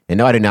And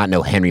no, I do not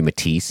know Henry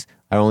Matisse.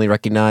 I only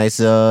recognize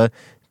the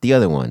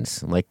other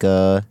ones, like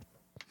the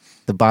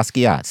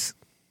Basquiats.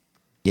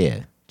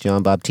 Yeah.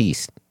 John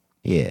Baptiste.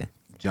 Yeah.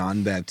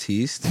 John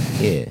Baptiste.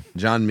 Yeah.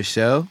 John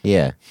Michel.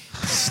 Yeah.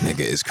 This nigga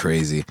is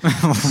crazy.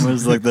 It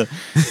was like the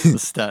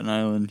Staten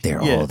Island.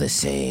 They're all the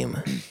same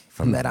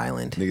from that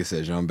island. Nigga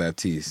said Jean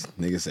Baptiste.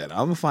 Nigga said, I'm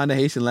gonna find a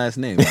Haitian last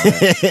name. I'm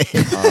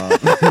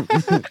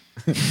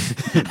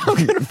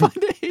gonna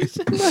find a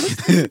Haitian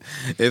last name.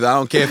 I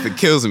don't care if it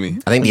kills me.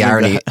 I think the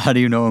irony... How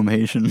do you know I'm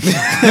Haitian?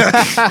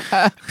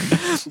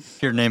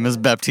 Your name is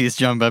Baptiste,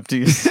 John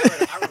Baptiste.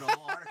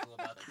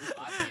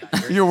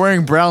 You're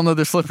wearing brown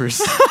leather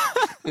slippers.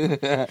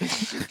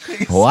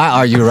 Why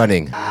are you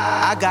running?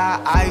 I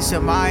got ice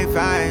in my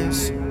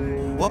veins.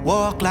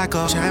 Walk like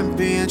a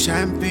champion,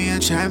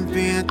 champion,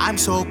 champion. I'm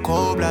so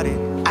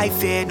cold-blooded, I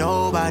fear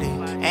nobody.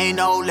 Ain't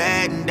no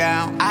letting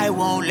down, I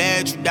won't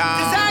let you down.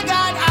 'Cause I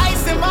got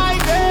ice in my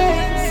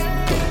veins.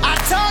 I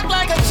talk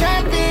like a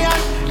champion,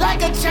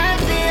 like a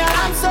champion.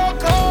 I'm so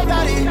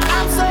cold-blooded,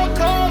 I'm so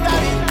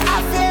cold-blooded. I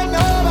fear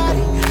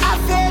nobody, I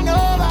fear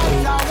nobody.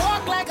 I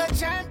walk like a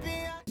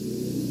champion.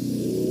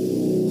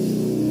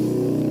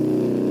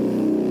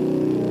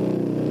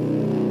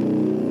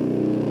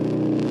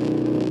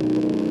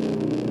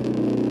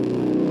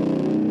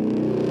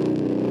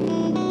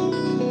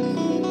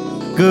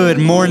 Good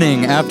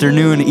morning,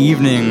 afternoon,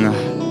 evening,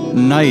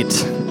 night,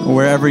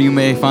 wherever you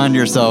may find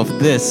yourself.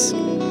 This,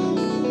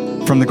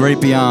 from the great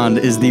beyond,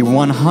 is the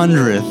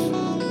 100th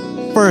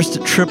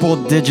first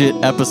triple-digit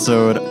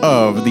episode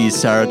of the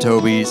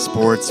Saratobi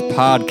Sports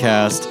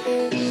Podcast.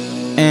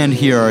 And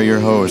here are your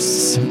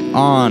hosts.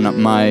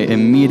 On my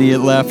immediate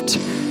left,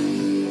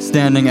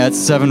 standing at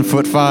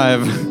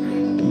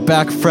 7'5",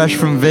 back fresh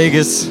from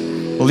Vegas,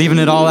 leaving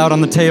it all out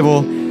on the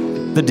table,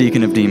 the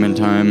Deacon of Demon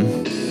Time,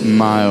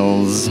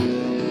 Miles.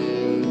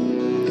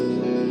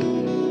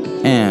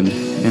 And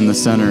in the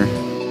center,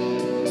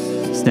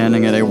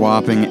 standing at a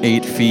whopping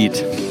 8 feet,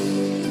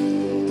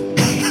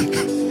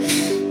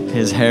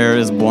 his hair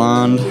is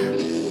blonde,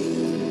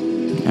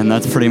 and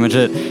that's pretty much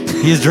it.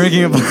 He's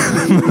drinking a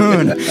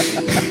moon.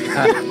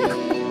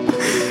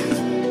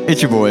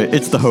 It's your boy,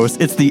 it's the host,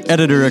 it's the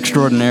editor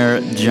extraordinaire,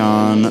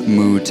 John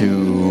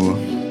Mutu.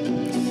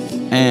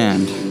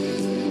 And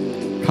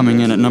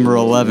coming in at number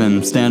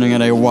 11, standing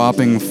at a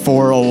whopping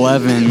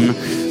 4'11",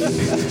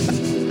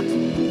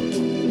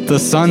 the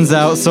sun's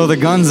out, so the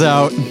gun's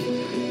out.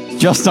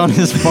 Just on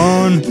his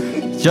phone,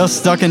 just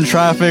stuck in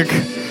traffic.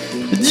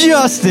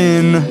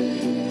 Justin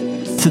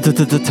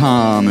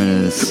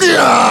Thomas.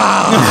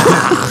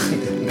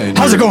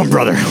 How's it going,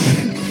 brother?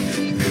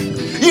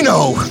 You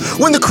know,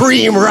 when the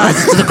cream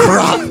rises to the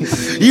crop,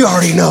 you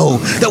already know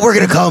that we're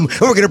going to come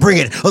and we're going to bring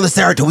it on the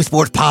Saratobi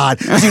Sports Pod.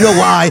 Because you know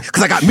why?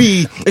 Because I got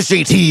me, it's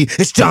JT,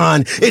 it's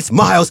John, it's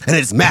Miles, and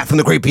it's Matt from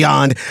the Great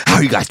Beyond. How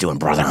are you guys doing,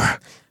 brother?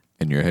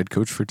 And your head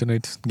coach for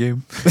tonight's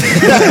game?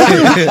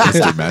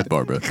 Mr. Matt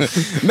Barber.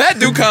 Matt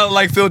do kind of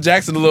like Phil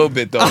Jackson a little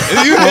bit, though.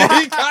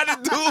 He kind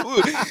of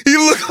do. He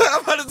look like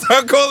I'm about to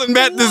start calling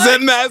Matt the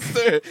Zen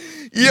Master.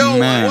 Yo,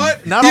 Man.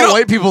 what? Not all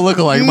white people look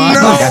alike, Miles.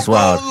 No, That's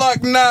wild. bro,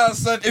 like, nah,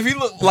 son. If he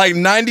look like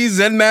 90s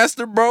Zen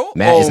Master, bro.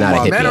 Matt is not a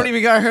my- hippie. Matt don't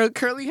even got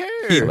curly hair.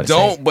 He What a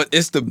don't, say. but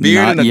it's the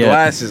beard Not and the yet.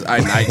 glasses.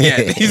 Not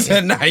yet. He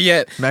said not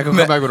yet. Matt gonna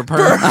come back with a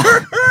perm.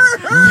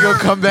 You gonna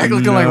come back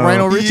looking like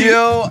Rhino Richie?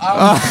 Yo,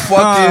 I'm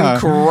fucking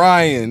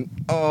crying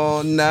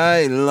all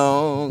night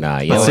long. Nah,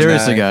 But yo,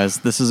 seriously, night. guys,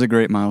 this is a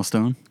great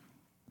milestone.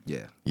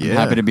 Yeah. I'm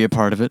happy to be a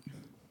part of it.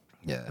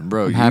 Yeah.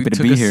 Bro, you happy to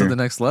took be us here. to the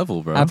next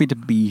level, bro. Happy to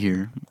be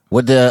here.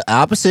 would the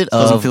opposite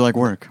Doesn't of feel like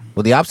work.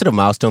 would the opposite of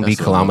milestone be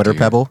That's what I want kilometer to hear.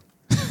 pebble?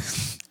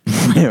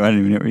 I didn't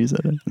even know where you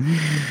said it.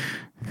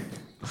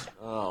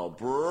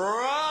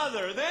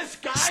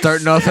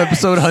 Starting off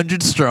episode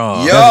 100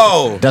 strong.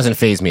 Yo. Doesn't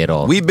faze me at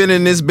all. We've been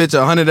in this bitch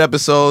 100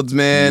 episodes,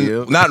 man.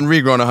 Yep. Not in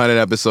regrowing 100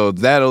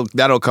 episodes.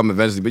 That'll come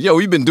eventually. But yo,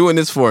 we've been doing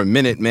this for a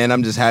minute, man.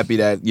 I'm just happy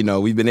that, you know,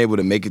 we've been able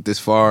to make it this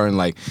far, and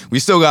like we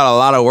still got a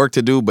lot of work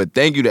to do, but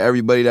thank you to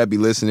everybody that be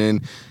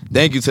listening.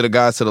 Thank you to the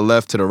guys to the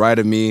left, to the right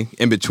of me,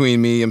 in between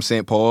me, I'm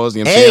St. Paul's.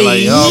 You know what I'm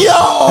Hey, saying? Like, yo!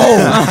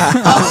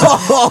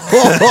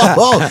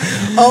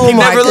 Oh He my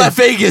never God. left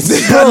Vegas.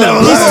 He's still there.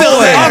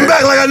 I'm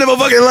back like I never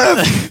fucking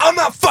left. I'm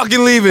not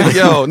fucking leaving.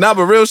 Yo, nah,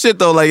 but real shit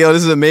though. Like, yo,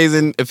 this is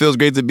amazing. It feels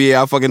great to be here.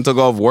 I fucking took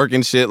off work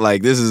and shit.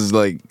 Like, this is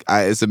like,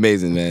 it's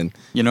amazing, man.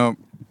 You know,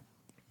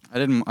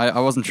 I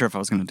wasn't sure if I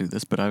was going to do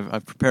this, but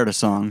I've prepared a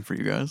song for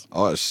you guys.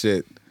 Oh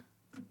shit.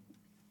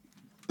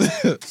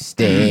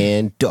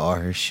 Stan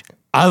Darsh.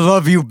 I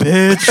love you,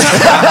 bitch.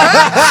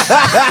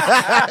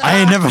 I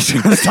ain't never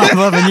gonna stop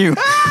loving you,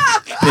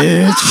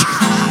 bitch.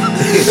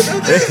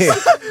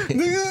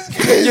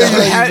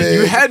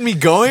 You had me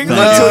going Thank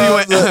until you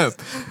went ahem.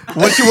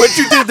 What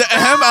you did the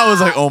ahem, I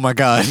was like, oh my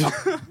god.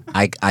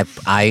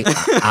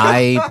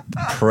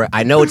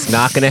 I know it's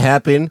not gonna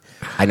happen.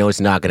 I know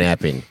it's not gonna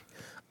happen.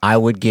 I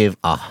would give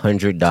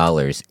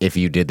 $100 if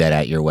you did that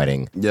at your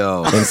wedding.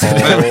 Yo.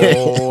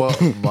 Oh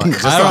my,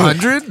 just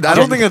 100? I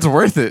don't think it's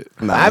worth it.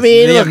 I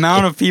mean, The look,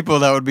 amount of people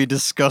that would be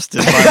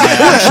disgusted by my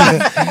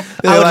action.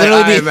 I would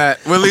literally be. Matt,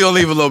 we're gonna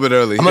leave a little bit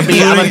early. I'm gonna be.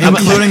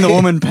 including the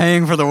woman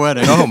paying for the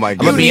wedding. Oh my I'm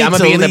gonna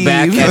god. be in the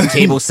back at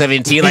table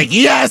 17, like,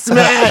 yes,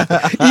 man,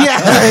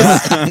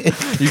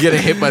 yes. You get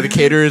hit by the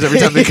caterers every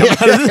time they come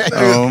out of this.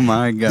 Oh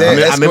my god.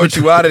 They escort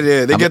you out of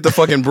there. They get the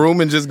fucking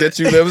broom and just get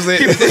you. That was He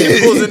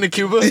it. pulls into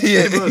Cuba.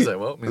 Yeah. Cuba was like,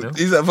 well, you know.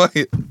 He's like, fuck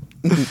it.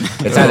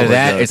 It's either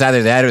that. It's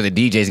either that or the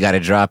DJ's got to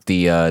drop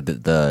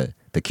the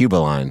Cuba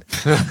line,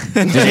 just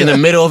in the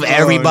middle of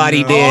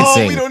everybody Oh,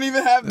 dancing. we don't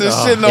even have this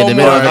shit no In the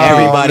more. middle of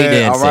everybody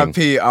man. dancing.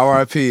 R.I.P.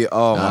 R.I.P.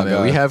 Oh Nah, my man,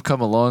 god. we have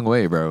come a long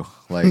way, bro.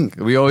 Like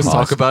we always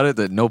talk about it,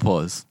 that no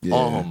pause,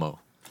 all homo.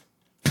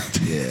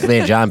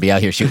 Man, John be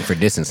out here shooting for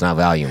distance, not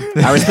volume.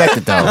 I respect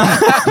it though.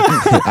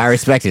 I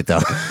respect it though.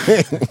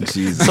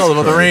 It's all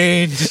about the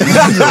range.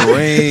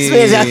 This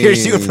man's out here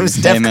shooting from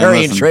Steph Hey, man, Curry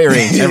and listen. Trey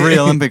range. Every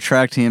Olympic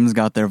track team's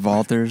got their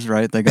vaulters,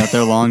 right? They got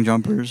their long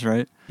jumpers,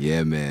 right?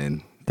 Yeah,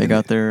 man. They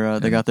got their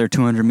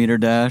 200-meter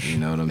dash, You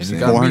know what I'm And you saying?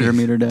 got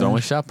 400-meter dash.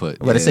 throwing shot put.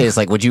 I'm gonna say it's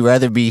like, would you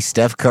rather be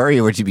Steph Curry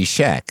or would you be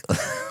Shaq?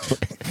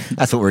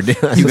 That's what we're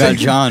doing. You got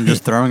John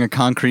just throwing a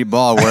concrete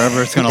ball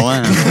wherever it's gonna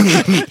land.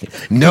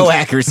 no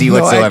accuracy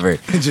whatsoever.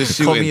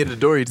 Just Call me shooting. at the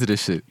Dory to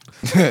this shit.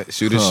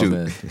 Shoot or Oh, shoot.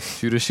 man.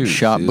 Shoot or shoot.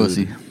 Shot Dude.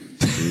 bussy.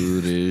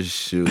 Shoot or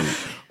shoot.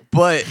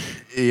 But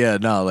yeah,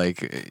 no,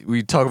 like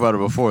we talked about it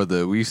before.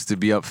 We used to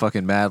be up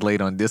fucking mad late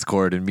on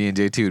Discord, and me and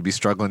JT would be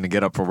struggling to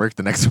get up for work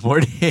the next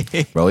morning.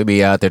 Bro, we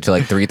be out there till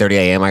like 3:30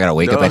 a.m. I gotta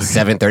wake up No. at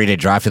 7:30 to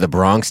drive to the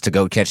Bronx to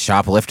go catch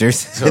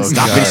shoplifters and Oh,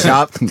 stop and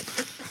shop.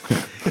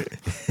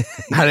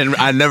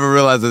 I never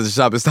realized that the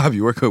shop and stop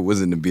you work with was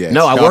in the BX.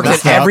 No, I worked at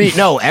Stop.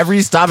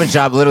 every Stop and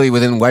Shop literally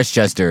within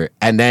Westchester,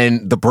 and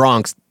then the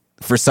Bronx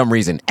for some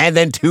reason, and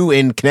then 2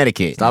 in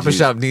Connecticut. Stop and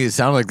Shop needed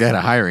sounded like they had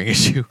a hiring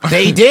issue.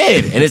 They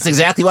did, and it's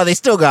exactly why they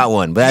still got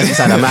one. But that's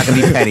beside. I'm not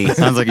gonna be petty.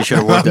 Sounds like you should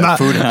have worked at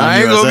Food Hound I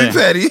ain't USA. gonna be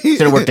petty.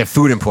 Should have worked at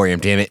Food Emporium.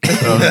 Damn it.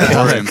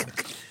 The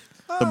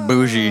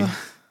bougie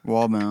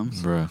wall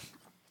bounds. Bruh.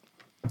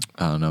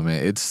 I don't know,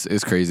 man. It's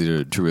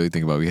crazy to really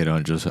think about. We hit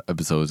 100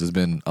 episodes. It's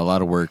been a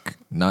lot of work.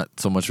 Not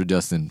so much for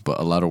Justin, but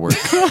a lot of work.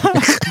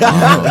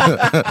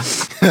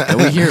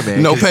 And we here,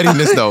 man. No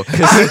pettiness though.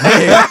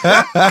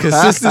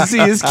 Consistency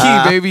is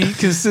key, baby.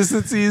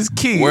 Consistency is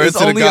key. Word It's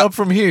to the only go- up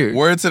from here.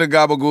 Word to the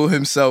Gabagool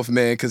himself,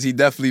 man, because he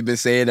definitely been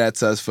saying that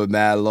to us for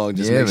mad long.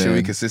 Just Yeah, make sure we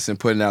man. consistent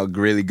putting out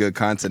really good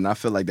content. And I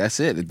feel like that's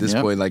it at this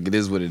Yep. point. Like it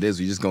is what it is.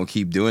 We just gonna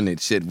keep doing it.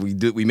 Shit,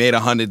 we made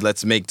 100.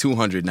 Let's make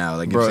 200 now.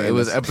 Like Bro, I'm saying, it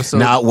was that's- episode.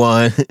 Not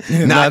 1,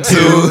 not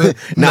 2,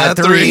 not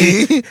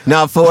 3,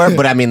 not 4.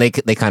 But I mean, they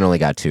kind of only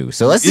got 2.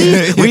 So let's see.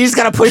 We just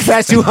gotta push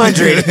past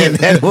 200, and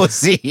then we'll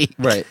see.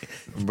 right.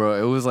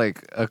 Bro, it was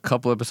like a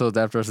couple episodes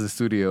after us in the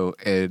studio,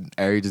 and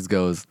Ari just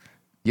goes,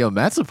 "Yo,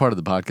 Matt's a part of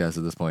the podcast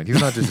at this point. He's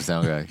not just a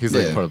sound guy. He's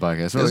like Yeah. part of the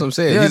podcast." That's what I'm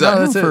saying. Yeah, He's no, our-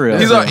 that's it. for real.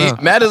 That's He's it. our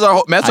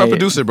No. Matt's our I-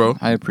 producer, bro.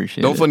 I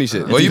appreciate Don't it. funny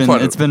shit. It's Well, you been,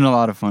 part of it's been a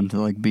lot of fun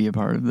to like be a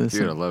part of this.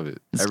 You're gonna love it.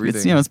 It's, Everything.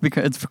 it's you know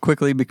it's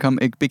quickly became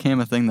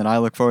a thing that I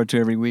look forward to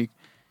every week,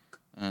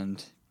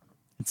 and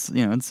it's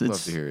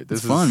love to hear it.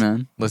 it's fun,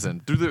 man.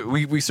 Listen,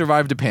 we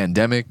survived a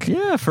pandemic.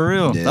 Yeah, for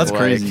real. Yeah. That's Like,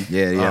 crazy.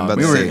 Yeah, I'm about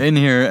We to were say. in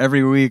here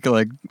every week,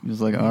 like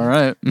just like, all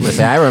right.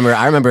 Listen, I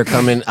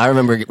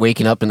remember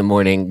waking up in the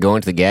morning,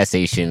 going to the gas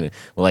station with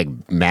like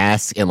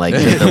mask and like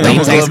the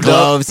latex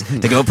gloves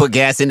to go put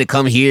gas in to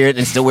come here,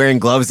 and still wearing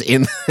gloves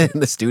in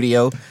the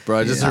studio. Bro,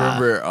 I just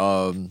remember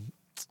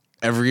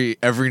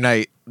every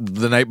night,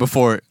 the night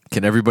before,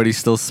 can everybody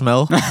still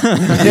smell?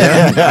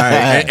 Yeah. All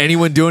right.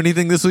 Anyone do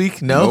anything this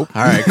week? No. Nope.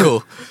 All right.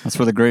 Cool. That's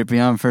where the Great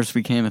Beyond first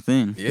became a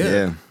thing.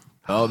 Yeah.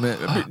 Oh man.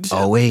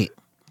 Oh wait,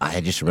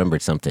 I just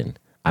remembered something.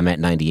 I'm at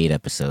 98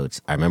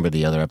 episodes. I remember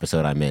the other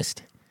episode I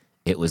missed.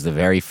 It was the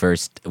very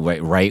first,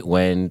 right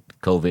when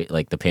COVID,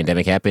 like the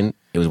pandemic happened.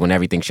 It was when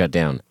everything shut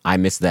down. I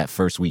missed that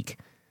first week.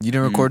 You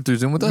didn't record through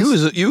Zoom with us?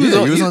 You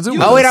was on Zoom.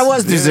 Oh wait, I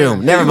was through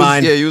Zoom. Never you was-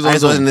 mind. yeah, you was I on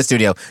just wasn't Zoom. in the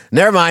studio.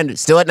 Never mind.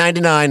 Still at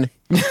 99.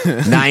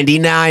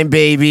 99,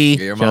 baby.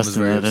 Yeah, your mom was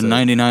Justin very at a upset.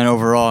 99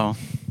 overall.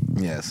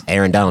 Yes.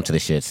 Aaron Donald to the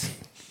shits.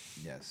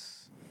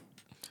 Yes.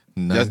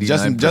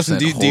 99% Justin,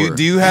 horror.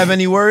 do you have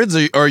any words,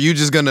 or are you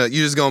just gonna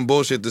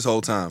bullshit this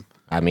whole time?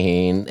 I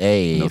mean,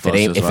 hey, No if it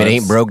thoughts, just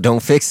ain't vibes. broke,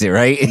 don't fix it,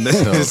 right?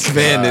 This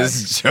man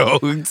is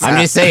jokes.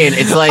 I'm just saying,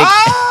 it's like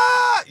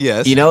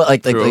Yes. you know,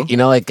 like True. you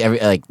know, like every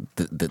like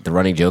the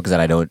running joke is that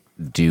I don't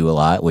do a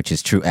lot, which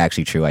is true.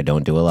 Actually, true. I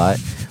don't do a lot.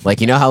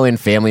 Like you know how in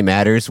Family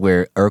Matters,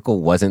 where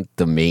Urkel wasn't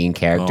the main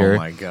character, Oh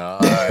my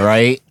god.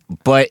 right?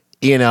 But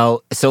you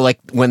know, so like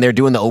when they're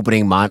doing the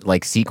opening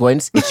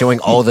sequence, it's showing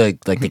all the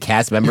like the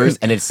cast members,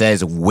 and it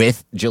says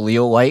with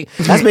Jaleel White.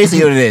 That's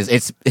basically what it is.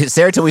 It's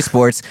Saratoga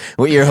Sports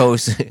with your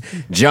hosts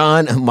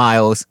John,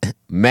 Miles,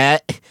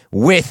 Matt,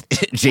 with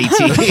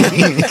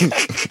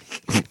JT.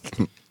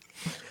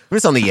 We're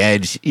just on the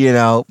edge, you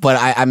know. But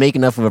I make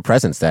enough of a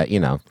presence that you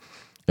know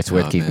it's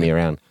worth keeping man. me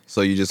around.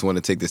 So you just want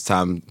to take this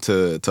time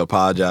to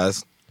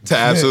apologize to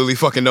absolutely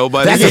fucking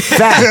nobody? That's a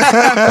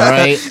fact, all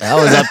right? I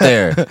was up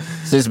there.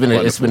 So it's been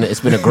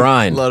a A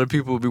grind. lot of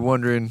people will be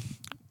wondering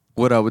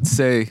what I would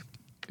say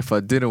if I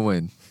didn't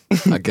win.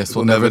 I guess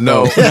we'll never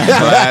know.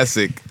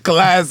 Classic.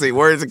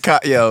 Words of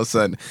yo,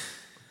 son.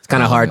 It's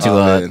kind of hard to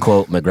man.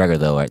 quote McGregor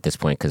though at this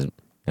point because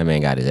that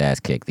man got his ass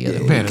kicked the other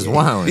week. Man is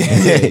wild.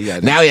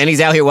 Now and he's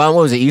out here. What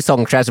was it? You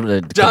talking trash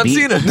with John Khabib?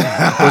 Cena.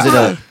 Was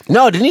it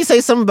no? Didn't he say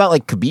something about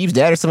like Khabib's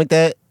dad or something like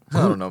that?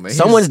 I don't know, man.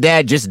 Someone's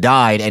dad just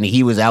died and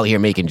he was out here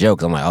making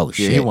jokes. I'm like, oh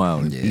shit, he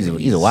wild. He's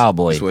a wild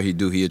boy. That's what he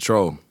do. He a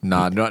troll.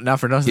 Nah, not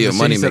for nothing. He a The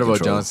shit money he said making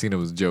about troll. John Cena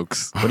was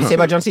jokes. What did he say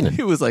about John Cena?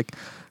 He was like,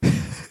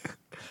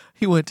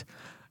 he went,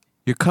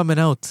 "You're coming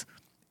out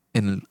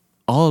in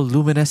all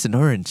luminescent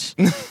orange,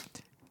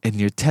 and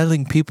you're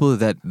telling people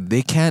that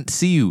they can't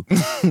see you.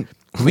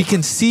 We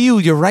can see you.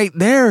 You're right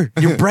there.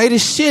 You're bright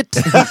as shit.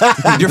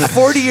 You're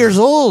 40 years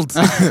old."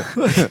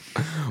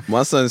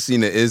 My son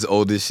Cena is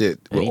old as shit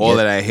with he all just-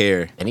 of that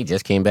hair. And he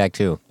just came back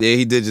too. Yeah,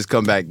 he did just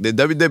come back. The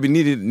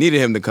WWE needed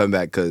him to come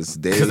back because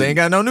Because they ain't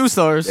got no new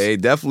stars. They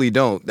definitely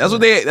don't. That's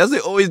what they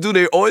always do.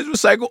 They always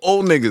recycle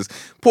old niggas.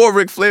 Poor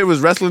Ric Flair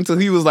was wrestling till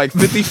he was like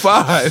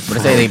 55. But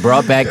I say they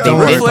brought back. They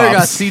Ric did Flair got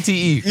pops.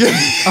 CTE.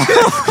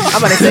 I'm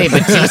about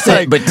to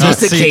say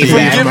Batista came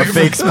from back. a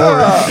fake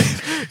sport.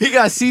 He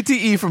got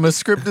CTE from a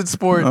scripted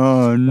sport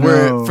Oh no!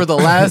 where for the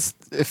last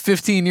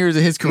 15 years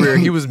of his career,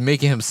 he was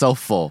making himself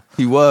fall.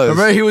 He was.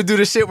 Remember, he would do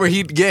the shit where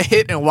he'd get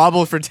hit and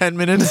wobble for 10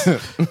 minutes. Be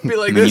like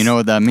I mean, this. you know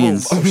what that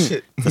means? Oh,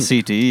 shit. The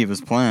CTE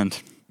was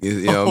planned.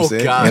 You know what Oh, I'm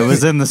saying? God. It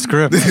was in the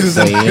script.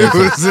 So, It yeah,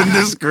 was in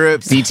the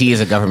script. CT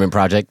is a government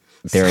project.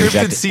 They're Scripted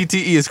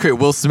injecting. CTE is great.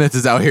 Will Smith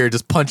is out here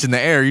just punching the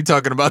air. You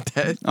talking about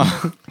that?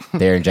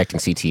 They're injecting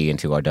CT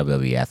into our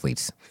WWE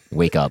athletes.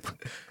 Wake up.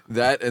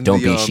 That and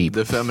Don't the, be sheep.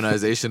 the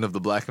feminization of the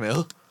black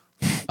male.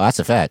 Oh, that's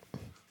a fact.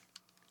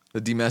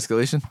 The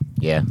demasculation.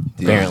 Yeah,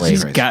 apparently.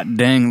 These god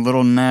dang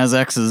little Nas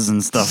X's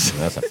and stuff.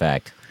 That's a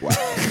fact.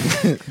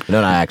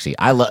 No, actually,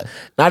 I love.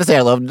 Not to say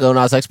I love Lil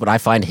Nas X, but I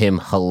find him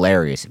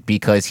hilarious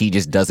because he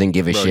just doesn't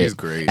give a Bro, shit. he's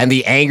great. And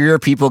the angrier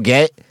people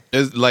get,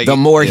 It's like the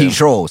more he yeah.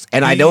 trolls.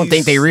 And I don't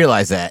think they He's-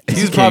 realize that.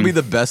 He's king. probably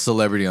the best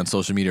celebrity on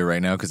social media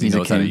right now because he He's a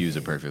knows how to king. use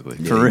it perfectly.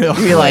 For real.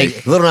 You'd be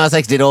like, Lil Nas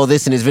X did all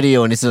this in his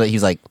video, and this is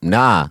he's like,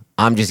 nah,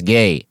 I'm just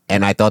gay,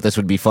 and I thought this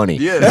would be funny.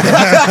 Yeah.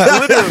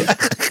 Literally.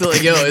 So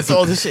like, yo, it's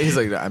all this shit. He's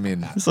like, I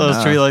mean, So I was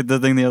tweeting like the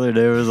thing the other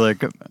day was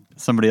like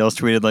somebody else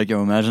tweeted like,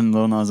 yo, imagine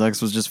Lil Nas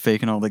X was just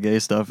faking all the gay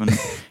stuff, and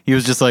he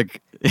was just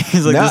like,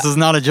 he's like, No. this is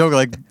not a joke.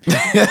 Like,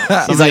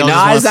 He's like,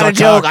 nah, it's not a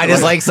joke. I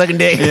just like sucking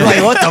dick.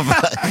 Like, what the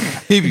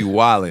fuck? He be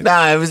wilding.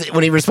 Nah, it was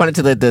when he responded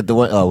to the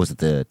one, oh, was it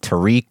the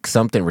Tariq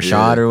something,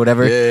 Rashad or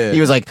whatever? Yeah. He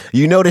was like,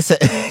 you notice,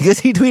 because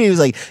he tweeted, he was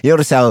like, you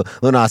notice how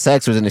Lil Nas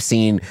X was in the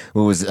scene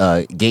who was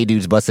gay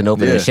dudes busting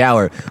open in the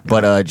shower,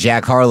 but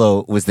Jack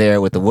Harlow was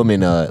there with the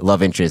woman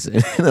love interest.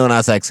 Lil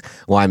Nas X,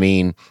 well, I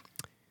mean,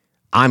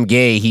 I'm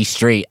gay, he's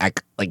straight.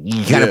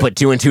 You kind of put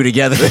two and two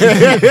together.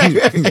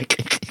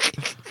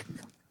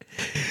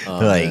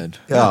 Like, man.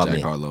 oh, Jack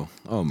man. Harlow.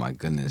 Oh my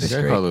goodness.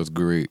 Jack great. Harlow's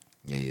great.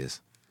 Yeah, he is.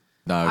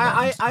 Nah,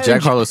 I Jack enjoy-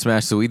 Harlow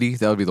smashed Saweetie.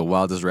 That would be the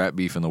wildest rap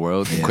beef in the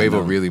world. Yeah, Quavo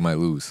no. really might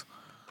lose.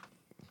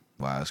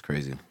 Wow, that's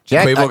crazy.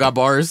 Jack, Quavo got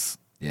bars.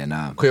 Yeah,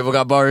 nah. Quavo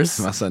got bars.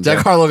 My son Jack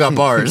Jack. Harlow got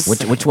bars.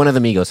 which one of the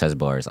Migos has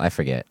bars? I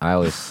forget. I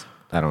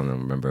don't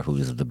remember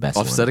who's the best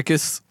one.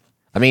 Offseticus.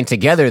 I mean,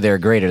 together they're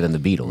greater than the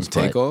Beatles.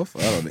 Take but off?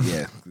 I don't know.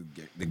 Yeah.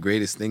 The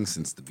greatest thing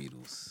since the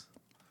Beatles.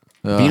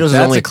 Beatles is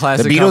that's only a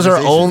classic the Beatles are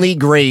conversation. only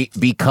great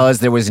because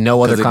there was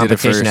no other 'Cause they did it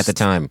competition at first. the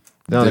time.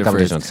 No Did other it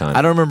competition at first. the time.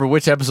 I don't remember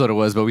which episode it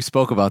was, but we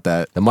spoke about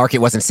that. The market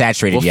wasn't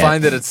saturated We'll yet.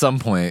 find it at some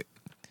point.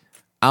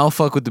 I don't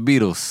fuck with the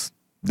Beatles.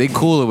 They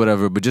cool or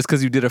whatever, but just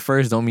because you did it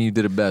first don't mean you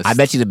did it best. I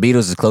bet you the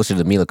Beatles is closer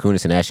to Mila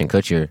Kunis and Ashton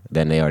Kutcher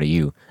than they are to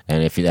you.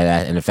 And if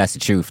that's the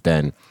truth,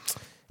 then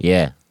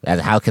yeah,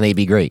 how can they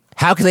be great?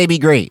 How can they be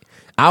great?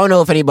 I don't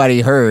know if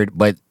anybody heard,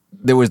 but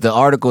there was the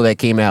article that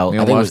came out. They I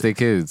don't think it wash was- their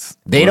kids.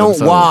 They Or don't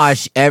themselves.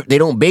 wash. They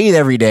don't bathe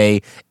every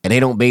day, and they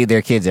don't bathe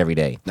their kids every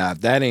day. Nah,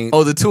 that ain't.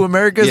 Oh, the two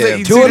Americas Yeah, that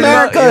you Two tweeted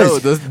out?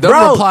 Americas! Yo, them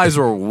Bro. replies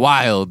were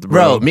wild,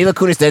 Bro, bro. Mila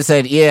Kunis then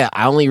said, "Yeah,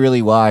 I only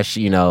really wash,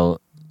 my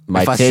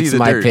If I see tits, the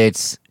my dirt."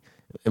 pits,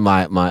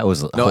 my it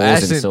was No, holes and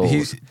Ashton.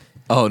 soles."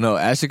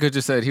 Ashton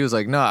Kutcher said he was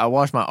like, no, I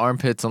wash my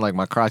armpits and like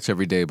my crotch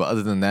every day, but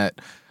other than that,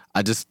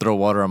 I just throw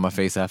water on my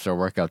face after a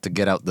workout to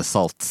get out the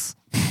salts.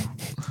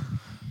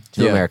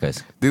 Two Yeah.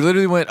 Americas. They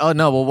literally went, oh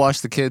no, we'll wash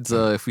the kids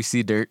if we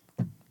see dirt.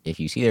 If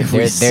you see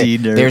we see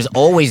dirt. there's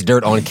always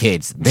dirt on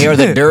kids. They are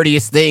the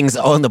dirtiest things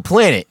on the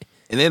planet,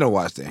 And they don't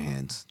wash their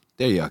hands.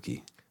 They're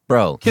yucky.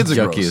 bro. Kids are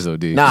Junkie gross. is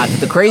OD. Nah,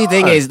 the crazy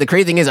thing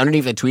is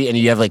underneath the tweet, and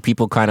you have like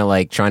people kind of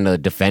like trying to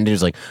defend it.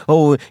 It's like,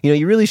 oh,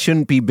 you really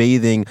shouldn't be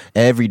bathing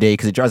every day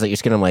because it dries out your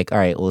skin. I'm like, all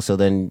right, well, so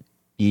then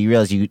you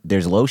realize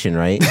there's lotion,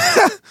 right?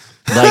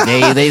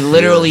 Like they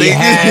literally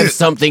have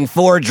something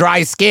for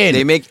dry skin.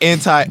 They make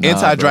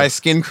anti-dry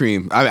skin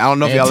cream. I don't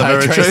know if y'all have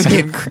ever Anti-dry tried.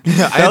 skin cream.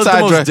 That was the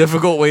most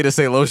difficult way to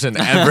say lotion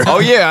ever. Oh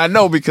yeah, I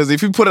know, because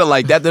if you put it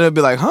like that, then it'll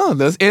be like,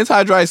 this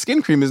anti-dry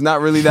skin cream is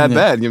not really that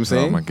bad. You know what I'm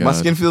saying? my God.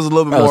 skin feels a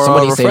little bit Bro, more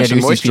somebody say refreshing,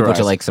 introduce these people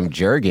to moisturized. like some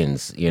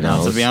Jergens, you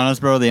know. To be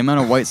honest, bro, the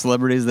amount of white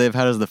celebrities they've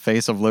had as the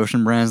face of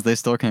lotion brands, they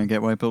still can't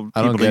get white people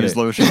I don't to get use it.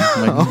 lotion.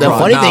 Like, The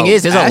funny thing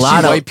is, there's a ashy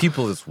lot of white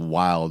people is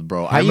wild,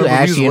 bro. How you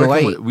ashy and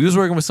white? We was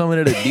working with someone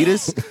at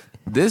Adidas.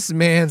 This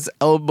man's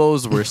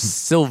elbows were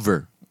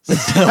silver.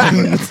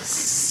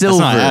 Silver. that's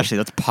not ashy,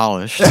 that's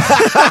polished.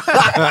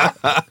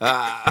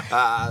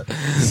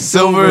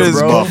 Silver is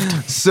bro.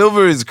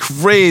 Silver is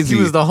crazy.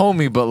 He was the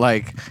homie, but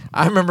like,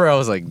 I remember I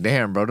was like,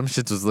 damn, bro, them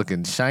shits was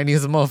looking shiny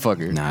as a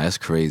motherfucker. Nah, that's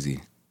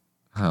crazy.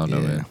 I don't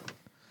know, Yeah. man.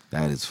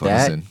 That is funny.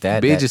 Listen,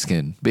 bathe your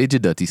skin. Bathe your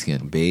dirty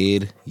skin.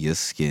 Bathe your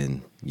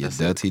skin. Your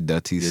dirty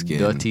Your skin.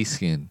 dirty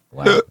skin.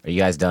 Wow. Are you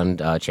guys done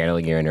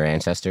channeling your inner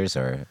ancestors,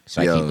 or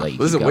should Yo. I keep, like,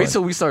 Listen, keep wait going?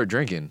 till we start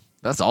drinking.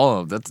 That's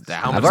all. That's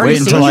how much. already Wait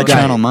seen until you I guys.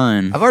 channel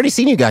mine. I've already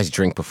seen you guys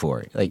drink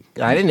before. Like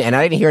I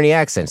didn't hear any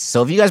accents.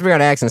 So if you guys bring out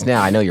accents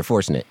now, I know you're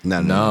forcing it.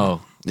 No.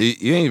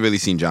 You ain't really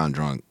seen John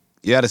drunk.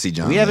 You got to see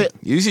John. We haven't-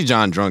 You see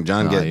John drunk.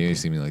 John Nah, get. you ain't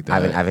see me like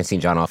that. I haven't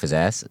seen John off his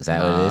ass. Is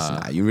that what it is?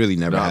 Nah, you really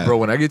never Nah, have. bro,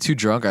 when I get too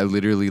drunk, I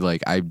literally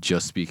I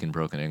just speak in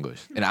broken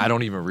English, and I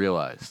don't even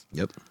realize.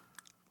 Yep.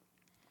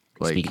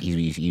 Speak,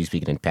 you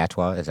speaking in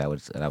patois? Is that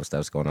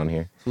what's going on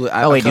here? Well,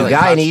 Oh wait, do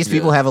Guyanese yeah.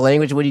 people have a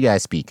language? What do you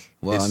guys speak?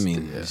 Well, I It's-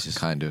 mean, yeah, it's just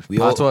kind of. we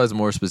all- Patois is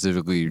more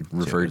specifically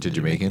referred to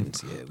Jamaican.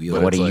 Yeah, we But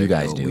all, what do you like,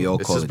 guys do? We all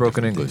It's call just it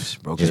broken different English.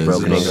 things. Broken Just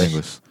broken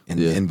English.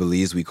 In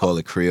Belize, we call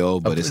it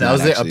Creole, but it's That not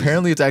was it. actually.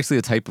 Apparently, it's actually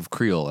a type of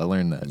Creole. I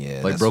learned that. Yeah,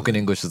 like that's broken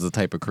English is a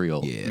type of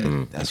Creole.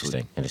 Yeah, that's what.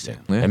 Interesting.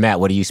 Yeah. And Matt,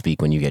 what do you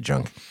speak when you get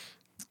drunk?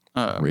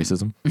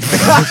 Racism.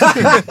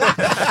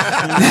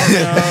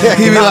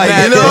 He be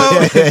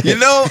like, you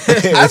know,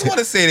 I just want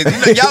to say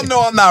this. Y'all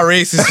know I'm not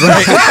racist,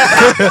 right?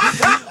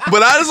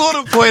 But I just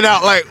want to point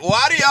out, like,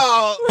 why do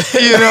y'all,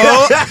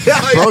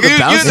 like, Bro, the you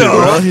bouncer, know,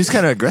 bro. He's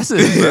kind of aggressive,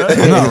 bro.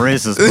 I'm not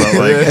racist,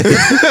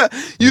 but like,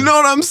 you know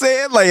what I'm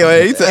saying? Like, yo,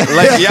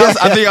 y'all,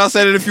 I think y'all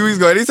said it a few weeks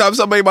ago. Anytime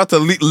somebody about to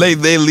leave,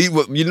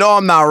 you know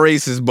I'm not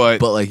racist, but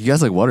But like, you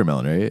guys like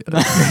watermelon, right?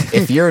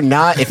 If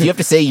you have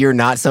to say you're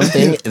not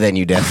something, then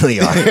you definitely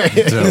are.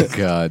 Oh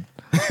God.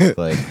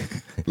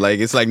 like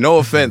it's like no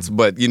offense,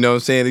 but you know what I'm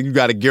saying? You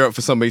got to gear up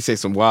for somebody to say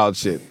some wild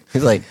shit.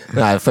 it's like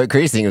the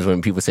crazy thing is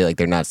when people say like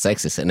they're not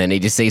sexist, and then they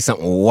just say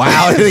something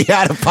wildly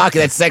out of pocket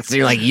that's sexist. And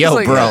you're like, yo, It's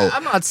like, bro.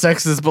 I'm not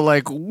sexist, but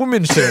like,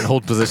 women shouldn't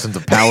hold positions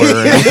of power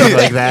or anything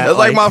like that. That's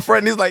like my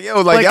friend. He's like,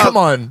 yo, like, y'all- come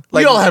on,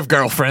 like- we all have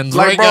girlfriends,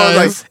 Like, right, bro,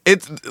 guys? like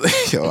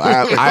it's yo.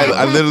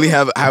 I literally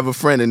have a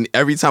friend, and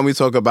every time we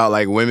talk about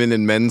like women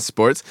and men's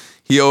sports,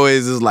 he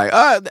always is like,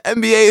 the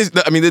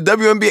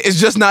WNBA is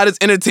just not as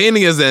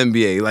entertaining as the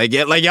NBA. Like,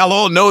 yeah, like y'all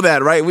all know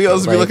that, right? We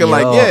always be Like, looking yo.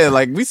 like, yeah,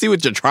 like we see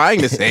what you're trying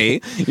to say,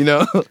 you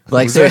know?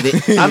 Like, sir,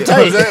 I'm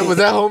telling you. was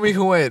that homie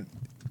who went,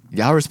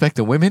 y'all respect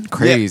the women?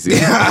 Crazy.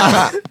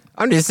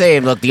 I'm just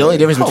saying, look, the only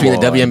difference between the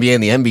on. WNBA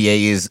and the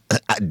NBA is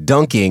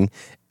dunking,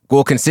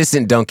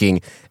 consistent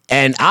dunking.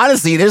 And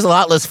honestly, there's a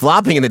lot less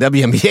flopping in the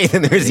WNBA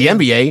than there is the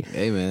NBA.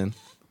 Hey, man.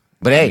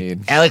 But hey,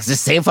 mean- Alex, the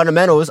same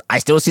fundamentals. I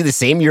still see the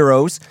same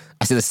Euros.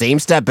 I see the same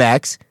step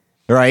backs,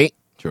 right?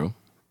 True.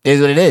 It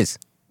is what it is.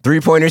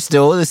 3-pointers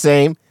still the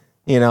same.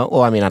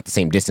 Well, I mean, not the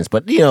same distance,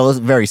 but, it's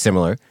very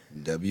similar.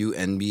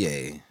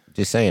 WNBA.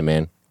 Just saying,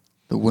 man.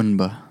 the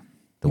Wimba.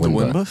 The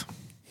Wimba.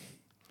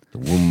 The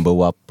Woomba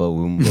Wappa,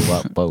 Woomba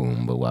Wappa,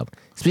 Woomba Wap.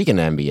 Speaking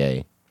of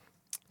NBA,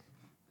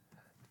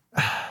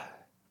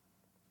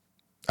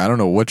 I don't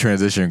know what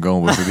transition you're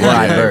going with. well,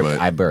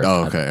 I burped.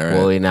 Oh, okay, all right.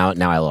 Well,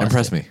 now I lost.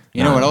 Impress it. me.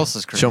 You know what else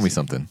is crazy? Show me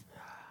something.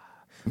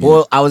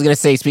 Well, I was gonna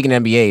say, speaking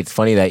of NBA, it's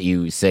funny that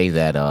you say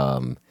that.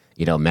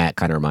 Matt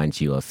kind of reminds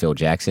you of Phil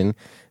Jackson,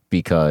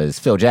 because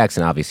Phil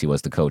Jackson obviously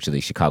was the coach of the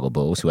Chicago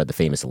Bulls, who had the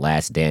famous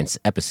Last Dance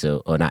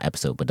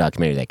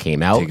documentary that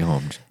came out. Take it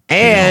home.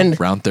 And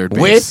Round third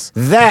with base.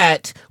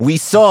 that, we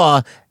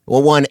saw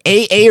one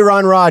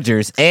Aaron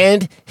Rodgers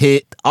and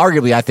hit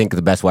arguably, I think,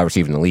 the best wide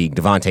receiver in the league,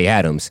 Devontae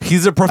Adams.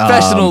 He's a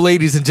professional,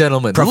 ladies and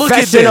gentlemen.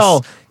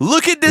 professional.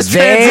 Look at this They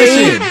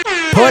transition.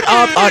 put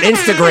up on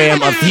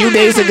Instagram a few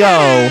days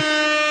ago.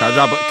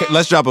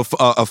 Let's drop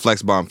a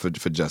flex bomb for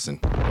Justin.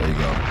 There you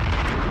go.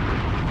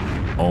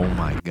 Oh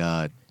my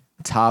God.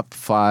 Top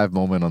 5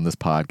 moment on this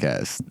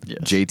podcast. Yes.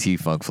 JT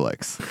Funk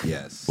Flex.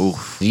 Yes.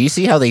 Oof. Do you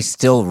see how they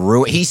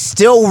still he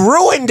still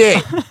ruined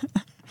it?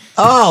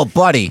 Oh,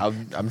 buddy.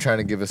 I'm trying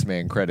to give this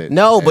man credit.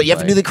 No, but you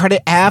have to do the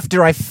credit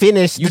after I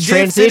finish the You did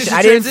transition. finish the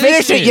I didn't finish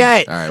it transition.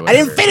 yet. All right, I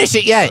didn't whatever. finish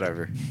it yet.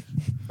 Whatever.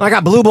 I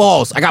got blue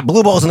balls.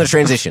 in the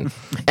transition.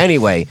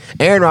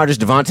 Aaron Rodgers,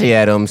 Devontae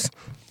Adams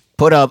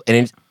put up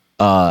an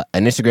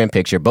Instagram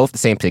picture, both the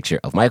same picture,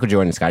 of Michael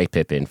Jordan and Scottie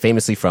Pippen,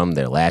 famously from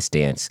their Last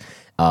Dance.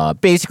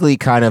 Basically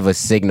kind of a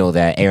signal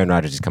that Aaron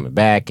Rodgers is coming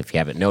back. If you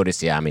haven't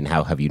noticed,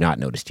 how have you not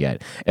noticed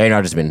yet? Aaron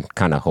Rodgers has been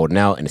kind of holding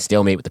out in a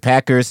stalemate with the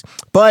Packers,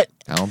 but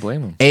I don't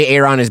blame him.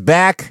 Aaron is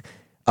back.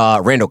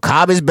 Randall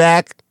Cobb is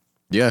back.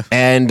 Yeah.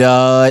 And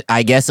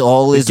I guess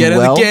all is Getting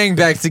well. the gang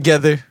back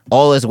together.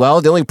 All is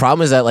well. The only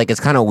problem is that like it's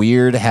kind of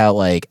weird how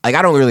like I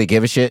don't really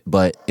give a shit,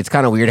 but it's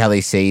kind of weird how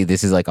they say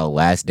this is like a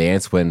last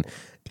dance when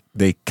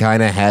they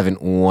kind of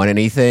haven't won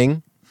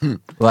anything.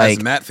 Like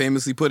As Matt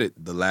famously put it,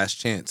 the last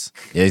chance.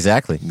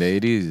 exactly. There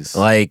it is.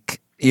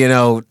 Like, you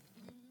know,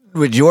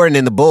 with Jordan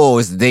and the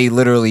Bulls, they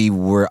literally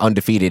were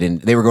undefeated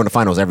and they were going to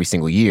finals every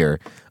single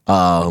year.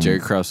 Jerry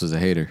Krause was a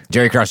hater.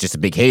 Jerry Krause just a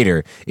big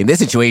hater. In this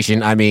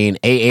situation, I mean,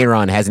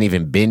 Aaron hasn't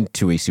even been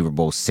to a Super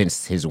Bowl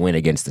since his win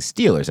against the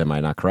Steelers. Am I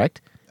not correct?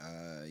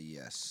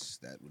 Yes,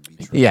 that would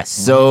be true. Yes.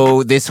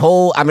 So this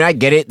whole, I mean, I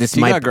get it. This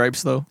He might got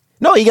gripes though.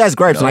 No, he got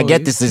gripes, and I No,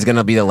 get this is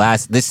gonna be the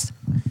last. This,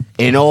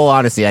 in all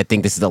honesty, I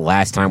think this is the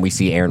last time we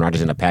see Aaron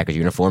Rodgers in a Packers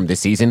uniform this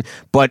season.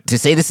 But to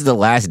say this is the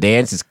last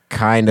dance is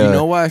kind of You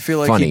know why I feel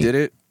like funny. he did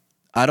it?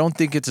 I don't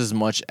think it's as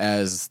much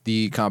as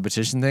the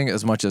competition thing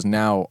as much as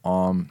now.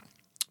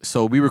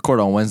 So we record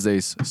on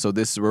Wednesdays. So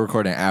we're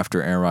recording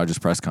after Aaron Rodgers'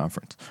 press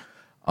conference.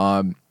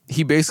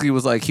 He basically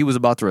was like he was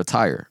about to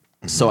retire.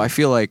 So I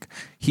feel like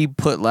he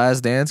put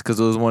last dance because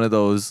it was one of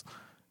those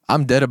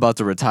I'm dead about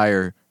to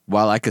retire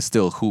while I could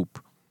still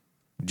hoop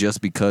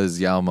just because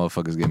y'all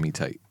motherfuckers get me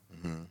tight.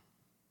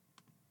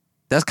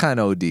 That's kind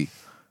of OD.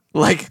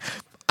 Like,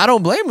 I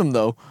don't blame him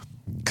though.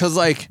 Cause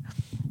like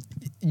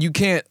you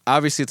can't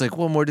obviously it's like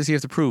what more does he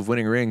have to prove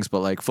winning rings, but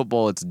like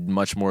football it's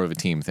much more of a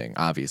team thing,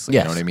 obviously.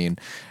 Yes. You know what I mean?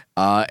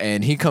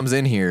 And he comes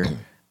in here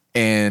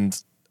and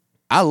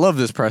I love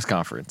this press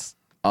conference.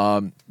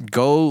 I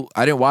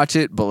didn't watch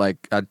it, but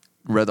like I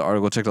read the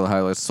article, checked out the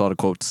highlights, saw the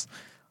quotes.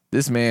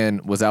 This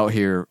man was out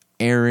here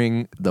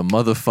airing the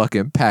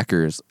motherfucking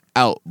Packers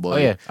out, boy. Oh,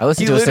 yeah. I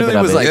listened He to a snippet literally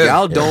of was it. like,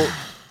 Yeah. y'all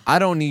I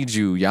don't need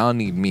you, y'all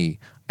need me.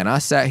 And I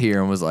sat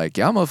here and was like,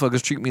 y'all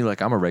motherfuckers treat me like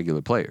I'm a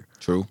regular player.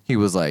 True. He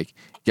was like,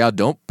 y'all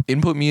don't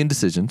input me in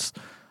decisions.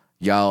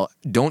 Y'all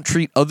don't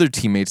treat other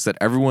teammates that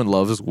everyone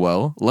loves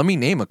well. Let me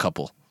name a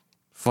couple.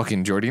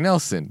 Fucking Jordy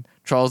Nelson,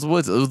 Charles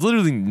Woods. It was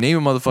literally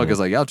naming motherfuckers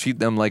like y'all treat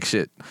them like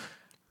shit.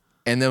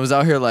 And then was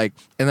out here like,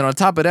 and then on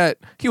top of that,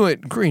 he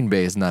went, Green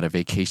Bay is not a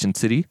vacation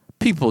city.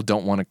 People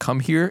don't want to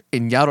come here,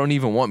 and y'all don't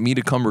even want me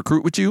to come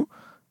recruit with you.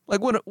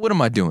 Like, what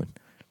am I doing?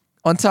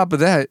 On top of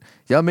that,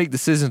 y'all make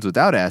decisions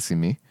without asking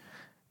me.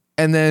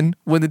 And then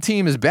when the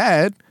team is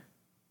bad,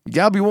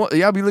 y'all be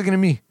looking at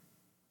me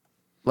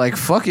like,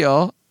 fuck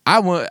y'all. I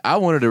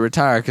wanted to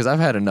retire because I've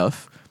had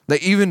enough.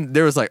 Like even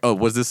there was like, oh,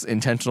 was this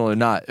intentional or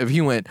not? If he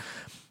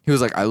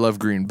was like, I love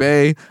Green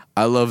Bay.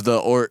 I love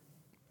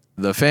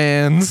the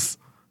fans.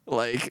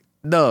 Like,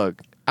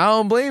 dog, I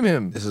don't blame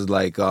him. This is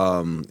like,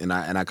 and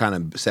I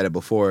kind of said it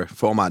before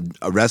for all my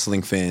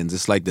wrestling fans.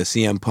 It's like the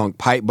CM Punk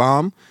pipe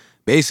bomb,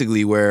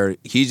 basically, where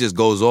he just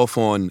goes off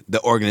on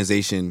the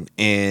organization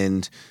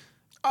and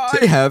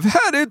I have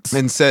had it.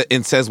 and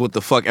says what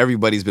the fuck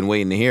everybody's been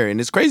waiting to hear.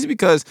 And it's crazy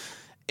because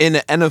in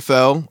the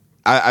NFL,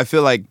 I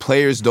feel like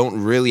players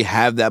don't really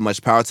have that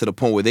much power to the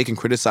point where they can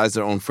criticize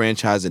their own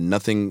franchise and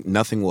nothing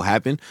will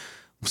happen.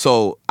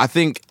 So I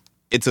think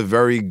it's a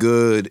very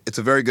good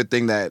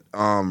thing that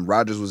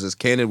Rodgers was as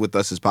candid with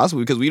us as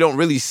possible because we don't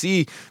really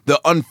see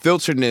the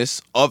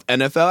unfilteredness of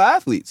NFL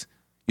athletes.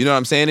 You know what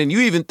I'm saying? And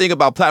you even think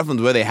about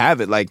platforms where they have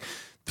it. Like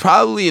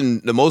probably in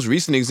the most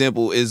recent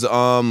example is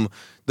the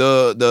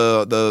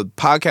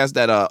podcast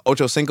that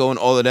Ocho Cinco and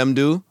all of them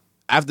do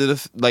after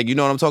you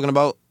know what I'm talking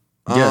about?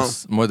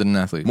 Yes, more than an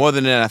athlete. More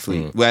than an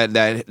athlete.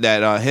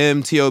 That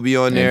him, T.O. be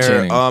on there,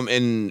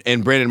 Channing.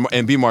 and Brandon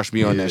and B. Marsh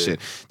be on that shit.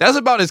 That's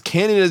about as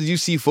candid as you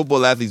see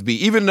football athletes be.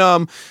 Even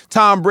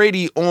Tom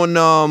Brady on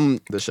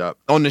The Shop.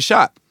 on the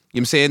shop. You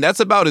know what I'm saying? That's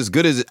about as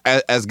good as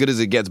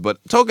it gets. But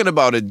talking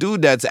about a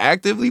dude that's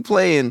actively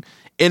playing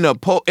in a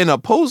presser,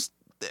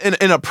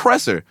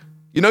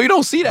 you know, you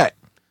don't see that.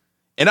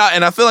 And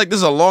I feel like this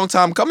is a long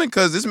time coming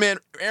because this man,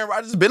 Aaron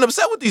Rodgers, has been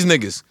upset with these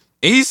niggas.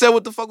 And he said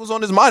what the fuck was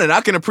on his mind, and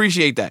I can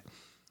appreciate that.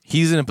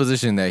 He's in a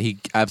position that he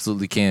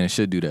absolutely can and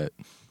should do that.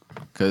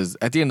 Because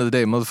at the end of the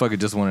day, motherfucker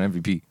just won an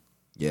MVP.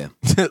 Yeah.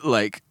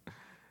 Like,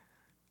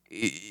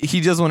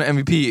 he just won an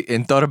MVP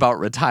and thought about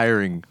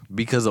retiring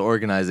because the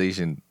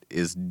organization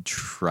is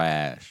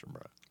trash,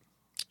 bro.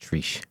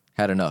 Treesh.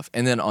 Had enough.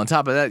 And then on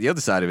top of that, the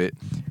other side of it,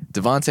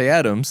 Devontae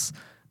Adams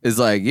is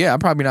like, yeah, I'm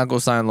probably not going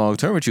to sign long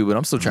term with you, but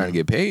I'm still trying to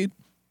get paid.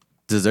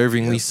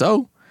 Deservingly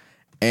so.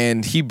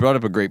 And he brought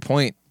up a great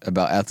point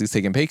about athletes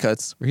taking pay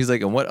cuts, where he's like,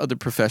 in what other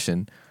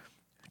profession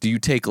do you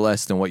take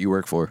less than what you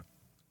work for?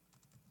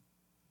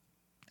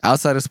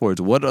 Outside of sports,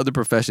 what other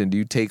profession do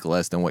you take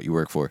less than what you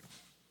work for?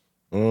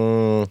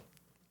 None.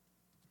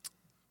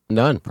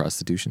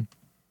 Prostitution.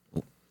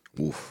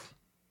 Oof.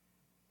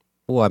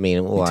 Well, I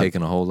mean, You're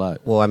taking a whole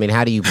lot. Well, I mean,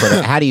 how do you put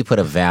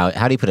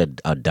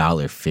a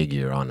dollar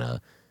figure on a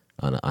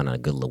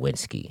good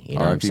Lewinsky? You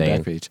know what I'm RIP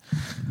saying? Backpage.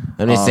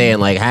 I'm just saying,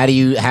 like, how do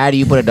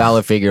you put a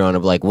dollar figure on it?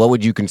 Like, what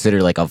would you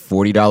consider like a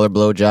 $40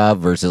 blowjob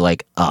versus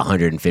like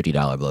 $150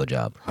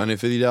 blowjob?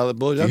 $150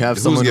 blowjob. Do you have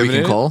Who's someone we giving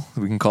can it? call?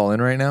 We can call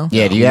in right now?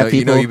 Yeah, do you have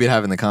You know people? you've been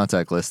having the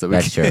contact list that we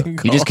That's can true.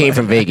 call. You just came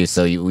from Vegas,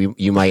 so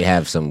you might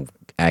have some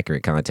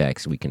accurate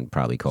contacts we can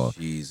probably call.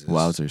 Jesus,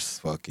 Wowzers.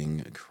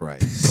 fucking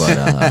Christ!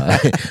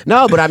 But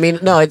no, but I mean,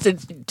 no. It's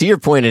to your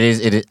point. It's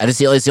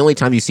the only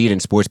time you see it in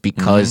sports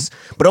because,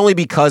 but only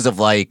because of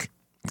like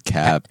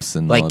Caps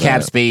and like all cap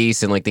that.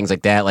 space and like things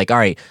like that. Like, all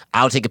right,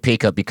 I'll take a pay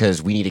cut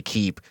because we need to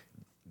keep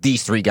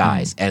these three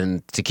guys,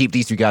 and to keep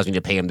these three guys, we need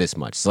to pay them this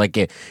much. So like,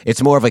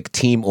 it's more of like a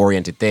team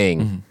oriented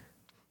thing.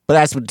 But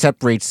that's what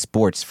separates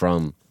sports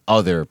from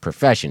other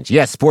professions.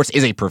 Yes, sports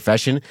is a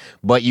profession,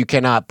 but you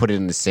cannot put it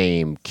in the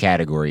same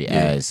category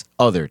as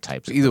other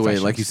types of Either way,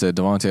 professions. like you said,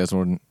 Devontae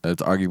Adams is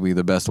arguably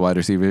the best wide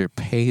receiver.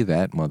 Pay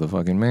that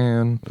motherfucking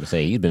man. I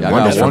say he's been Y'all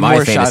wonders got for one my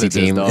more shot fantasy at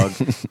team. this,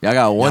 dog. Y'all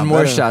got one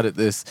more shot at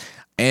this,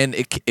 and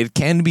it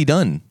can be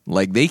done.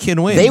 Like they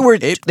can win. They were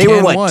It they were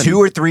can what won. 2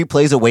 or 3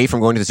 plays away from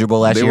going to the Super Bowl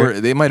last year.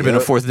 They might have been a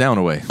fourth down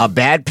away. A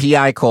bad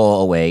PI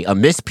call away, a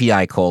missed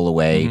PI call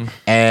away,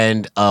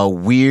 and a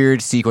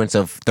weird sequence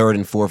of 3rd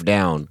and 4th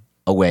down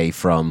away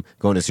from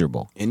going to the Super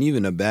Bowl. And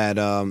even a bad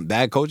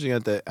coaching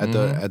at the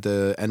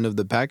end of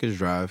the package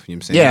drive. You know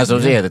what I'm saying? Yeah, so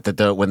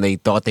that when they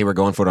thought they were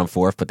going for it on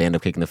 4th, but they ended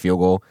up kicking the field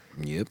goal.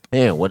 Yep.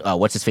 Yeah,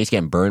 what's his face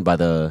getting burned by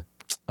the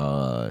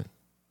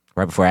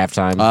right before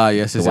halftime?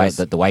 Yes,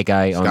 the white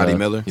guy, Scotty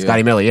Miller.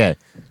 Scotty Miller, yeah.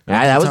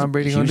 That was Tom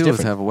Brady he gonna was do is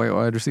different. have a white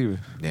wide receiver.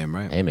 Damn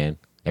right. Hey man,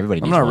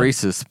 everybody I'm needs not one.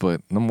 racist,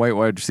 but them white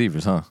wide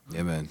receivers, huh?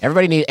 Yeah, man.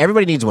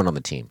 Everybody needs one on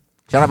the team.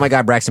 Shout out my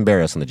guy Braxton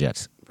Berrios on the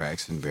Jets.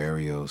 Braxton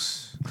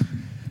Berrios,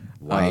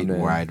 man.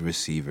 wide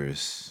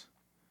receivers,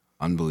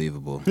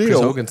 unbelievable. Chris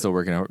Hogan's still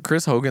working out.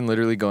 Chris Hogan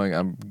literally going,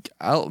 I'm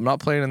not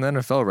playing in the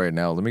NFL right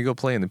now. Let me go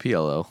play in the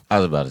PLO. I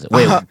was about to say,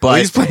 wait, Oh, but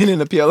he's playing in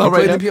the PLO I right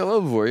played now. in the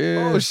PLO before,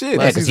 yeah. Oh shit!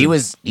 yeah, because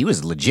he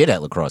was legit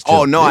at lacrosse. Too.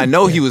 Oh no, I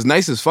know he was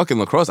nice as fucking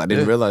lacrosse. I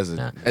didn't realize it.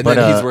 Nah. And But,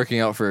 then he's working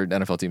out for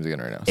NFL teams again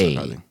right now. So Hey,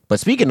 probably. but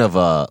speaking of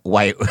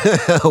wide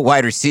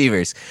wide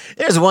receivers,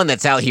 there's one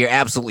that's out here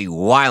absolutely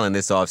wilding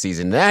this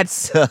offseason.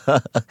 That's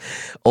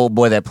old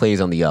boy that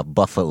plays on the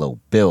Buffalo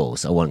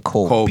Bills. One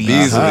Cole Beasley.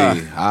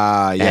 Beasley.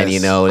 Ah, yes. And you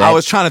know I that-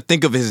 was trying to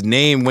think of his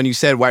name when you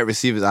said wide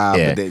receivers.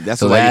 Yeah. But that's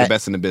So why you're that- the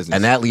best in the business.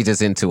 And that leads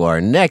us into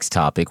our next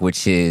topic,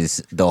 which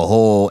is the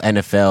whole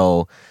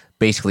NFL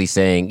basically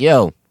saying,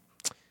 yo,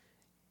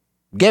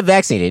 get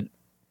vaccinated.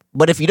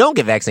 But if you don't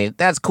get vaccinated,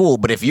 that's cool.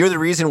 But if you're the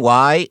reason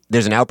why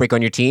there's an outbreak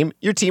on your team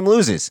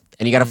loses.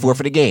 And you got to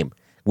forfeit a game,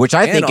 which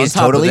I And think on is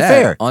top of totally that-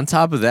 fair. On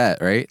top of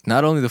that, right?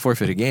 Not only the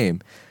forfeit a game,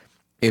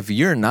 if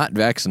you're not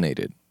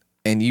vaccinated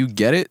and you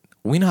get it,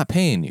 we're not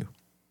paying you.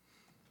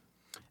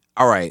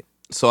 All right.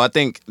 So I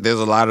think there's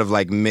a lot of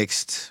like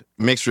mixed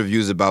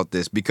reviews about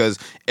this because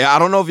I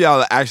don't know if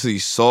y'all actually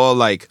saw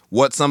like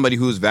what somebody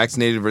who's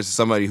vaccinated versus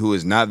somebody who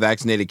is not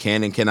vaccinated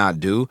can and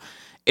cannot do.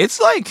 It's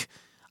like,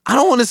 I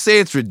don't want to say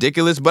it's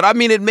ridiculous, but I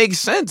mean it makes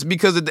sense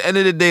because at the end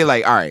of the day,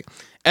 like, all right,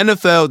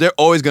 NFL, they're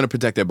always going to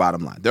protect their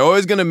bottom line. They're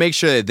always going to make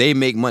sure that they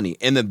make money.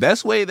 And the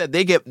best way that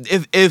they get,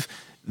 if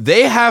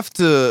they have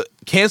to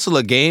cancel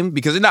a game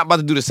because they're not about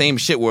to do the same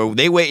shit where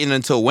they waiting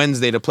until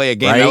Wednesday to play a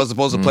game that Right. was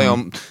supposed to play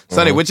on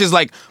Sunday, which is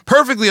like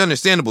perfectly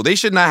understandable. They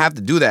should not have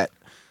to do that.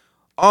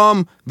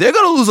 They're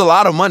gonna lose a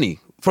lot of money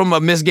from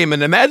a missed game.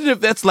 And imagine if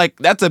that's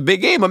a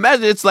big game.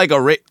 Imagine it's like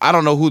I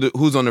don't know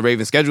who's on the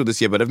Ravens schedule this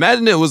year, but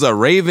imagine it was a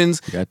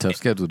Ravens. You got a tough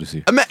schedule this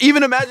year.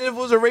 Even imagine if it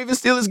was a Ravens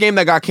Steelers game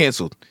that got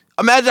canceled.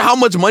 Imagine how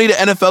much money the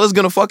NFL is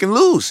gonna fucking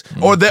lose,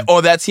 or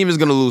that team is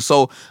gonna lose.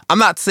 So I'm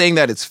not saying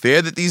that it's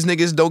fair that these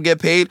niggas don't get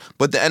paid,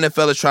 but the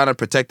NFL is trying to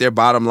protect their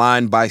bottom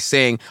line by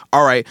saying,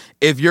 all right,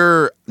 if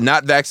you're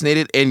not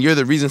vaccinated and you're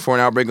the reason for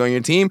an outbreak on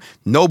your team,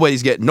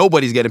 nobody's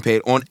getting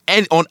paid on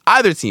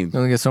either team. You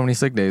only get so many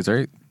sick days,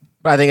 right?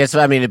 I think it's.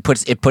 I mean, it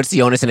puts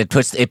the onus and it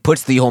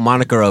puts the whole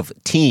moniker of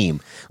team.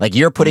 Like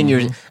you're putting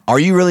your. Are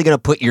you really going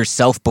to put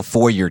yourself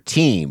before your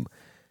team?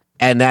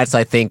 And that's,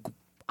 I think,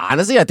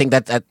 honestly, I think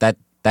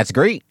that's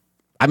great.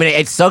 I mean,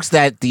 it sucks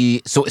that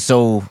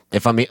so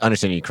if I'm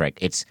understanding you correct,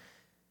 it's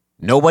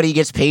nobody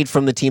gets paid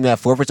from the team that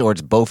forfeits, or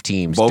it's both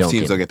teams. Both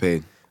teams don't get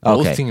paid.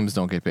 Okay. Both teams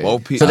don't get paid.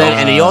 So then,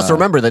 and you also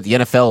remember that the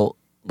NFL,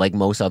 like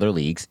most other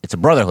leagues, it's a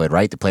brotherhood,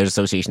 right? The Players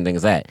Association thing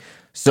is that.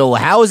 So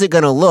how is it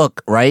going to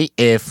look, right?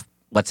 If,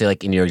 let's say,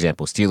 like in your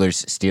example,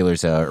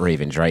 Steelers,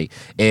 Ravens, right?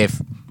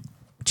 If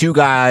 2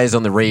 guys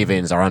on the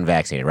Ravens are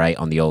unvaccinated, right,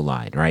 on the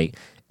O-line, right?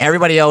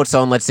 Everybody else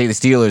on, let's say, the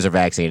Steelers are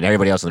vaccinated.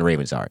 Everybody else on the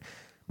Ravens are.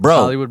 Bro,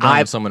 Hollywood Brown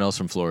and someone else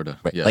from Florida.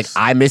 Yes. like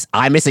I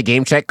miss a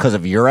game check because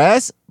of your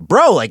ass,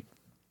 bro. Like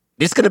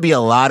it's gonna be a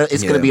lot of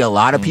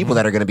people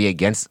that are gonna be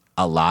against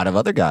a lot of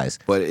other guys.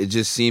 But it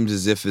just seems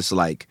as if it's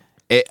like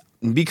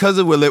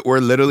because we're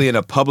literally in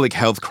a public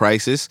health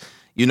crisis.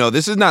 You know,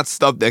 this is not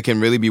stuff that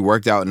can really be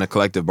worked out in a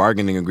collective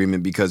bargaining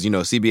agreement because, you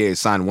know, CBA is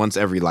signed once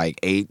every like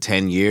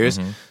 8-10 years.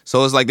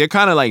 So it's like they're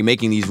kind of like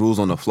making these rules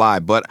on the fly.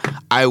 But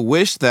I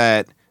wish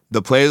that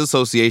the Players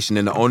Association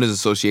and the Owners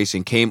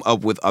Association came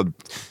up with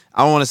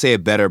I don't want to say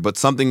it better, but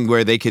something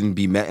where they can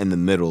be met in the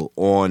middle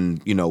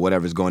on, you know,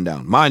 whatever's going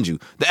down. Mind you,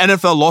 the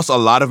NFL lost a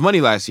lot of money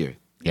last year.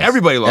 Yes.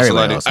 Everybody lost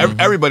Everybody a lost. lot.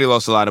 Everybody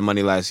lost a lot of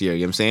money last year. You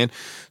know what I'm saying?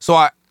 So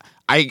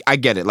I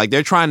get it. Like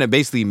they're trying to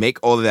basically make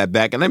all of that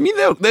back, and I mean,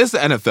 there's the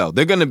NFL.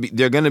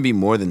 They're gonna be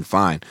more than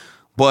fine.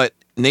 But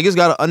niggas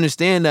got to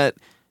understand that,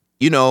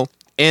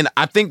 and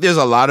I think there's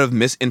a lot of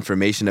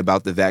misinformation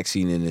about the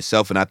vaccine in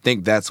itself, and I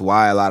think that's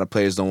why a lot of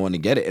players don't want to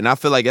get it. And I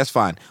feel like that's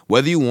fine.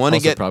 Whether you want to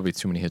Also, get probably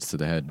too many hits to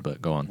the head,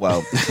 but go on.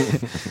 well,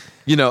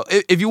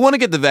 if you want to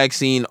get the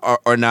vaccine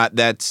or not,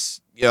 that's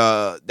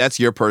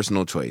your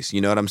personal choice. You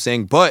know what I'm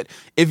saying? But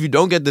if you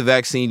don't get the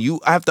vaccine, you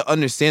have to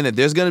understand that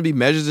there's going to be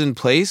measures in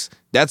place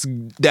that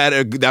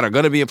are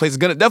going to be in place. It's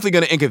definitely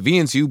going to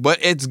inconvenience you, but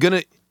it's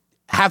going to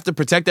have to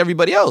protect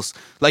everybody else.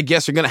 Like,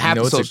 yes, you're going to have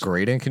You know to. what's a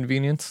great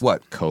inconvenience?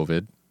 What?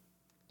 COVID.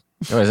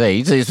 I was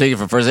saying, you speaking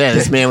for first hand.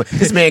 This man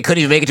couldn't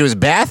even make it to his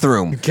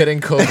bathroom. Getting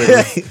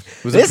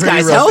COVID was This a pretty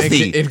guy's rough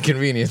healthy.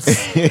 inconvenience.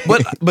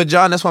 But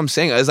John, that's what I'm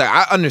saying. It's like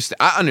I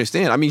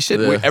understand. I mean, shit.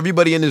 Yeah.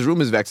 Everybody in this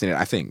room is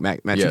vaccinated. I think Matt,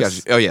 you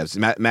Yes. got. Oh yes,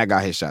 Matt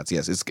got his shots.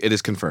 Yes, it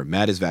is confirmed.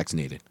 Matt is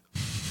vaccinated.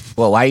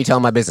 Well, why are you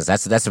telling my business?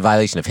 That's a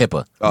violation of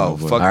HIPAA. Oh,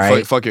 fuck, All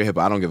right. fuck your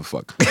HIPAA. I don't give a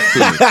fuck.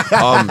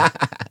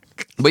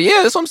 But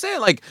yeah, that's what I'm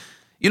saying. Like,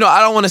 I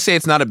don't want to say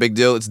it's not a big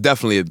deal. It's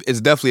definitely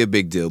a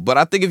big deal. But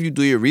I think if you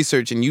do your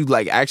research and you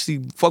like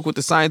actually fuck with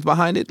the science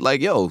behind it,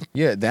 like, yo,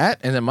 Yeah, that.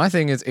 And then my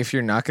thing is, if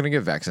you're not going to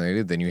get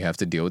vaccinated, then you have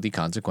to deal with the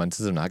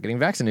consequences of not getting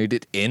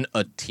vaccinated in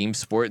a team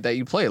sport that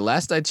you play.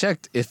 Last I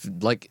checked, if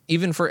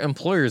even for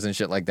employers and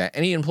shit like that,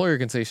 any employer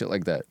can say shit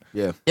like that.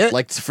 yeah.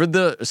 Like, for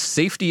the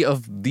safety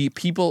of the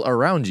people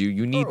around you,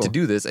 you need to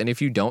do this. And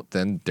if you don't,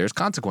 then there's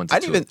consequences. I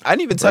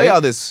didn't even tell y'all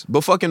this,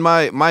 but fucking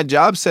my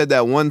job said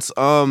that once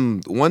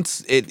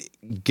it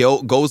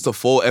goes to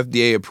full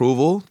FDA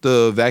approval,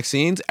 the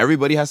vaccines,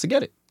 everybody has to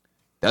get it.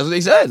 That's what they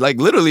said. Like,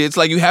 literally, it's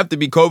like you have to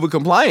be COVID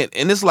compliant,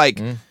 and it's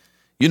like,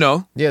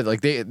 Yeah,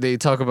 like they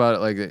talk about it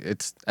like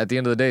it's at the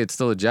end of the day, it's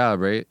still a job,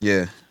 right?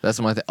 yeah. That's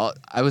my thing.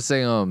 I would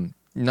say,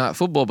 not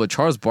football, but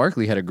Charles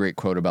Barkley had a great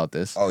quote about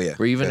this. Oh, yeah.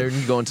 Where even when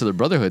you go into the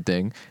brotherhood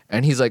thing,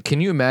 and he's like,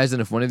 can you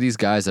imagine if one of these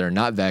guys that are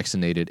not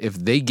vaccinated, if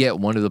they get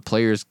one of the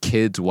players'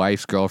 kids,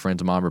 wife's,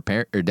 girlfriend's, mom, or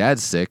parent or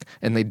dad's sick,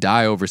 and they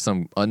die over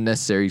some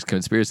unnecessary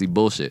conspiracy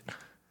bullshit?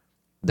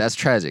 That's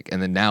tragic.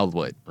 And then now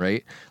what,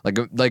 right?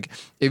 Like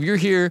if you're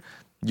here,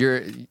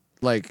 you're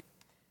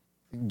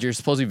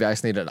supposed to be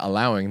vaccinated,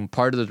 allowing.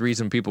 Part of the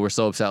reason people were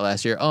so upset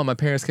last year, my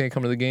parents can't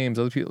come to the games,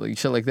 other people, like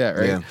shit like that,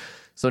 right? Yeah.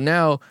 So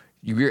now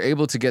you're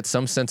able to get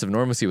some sense of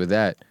normalcy with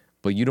that,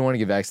 but you don't want to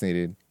get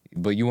vaccinated,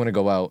 but you want to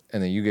go out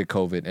and then you get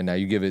COVID, and now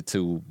you give it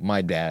to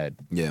my dad,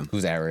 Yeah.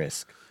 who's at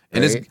risk.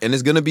 And right?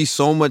 it's gonna be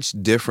so much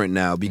different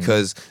now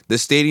because the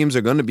stadiums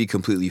are gonna be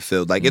completely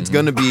filled. Like it's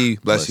gonna be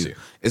bless you.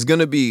 It's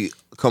gonna be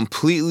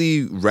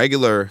completely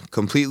regular,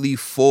 completely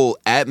full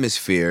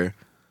atmosphere,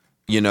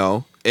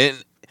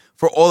 And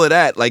for all of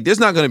that, like there's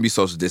not gonna be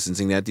social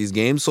distancing at these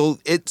games. So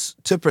it's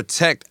to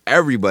protect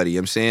everybody,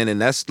 I'm saying, and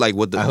that's like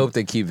what I hope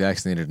they keep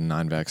vaccinated and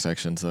non-vax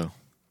sections, though.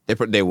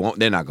 they won't.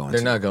 They're not going.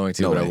 They're not going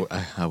to, No but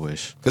way. I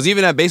wish. Because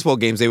even at baseball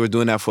games, they were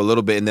doing that for a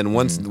little bit, and then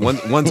once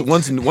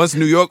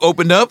New York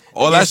opened up,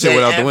 all that shit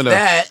went out the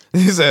window.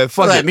 He said,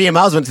 "Fuck it." Me and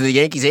Miles went to the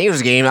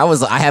Yankees-Angels game.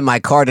 I had my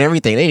card and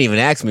everything. They didn't even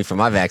ask me for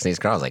my vaccination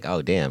card. I was like,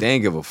 oh, damn. They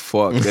ain't give a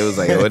fuck. They was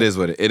like, "Oh, it is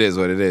what it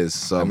is."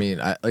 So I mean,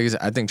 like I said,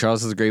 I think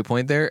Charles has a great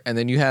point there. And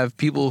then you have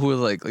people who are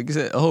like you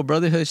said,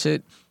 brotherhood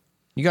shit.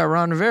 You got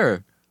Ron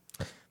Rivera.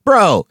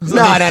 Bro, no.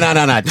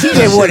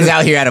 TJ Ward is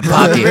out here out of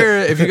Ron pocket.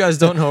 Rivera, if you guys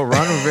don't know,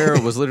 Ron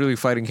Rivera was literally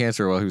fighting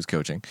cancer while he was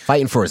coaching.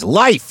 Fighting for his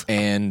life.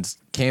 And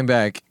came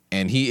back,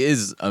 and he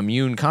is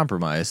immune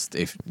compromised,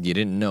 if you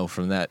didn't know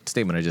from that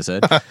statement I just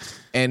said.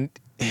 And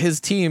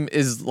his team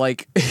is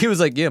like, he was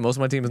like, yeah, most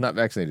of my team is not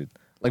vaccinated.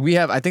 Like we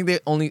have, I think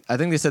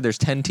they said there's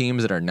 10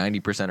 teams that are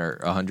 90% or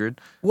 100.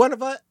 What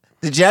about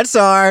the Jets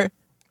are?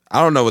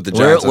 I don't know what the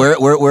Giants are.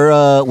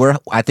 We're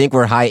I think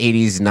we're high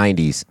 80s,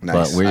 90s,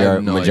 Nice. but we I have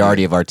are no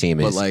majority idea. of our team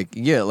But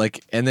is.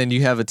 and then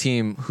you have a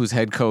team whose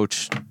head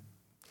coach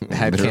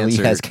had Literally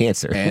cancer. has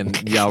cancer.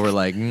 And y'all were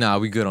like, nah,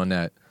 we good on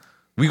that.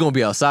 We gonna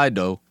be outside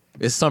though.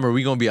 It's summer,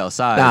 we gonna be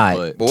outside. Nah,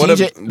 But what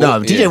TJ, if- no,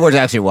 well, TJ yeah. Ward's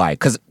actually why.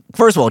 Because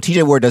first of all,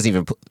 TJ Ward doesn't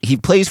even he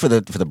plays for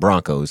the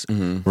Broncos.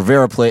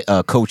 Rivera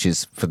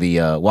coaches for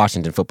the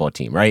Washington football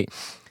team, right?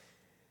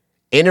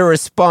 In a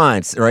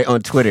response, right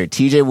on Twitter,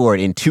 TJ Ward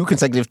in 2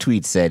 consecutive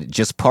tweets said,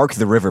 "Just park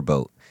the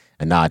riverboat,"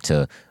 a nod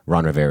to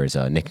Ron Rivera's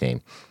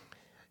nickname.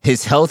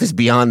 His health is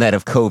beyond that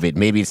of COVID.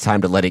 Maybe it's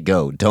time to let it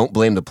go. Don't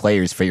blame the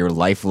players for your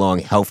lifelong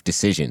health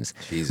decisions.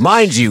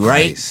 Mind you,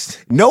 Christ.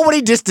 right?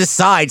 Nobody just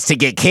decides to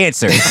get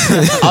cancer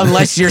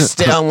unless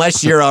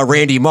you're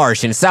Randy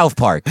Marsh in South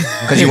Park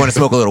because you want to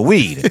smoke a little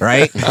weed,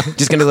 right?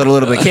 Just gonna let a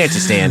little bit of cancer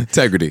stand.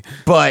 Integrity.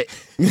 But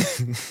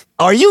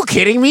are you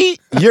kidding me?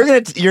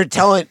 You're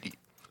telling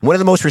one of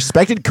the most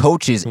respected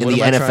coaches in what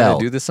the am I trying to NFL.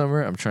 do this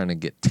summer? I'm trying to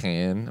get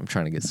tan. I'm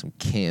trying to get some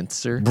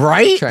cancer.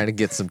 Right? I'm trying to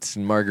get some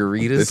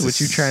margaritas. This What is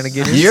you trying to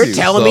get You're into?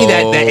 telling me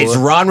that it's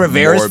Ron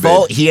Rivera's morbid.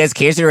 fault he has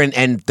cancer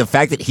and the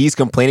fact that he's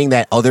complaining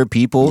that other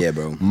people Yeah,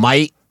 bro.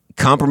 might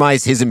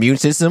compromise his immune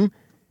system,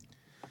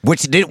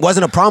 which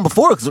wasn't a problem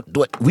before because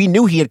we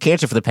knew he had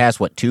cancer for the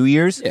past, 2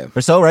 years Yeah.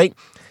 or so, right?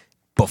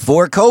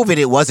 Before COVID,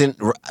 it wasn't,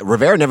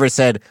 Rivera never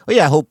said, oh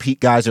yeah, I hope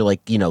guys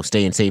are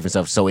staying safe and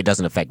stuff so it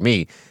doesn't affect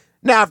me.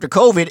 Now, after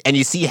COVID, and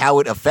you see how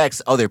it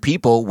affects other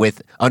people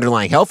with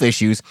underlying health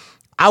issues,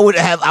 I would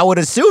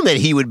assume that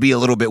he would be a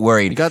little bit You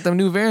worried. got them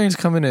new variants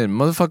coming in.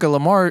 Motherfucker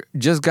Lamar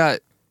just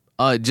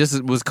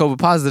was COVID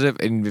positive,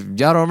 and if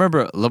y'all don't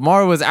remember,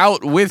 Lamar was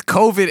out with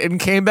COVID and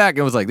came back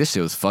and was like, "This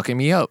shit was fucking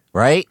me up."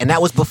 Right? And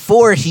that was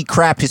before he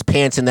crapped his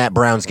pants in that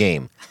Browns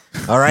game.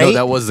 All right? No,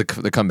 that was the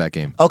comeback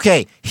game.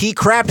 Okay, he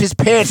crapped his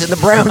pants in the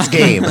Browns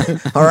game.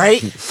 All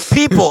right?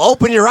 People,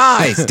 open your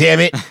eyes, damn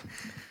it.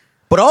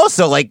 But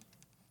also, like,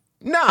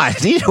 nah,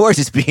 Dior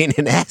is being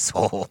an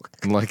asshole.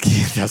 Like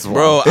that's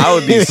Bro, wild.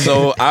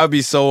 I would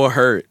be so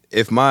hurt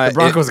if my The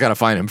Broncos gotta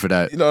find him for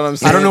that. You know what I'm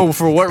saying? I don't know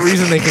for what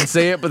reason they can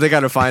say it, but they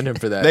gotta find him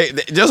for that. They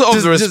just off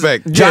the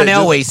respect. John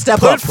Elway, step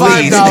Put up,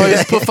 please.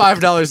 $5. Put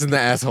 $5 in the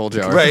asshole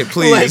jar. Right,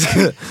 please.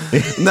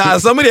 Nah,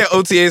 somebody at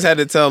OTAs had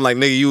to tell him, like,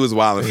 nigga, you was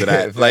wilding for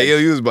that. Like, yo,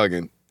 you was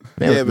bugging.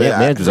 Man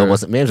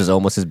was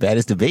almost as bad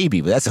as the baby,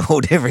 but that's a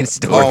whole different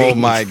story. Oh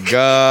my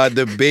God,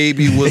 the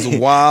baby was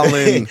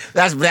wilding.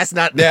 that's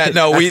not. Yeah,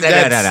 no, Pull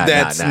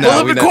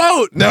up the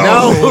quote.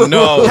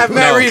 No. Have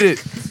Matt read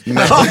it.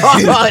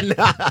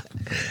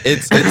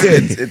 It's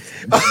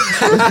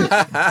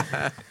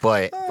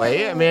But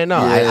yeah, man, no.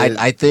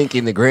 I think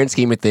in the grand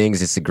scheme of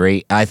things, it's a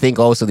great. I think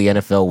also the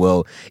NFL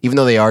will, even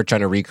though they are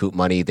trying to recoup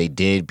money, they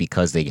did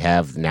because they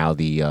have now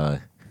the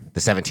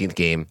 17th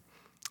game.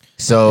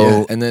 So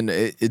Yeah, and then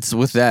it's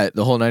with that,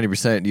 the whole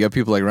 90%, you got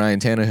people like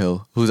Ryan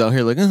Tannehill, who's out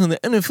here like, the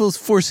NFL's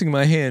forcing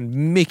my hand,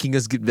 making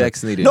us get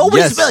vaccinated.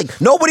 Nobody's Yes.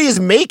 nobody is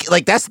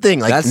like that's the thing.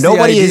 Like That's the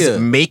nobody is idea.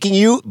 making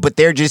you, but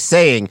they're just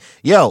saying,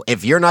 yo,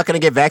 if you're not gonna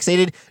get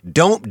vaccinated,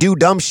 don't do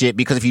dumb shit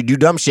because if you do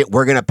dumb shit,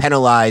 we're gonna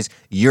penalize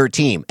your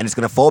team. And it's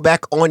gonna fall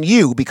back on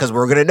you because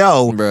we're gonna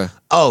know, Bruh.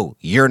 oh,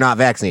 you're not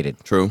vaccinated.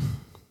 true.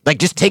 Like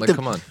just take Like,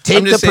 come on. take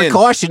I'm the just saying-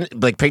 precaution,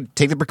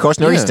 take the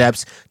precautionary Yeah.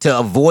 steps to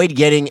avoid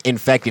getting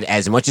infected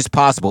as much as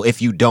possible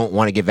if you don't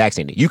want to get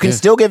vaccinated. You can Yeah.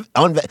 still you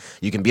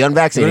can be You're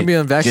unvaccinated. going to be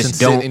unvaccinated, Just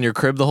sit don't in your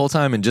crib the whole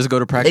time and just go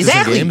to practice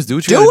Exactly. and games. Do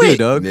what you Do gotta it. do,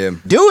 dog. Yeah,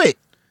 do it.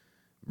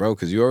 bro,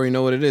 because you already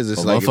know what it is.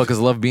 It's Well, like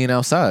motherfuckers love being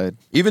outside.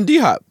 even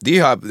D-Hop.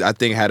 D-Hop, I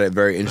think, had a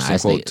very interesting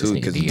this quote nigga- too. this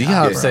nigga Because D-Hop,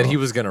 D-Hop bro. said he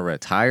was going to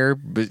retire,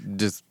 but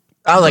just...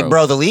 I was like,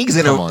 bro, the league's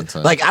in Come a on,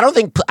 son. like. I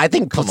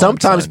think Come on,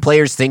 sometimes son.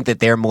 players think that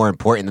they're more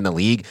important than the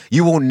league.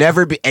 You will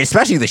never be,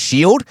 especially the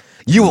Shield.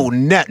 You will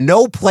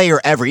no player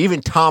ever,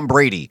 even Tom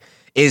Brady,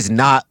 is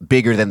not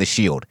bigger than the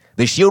Shield.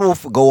 The Shield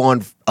will go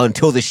on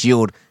until the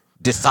Shield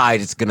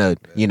decides it's gonna,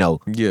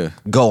 Yeah.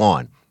 go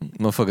on.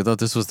 Motherfucker thought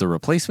this was the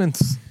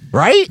replacements.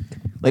 Right?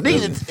 Like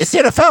it's the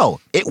NFL.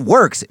 It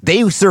works.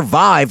 They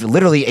survived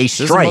literally a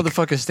There's a strike.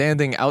 motherfucker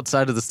standing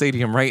outside of the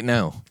stadium right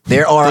now.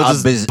 There are They'll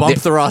a just bump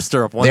the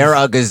roster up one. there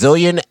are a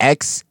gazillion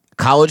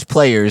ex-college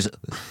players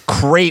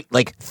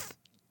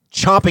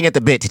chomping at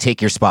the bit to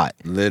take your spot.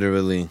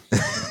 literally,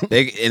 and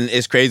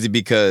it's crazy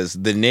because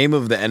the name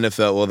of the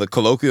NFL, or the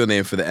colloquial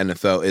name for the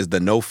NFL, is the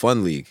No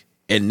Fun League.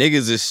 And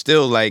niggas is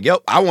still like,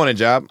 yo, I want a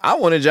job.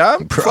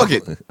 Bro. Fuck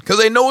it. Because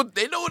they know what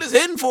it's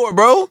hitting for,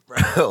 bro.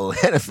 Bro,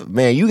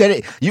 man, you got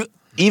it. You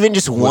even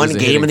just What one is it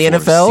game in the hitting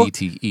for? NFL,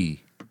 CTE.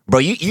 bro.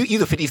 You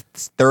the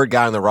 53rd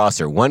guy on the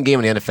roster. One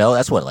game in the NFL,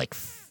 that's what, like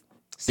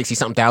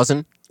 60-something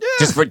thousand.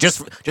 Yeah.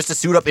 Just to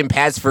suit up in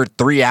pads for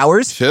 3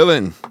 hours.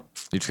 Chilling.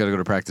 You just got to go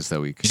to practice that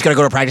week. You just gotta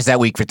go to practice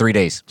that week for 3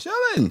 days,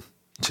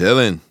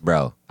 Chilling.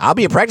 bro. I'll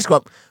be a practice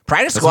squad.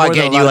 Practice That's squad more than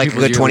getting a you lot of like a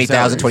people's good yearly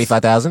 20,000, salaries.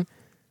 25,000,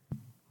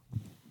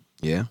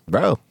 Yeah.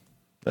 bro.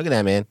 Look at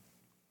that, man.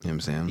 You know what I'm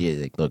saying?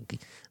 Yeah, like, look,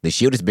 the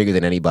Shield is bigger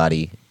than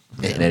anybody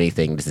and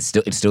anything.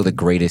 It's still the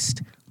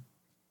greatest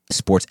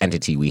sports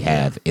entity we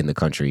have in the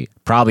country,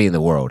 probably in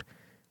the world.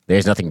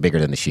 There's nothing bigger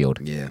than the Shield.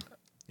 Yeah.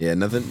 Yeah,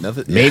 nothing.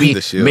 Maybe,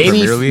 the Shield. maybe,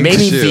 Premier League?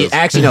 maybe. The Shield.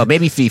 Actually, no.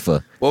 Maybe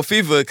FIFA. Well,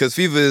 FIFA, because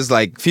FIFA is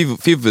like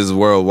FIFA is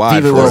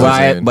worldwide. FIFA for will us.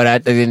 riot,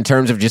 but in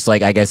terms of just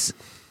like I guess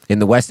in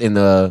the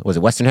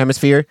Western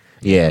Hemisphere,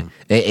 yeah,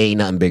 it ain't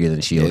nothing bigger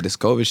than Shield. Yeah, this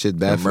COVID shit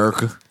bad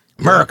America.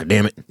 America,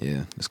 damn it,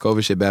 Yeah, this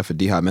COVID shit bad for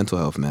D-Hop mental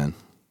health, man.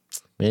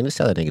 man. Let's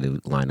tell that nigga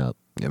to line up.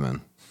 Yeah,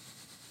 man.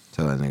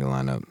 Tell that nigga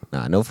line up.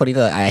 Nah, no funny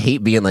though. I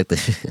hate being like the.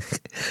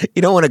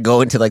 You don't want to go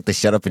into like the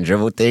shut up and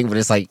dribble thing, but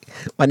it's like,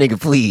 my nigga,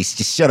 please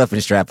just shut up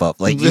and strap up,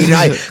 like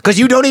because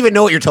you don't even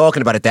know what you're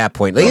talking about at that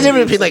point. Like, it's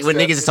even like when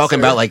niggas is talking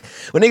about like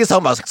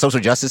social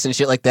justice and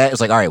shit like that. It's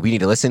like, all right, we need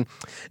to listen.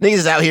 Niggas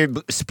is out here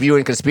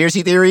spewing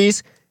conspiracy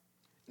theories.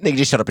 Nigga,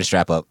 just shut up and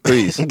strap up,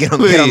 Please. get on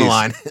the Please.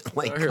 line.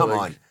 Like, Here, come like,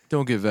 on.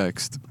 Don't get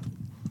vexed.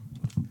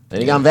 Then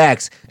you got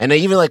vax, and they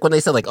even like when they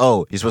said like,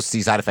 oh, you're supposed to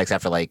see side effects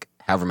after like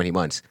however many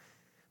months.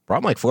 Bro,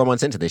 I'm like 4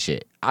 months into this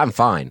shit. I'm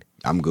fine.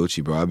 I'm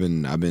Gucci, bro.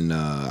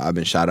 I've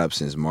been shot up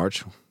since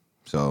March.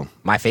 So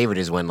My favorite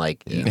is when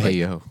like, you, Hey,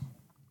 yo.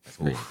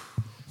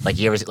 like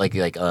you ever like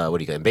what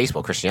do you call it? In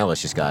baseball? Christian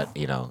Ellis just got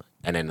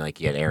and then like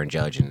you had Aaron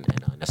Judge and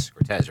Nestor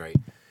Cortez, right?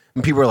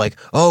 And people were like,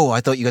 oh,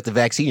 I thought you got the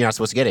vaccine. You're not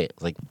supposed to get it.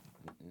 Like,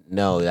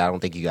 no, I don't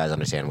think you guys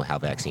understand how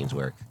vaccines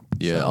work.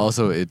 Yeah,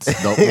 also, it's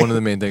one of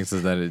the main things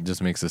is that it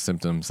just makes the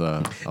symptoms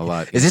a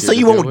lot Is this easier so to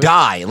you deal won't with.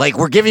 die? Like,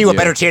 we're giving you a Yeah.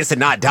 better chance to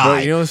not Bro,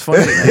 die. you know what's funny?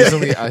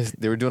 Recently,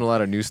 they were doing a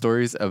lot of news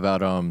stories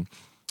about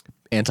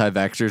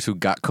anti-vaxxers who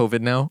got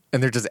COVID now,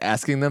 and they're just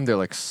asking them. They're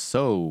like,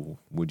 "So,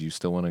 would you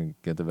still want to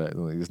get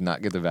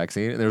not get the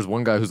vaccine?" And there's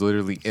one guy who's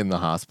literally in the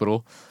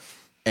hospital,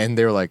 and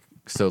they're like,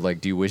 "So,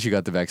 like, do you wish you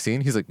got the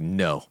vaccine?" He's like,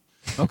 "No,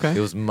 Okay. it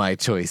was my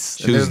choice."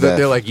 And Choose they're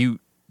death. like,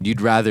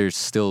 "You'd rather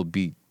still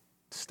be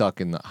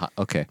stuck in the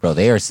okay." Bro,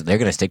 they're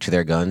gonna stick to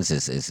their guns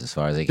as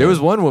far as they can. There was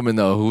one woman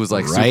though who was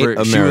like Right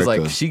super. She was like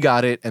America she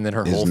got it, and then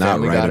her is whole not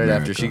family right got it after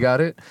America. she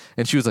got it,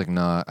 and she was like,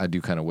 "Nah, I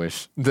do kind of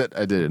wish that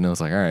I did it." And I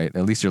was like, "All right,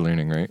 at least you're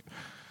learning, right?"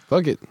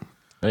 Fuck it.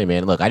 Hey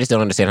man, look, I just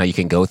don't understand how you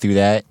can go through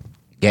that,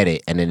 get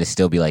it, and then it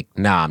still be like,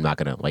 nah, I'm not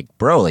gonna. Like,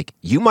 bro, like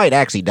you might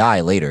actually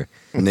die later.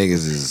 Niggas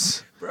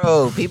is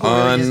Bro, people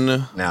really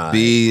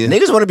Unbe-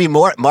 niggas want to be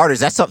martyrs.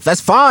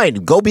 That's fine.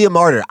 Go be a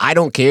martyr. I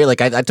don't care.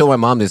 Like I told my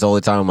mom this all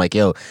the time. I'm like,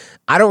 yo,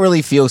 I don't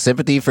really feel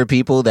sympathy for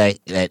people that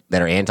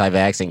are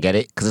anti-vax and get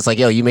it, because it's like,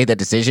 yo, you made that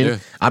decision. Yeah.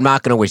 I'm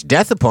not gonna wish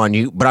death upon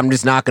you, but I'm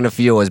just not gonna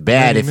feel as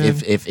bad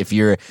if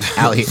you're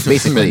out here.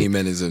 Basically, Many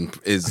men is I'm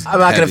not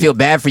gonna heavy. feel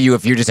bad for you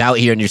if you're just out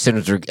here and your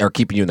symptoms are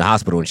keeping you in the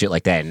hospital and shit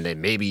like that. And then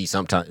maybe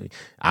sometime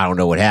I don't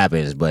know what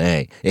happens, but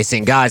hey, it's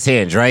in God's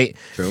hands, right?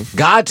 True.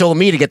 God told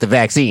me to get the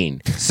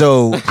vaccine,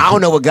 so I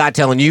don't know what God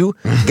telling you.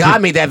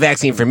 God made that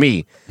vaccine for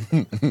me.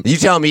 You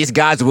telling me it's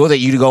God's will that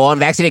you to go on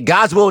vaccinated?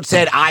 God's will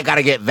said I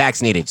gotta get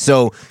vaccinated.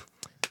 So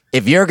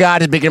if your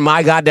God is bigger than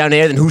my God down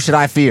there, then who should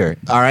I fear?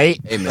 All right,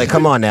 Amen. like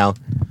come on now.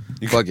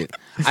 Fuck it.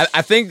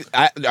 I think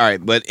all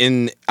right, but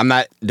I'm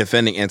not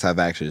defending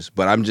anti-vaxxers,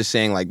 but I'm just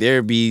saying like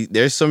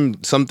there's some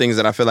things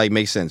that I feel like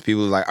make sense.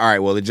 People are like, all right,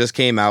 well it just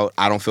came out,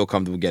 I don't feel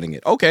comfortable getting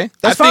it. Okay,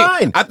 That's I think,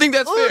 fine. I think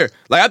that's fair.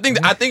 Like I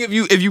think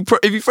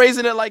if you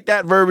phrasing it like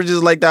that, verbiage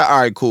is like that, all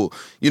right, cool.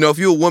 You know, if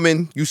you're a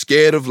woman, you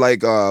scared of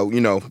like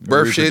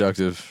birth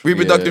Reproductive,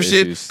 reproductive yeah,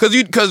 shit,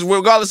 issues. because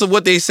regardless of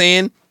what they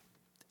saying,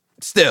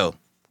 still.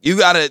 You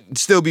gotta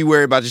still be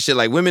worried about your shit.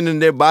 Like women in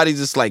their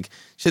bodies, it's like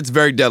shit's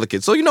very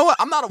delicate. So you know what?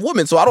 I'm not a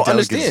woman, so I don't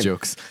Delicate understand.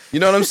 jokes.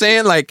 You know what I'm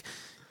saying? Like,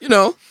 you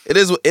know, it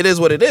is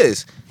what it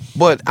is.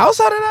 But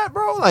outside of that,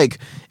 bro, like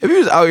if you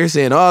was out here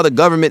saying, "Oh, the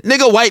government,"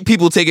 nigga, white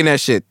people taking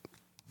that shit.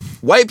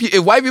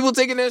 If white people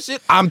taking that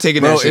shit, I'm taking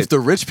Bro, that shit. if the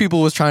rich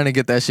people was trying to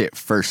get that shit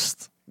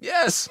first,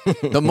 yes,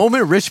 the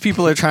moment rich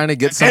people are trying to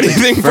get something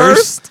anything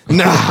first,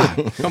 nah.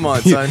 come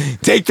on, son,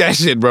 Take that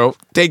shit, bro.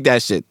 Take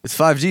that shit. it's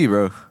 5G,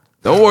 bro.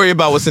 Don't worry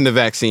about what's in the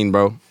vaccine,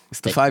 bro. It's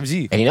the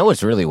 5G. And you know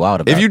what's really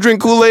wild about If you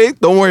drink Kool-Aid,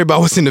 don't worry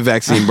about what's in the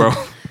vaccine, bro.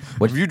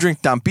 If you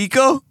drink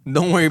Tampico,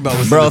 don't worry about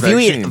what's bro, in if the you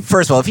vaccine. eat,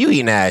 first of all, if you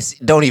eating ass,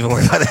 don't even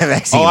worry about that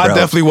vaccine, Oh, I bro.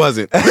 definitely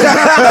wasn't.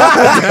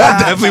 I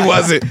definitely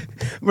wasn't.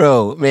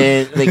 Bro,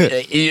 man,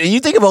 like you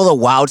think of all the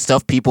wild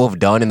stuff people have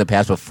done in the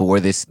past before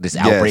this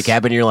outbreak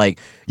happened. You're like,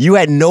 you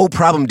had no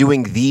problem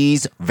doing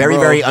these very,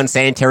 Bro. very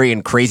unsanitary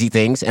and crazy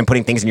things and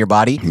putting things in your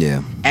body.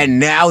 Yeah. And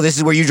now this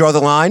is where you draw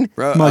the line.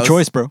 Bro, My I was-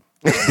 choice, bro.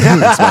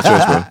 That's my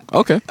choice, bro.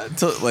 Okay.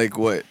 So, like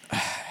what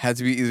had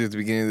to be either at the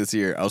beginning of this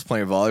year. I was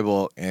playing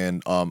volleyball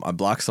and I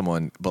blocked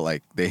someone, but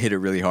like they hit it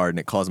really hard and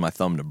it caused my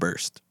thumb to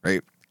burst.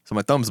 Right, so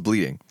my thumb's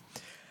bleeding,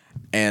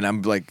 and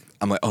I'm like,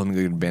 oh, let me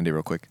go get a Band-Aid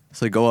real quick.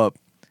 So I go up,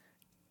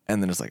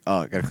 and then it's like,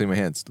 oh, I gotta clean my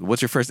hands.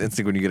 What's your first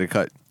instinct when you get a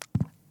cut?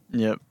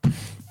 Yep.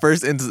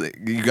 First instinct,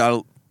 you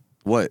gotta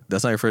what?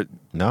 That's not your first.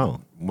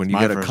 No, When you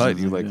My get a first cut,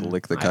 you instinct, like yeah.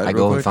 lick the cut. I real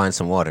go and quick? find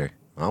some water.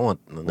 I want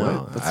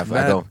no. That's I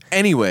mad. go.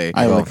 Anyway.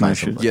 I go like my find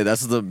some- shit. Yeah,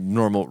 that's the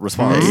normal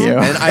response. There you go.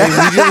 And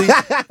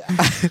I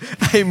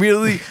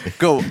immediately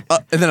go,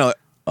 and then I'm like,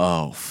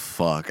 oh,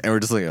 fuck. And we're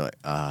just looking like,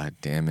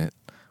 damn it.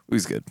 It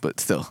was good, but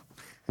still,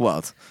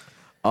 wild.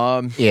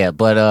 Yeah,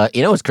 but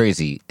you know what's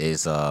crazy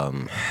is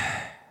speaking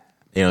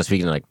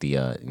of like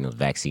the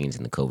vaccines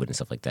and the COVID and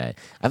stuff like that.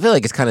 I feel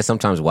like it's kind of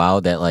sometimes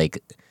wild that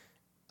like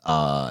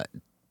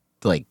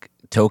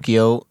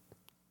Tokyo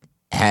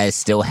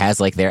still has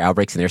like their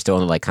outbreaks and they're still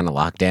in like kind of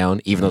lockdown,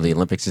 even though the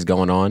Olympics is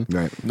going on.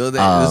 Right. No,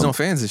 there's no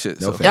fans and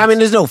shit. so. Yeah, I mean,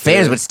 there's no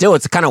fans, Yeah. but still,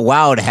 it's kind of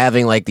wild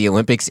having like the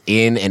Olympics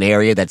in an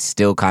area that's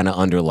still kind of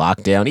under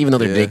lockdown, even though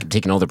they're Yeah.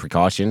 taking all the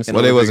precautions. And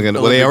Well, they wasn't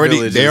gonna. Well, they Olympic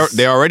already Village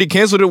they already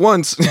canceled it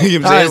once. You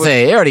know what I I'm was saying?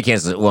 say they already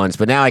canceled it once,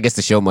 but now I guess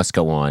the show must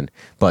go on.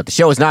 But the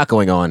show is not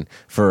going on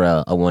for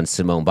a one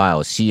Simone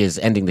Biles. She is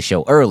ending the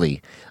show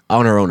early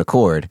on her own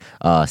accord,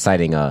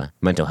 citing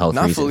mental health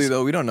Not reasons. fully,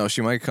 though. We don't know.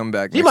 She might come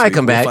back. She next might week.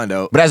 come back, We'll find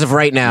out. but as of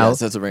right now,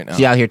 Yes, as of right now.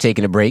 she out here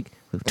taking a break.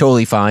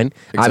 Totally fine.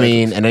 I Exactly.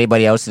 mean, and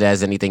anybody else that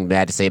has anything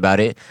bad to say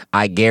about it,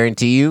 I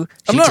guarantee you.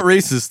 I'm not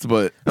racist,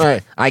 but All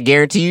right, I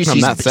guarantee you, I'm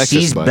not sexist,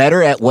 she's but-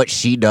 better at what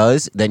she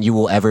does than you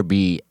will ever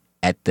be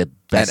at the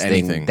best thing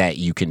anything. that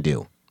you can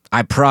do.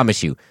 I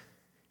promise you.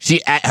 She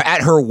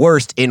at her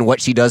worst in what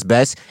she does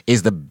best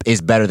is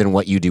better than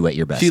what you do at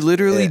your best. she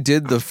literally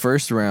did the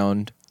first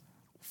round,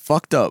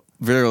 fucked up,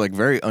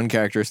 very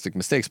uncharacteristic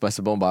mistakes by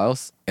Simone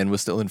Biles, and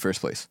was still in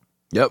first place.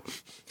 Yep.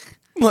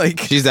 Like,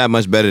 She's that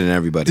much better than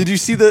everybody. did you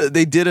see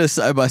they did a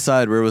side by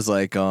side where it was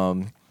like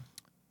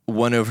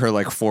one of her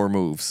like 4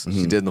 moves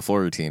she did in the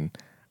floor routine,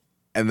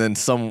 and then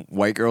some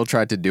white girl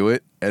tried to do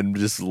it and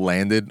just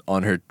landed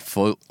on her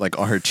foot, like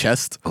on her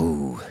chest.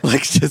 Ooh,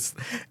 like just,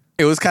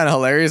 It was kind of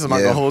hilarious. I'm not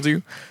Yeah. gonna hold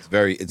you. It's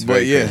very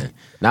yeah. crazy.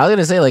 Now I was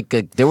gonna say like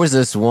there was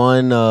this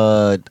one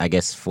I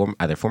guess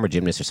either former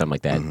gymnast or something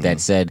like that that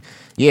said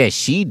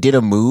she did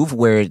a move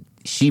where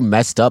she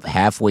messed up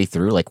halfway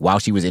through like while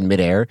she was in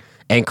midair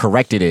and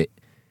corrected it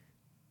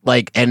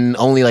like and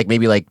only like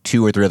maybe like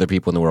 2 or 3 other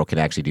people in the world can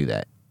actually do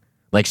that.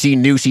 Like she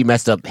knew she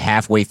messed up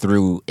halfway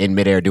through in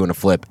midair doing a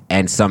flip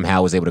and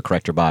somehow was able to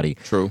correct her body.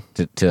 True.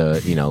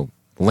 To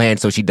land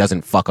so she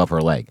doesn't fuck up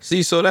her leg.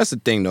 See, so that's the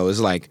thing though. It's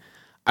like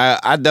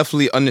I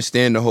definitely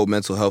understand the whole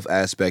mental health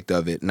aspect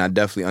of it, and I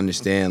definitely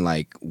understand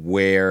like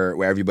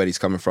where everybody's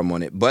coming from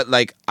on it. But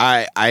like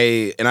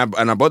I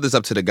brought this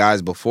up to the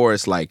guys before.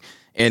 It's like,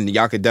 and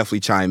y'all could definitely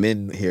chime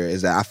in here,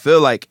 is that I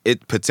feel like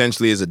it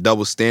potentially is a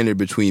double standard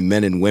between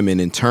men and women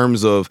in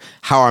terms of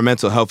how our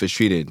mental health is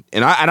treated.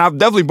 And I've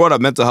definitely brought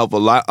up mental health a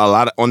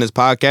lot on this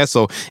podcast.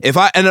 So if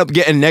I end up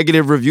getting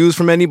negative reviews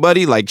from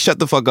anybody, like shut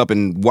the fuck up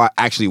and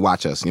actually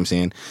watch us. You know what I'm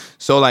saying?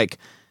 So like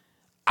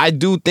I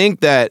do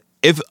think that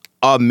if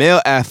a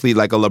male athlete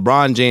like a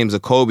LeBron James, a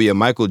Kobe, a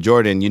Michael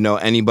Jordan,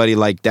 anybody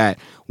like that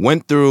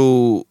went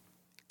through,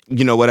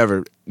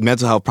 whatever,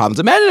 mental health problems.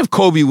 Imagine if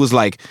Kobe was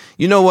like,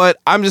 you know what,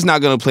 I'm just not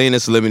going to play in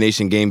this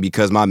elimination game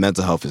because my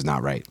mental health is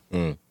not right.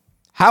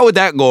 How would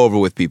that go over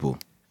with people?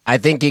 I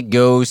think it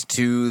goes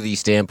to the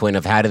standpoint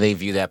of how do they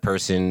view that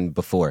person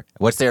before?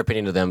 What's their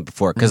opinion of them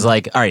before? Because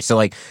like, all right, so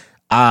like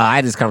I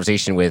had this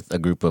conversation with a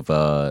group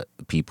of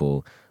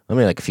people,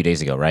 like a few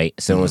days ago, right?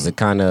 So it was the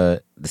kind of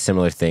the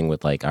similar thing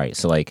with like, all right,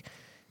 so like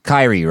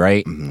Kyrie,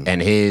 right?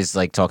 And his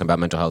like talking about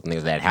mental health and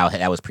things like that, how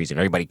that was presented.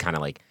 Everybody kind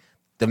of like,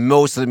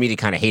 most of the media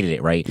kind of hated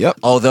it, right? Yep.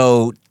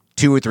 Although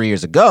 2 or 3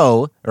 years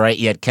ago, right,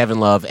 you had Kevin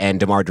Love and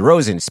DeMar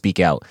DeRozan speak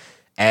out.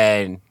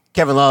 And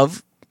Kevin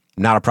Love,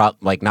 not a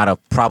problematic,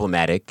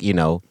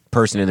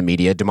 person in the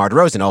media. DeMar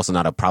DeRozan, also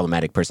not a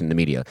problematic person in the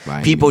media.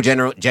 Right. People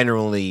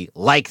generally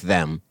like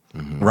them.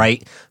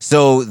 Right?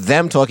 So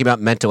them talking about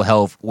mental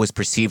health was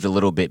perceived a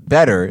little bit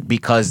better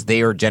because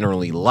they are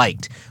generally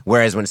liked.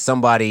 Whereas when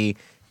somebody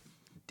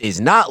is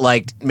not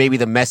liked, maybe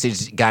the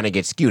message kind of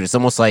gets skewed. It's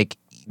almost like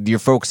you're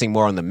focusing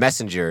more on the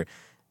messenger,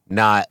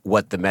 not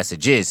what the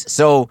message is.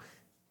 So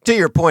to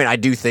your point, I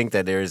do think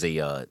that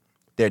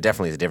there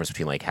definitely is a difference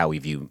between like how we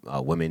view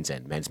women's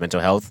and men's mental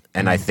health.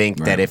 And I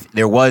think that if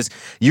there was,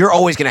 you're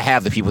always going to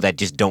have the people that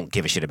just don't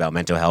give a shit about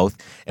mental health.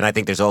 And I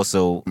think there's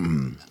also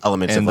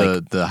elements And of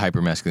like the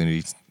hyper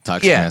masculinity,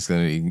 toxic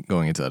masculinity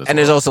going into that as and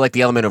well. there's also like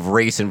the element of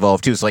race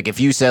involved too. So like if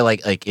you said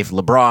like if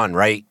LeBron,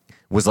 right,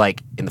 was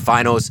like in the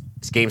finals,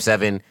 it's Game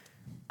 7,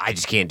 I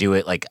just can't do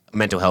it, like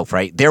mental health,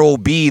 right? There will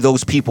be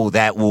those people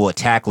that will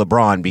attack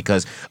LeBron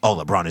because,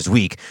 LeBron is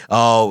weak.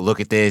 Oh,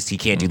 look at this. He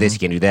can't do this. He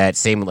can't do that.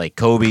 Same with like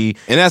Kobe.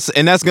 And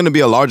that's going to be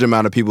a large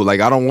amount of people. Like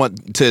I don't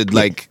want to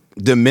like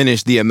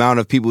diminish the amount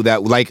of people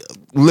that like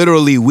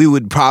literally we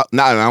would I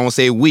won't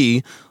say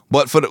we,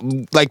 but for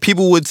like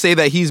people would say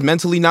that he's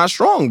mentally not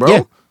strong, bro.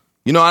 Yeah.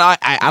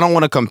 I don't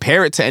want to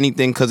compare it to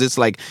anything because it's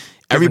like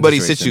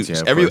everybody's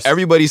situations, yeah, of course.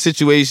 everybody's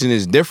situation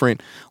is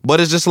different. But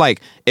it's just like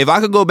if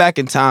I could go back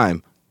in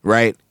time,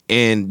 right?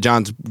 And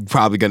John's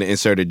probably going to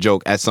insert a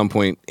joke at some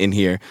point in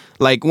here.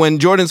 Like when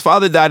Jordan's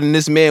father died and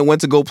this man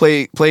went to go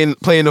play in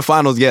the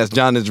finals. Yes,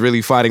 John is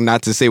really fighting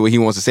not to say what he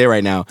wants to say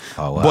right now.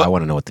 Oh, well, but, I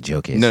want to know what the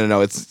joke is.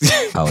 No, it's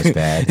Oh, it's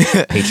bad.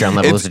 Patreon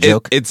level is a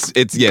joke? It's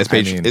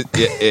Patreon. mean-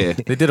 Yeah.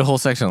 They did a whole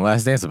section on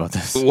Last Dance about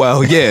this.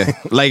 Well, yeah,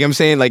 like I'm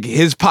saying, like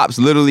his pops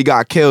literally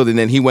got killed, and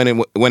then he went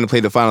and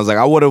played the finals. Like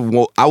I would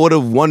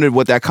have wondered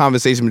what that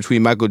conversation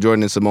between Michael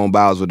Jordan and Simone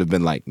Biles would have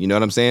been like. You know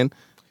what I'm saying?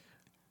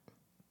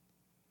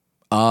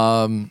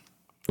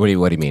 What do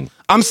you mean?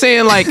 I'm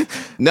saying like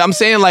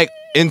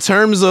in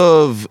terms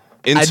of.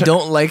 I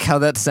don't like how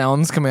that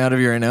sounds coming out of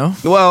you right now.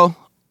 Well,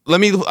 all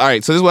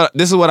right. So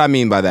this is what I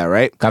mean by that,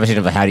 right?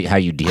 Conversation of how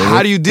you deal with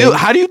How do you deal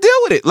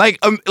with it?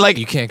 Like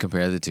You can't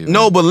compare the two.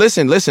 no, but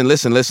listen. Are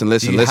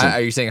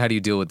you saying how do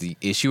you deal with the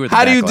issue or the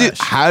backlash?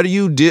 How do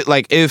you deal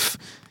like if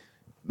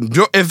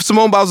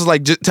Simone Biles was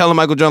like just telling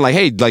Michael Jordan like,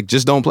 hey, like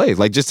just don't play,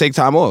 like just take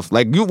time off.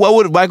 Like what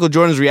would Michael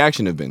Jordan's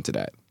reaction have been to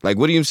that? Like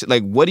what do you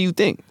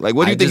think? Like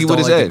what do you think he would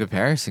have The said?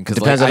 comparison because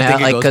Depends like, on I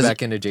think how- it like, goes 'cause-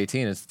 back into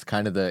JT and it's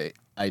kind of the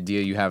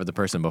idea you have of the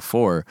person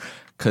before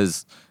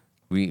because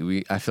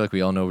I feel like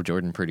we all know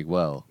Jordan pretty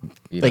well.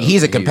 Like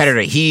he's a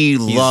competitor. He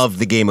loved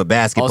the game of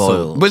basketball.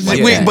 Also- But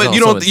Like, wait, yeah, but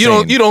it's also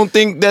insane. you don't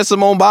think that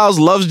Simone Biles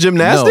loves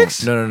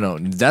gymnastics? No.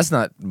 That's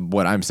not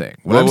what I'm saying.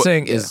 What Well, I'm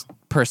saying is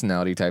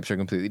personality types are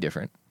completely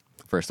different.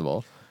 First of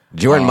all,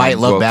 Jordan might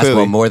love well, basketball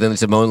clearly. more than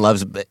Simone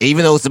loves,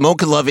 even though Simone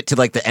could love it to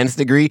like the nth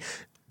degree.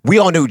 We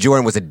all knew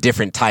Jordan was a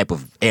different type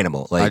of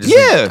animal. Like, I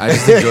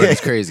just think Jordan's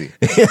crazy.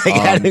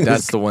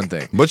 That's the one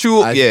thing. But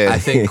I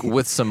think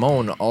with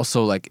Simone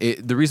also like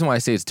the reason why I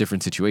say it's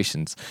different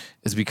situations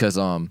is because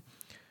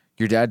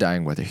your dad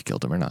dying whether he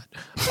killed him or not.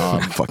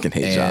 I fucking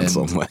hate John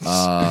so much.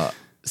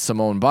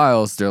 Simone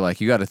Biles, they're like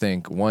you got to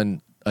think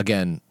one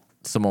again.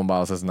 Simone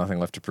Biles has nothing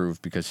left to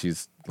prove because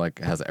she's like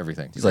has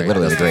everything. She's like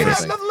literally the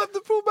greatest. Nothing left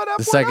to prove by that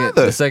The point second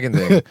either. the second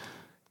thing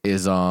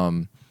is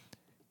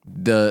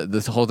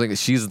this whole thing.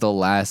 She's the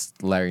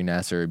last Larry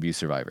Nassar abuse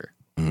survivor.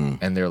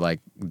 and they're like,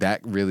 that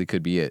really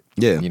could be it.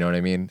 Yeah. You know what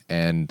I mean?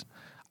 And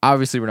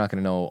obviously, we're not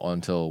going to know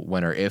until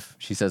when or if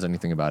she says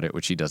anything about it,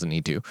 which she doesn't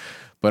need to.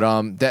 But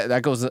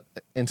that goes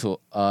into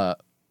a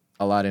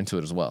lot into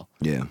it as well.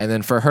 Yeah. And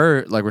then for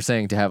her, like we're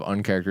saying, to have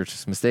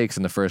uncharacteristic mistakes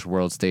in the first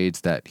world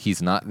stage that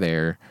he's not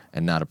there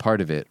and not a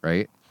part of it,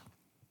 right?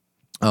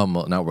 Well,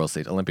 not world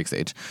stage, Olympic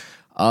stage.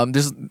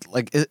 There's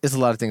like it's a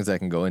lot of things that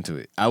can go into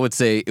it. I would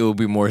say it would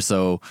be more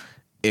so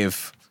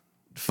if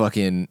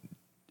fucking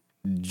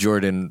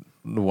Jordan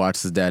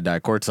watched his dad die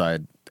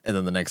courtside, and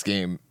then the next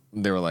game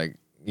they were like,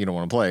 "You don't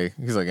want to play."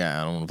 He's like,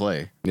 "Yeah, I don't want to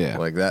play." Yeah.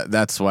 like that.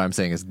 That's why I'm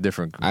saying it's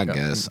different. I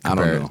guess. I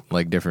don't know.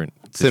 Like different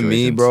To me,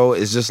 situations. bro,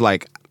 it's just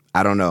like,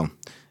 I don't know.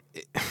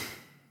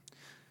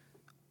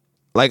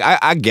 Like,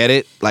 I get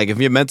it. Like, if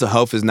your mental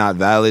health is not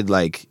valid,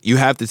 like, you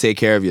have to take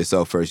care of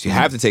yourself first. You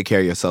have to take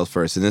care of yourself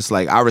first. And it's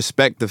like, I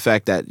respect the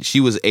fact that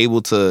she was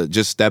able to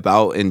just step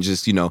out and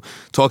just, you know,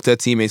 talk to her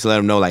teammates and let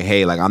them know, like,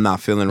 hey, like, I'm not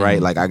feeling right.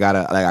 Like,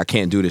 I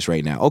can't do this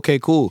right now. Okay,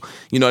 cool.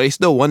 You know, they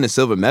still won the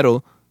silver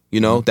medal. You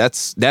know,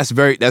 that's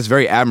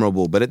very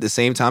admirable. But at the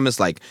same time, it's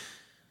like,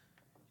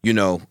 you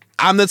know,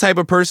 I'm the type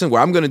of person where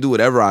I'm going to do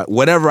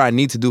whatever I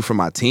need to do for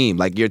my team.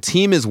 Like, your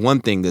team is one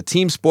thing. The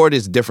team sport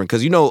is different.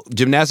 Because, you know,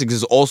 gymnastics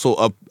is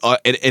also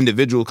an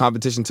individual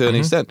competition to an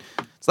extent.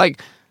 It's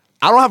like,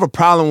 I don't have a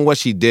problem with what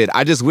she did.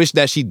 I just wish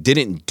that she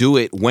didn't do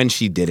it when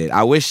she did it.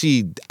 I wish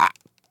I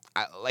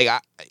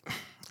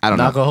don't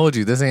know. Not gonna hold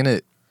you. This ain't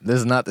it. This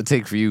is not the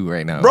take for you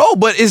right now, Bro,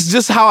 but it's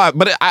just how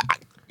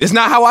it's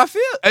not how I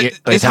feel. It's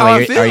Wait, how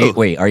I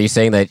feel. Are you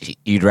saying that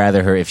you'd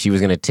rather her, if she was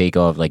going to take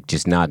off, like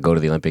just not go to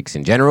the Olympics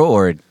in general,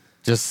 or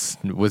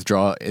Just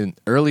withdraw in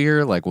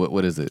earlier. Like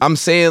what is it? I'm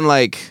saying,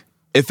 like,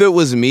 if it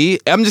was me,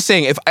 I'm just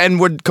saying, and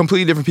we're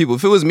completely different people.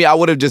 If it was me, I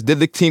would have just did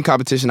the team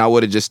competition. I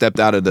would have just stepped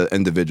out of the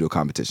individual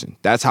competition.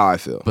 That's how I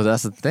feel. But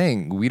that's the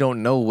thing. We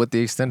don't know what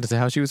the extent to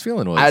how she was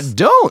feeling was. I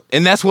don't,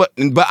 and that's what.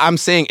 But I'm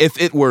saying, if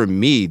it were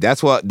me,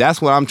 that's what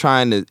I'm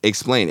trying to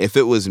explain. If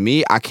it was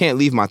me, I can't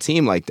leave my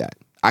team like that.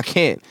 I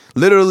can't.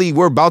 Literally,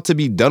 we're about to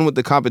be done with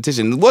the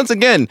competition. Once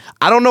again,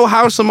 I don't know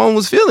how Simone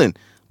was feeling,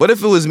 but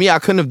if it was me, I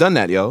couldn't have done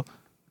that, yo.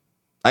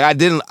 Like,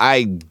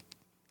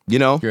 you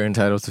know. You're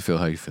entitled to feel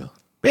how you feel.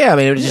 yeah, I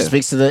mean, it just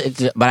speaks to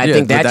the. But I Yeah,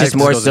 think but that that just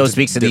more goes so into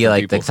speaks to the different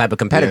like the people. type of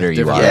competitor you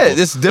different are. Yeah,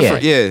 people. it's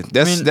different. Yeah,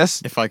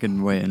 that's if I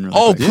can weigh in. Really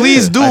Oh, quick.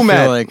 please do, I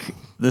Matt. feel like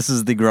this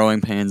is the growing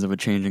pains of a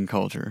changing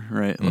culture,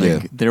 right? Like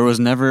Yeah. there was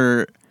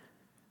never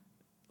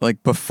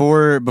like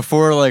before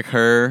like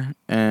her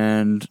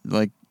and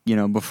like, you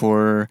know,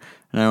 before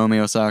Naomi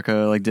Osaka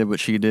like did what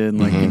she did,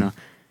 like, you know,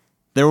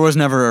 there was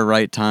never a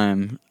right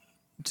time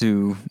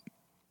to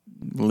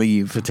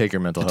leave, To take your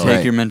mental health. take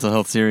Right. your mental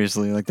health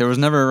seriously. Like there was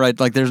never a right,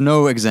 like there's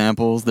no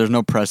examples, there's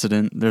no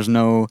precedent, there's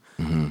no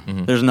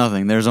there's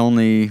nothing. There's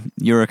only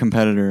you're a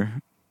competitor.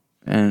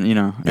 And you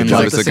know, and job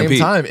like is At the to same compete.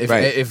 time,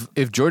 Right.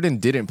 if Jordan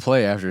didn't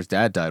play after his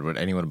dad died, would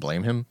anyone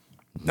blame him?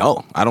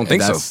 no, I don't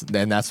think so.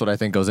 And that's what I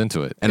think goes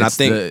into it. And I It's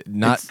think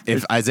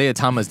if Isaiah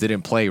Thomas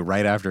didn't play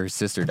right after his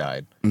sister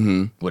died,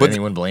 would But-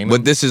 anyone blame him?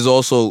 But this is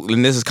also,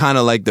 and this is kind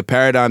of like the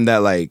paradigm that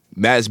like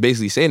Matt is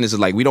basically saying. This is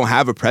like, we don't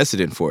have a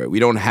precedent for it. We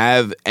don't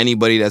have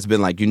anybody that's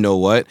been like, you know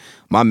what,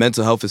 my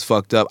mental health is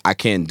fucked up. I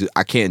can't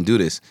do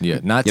this. Yeah,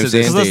 not You know to what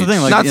I'm this So that's the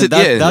thing. Like Not to-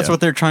 yeah, that's yeah. what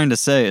they're trying to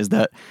say is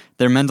that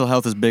their mental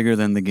health is bigger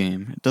than the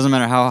game. It doesn't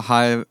matter how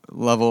high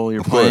level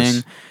you're Of course.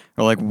 playing,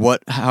 or like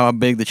how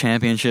big the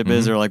championship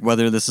is, or like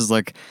whether this is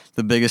like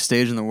the biggest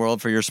stage in the world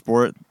for your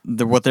sport.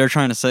 What they're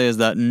trying to say is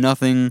that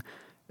nothing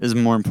is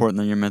more important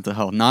than your mental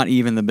health. Not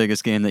even the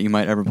biggest game that you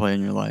might ever play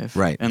in your life.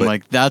 Right, And but-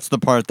 like that's the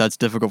part that's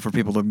difficult for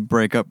people to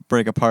break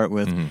apart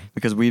with,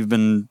 because we've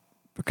been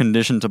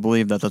conditioned to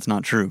believe that that's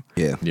not true.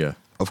 Yeah, Yeah.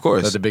 of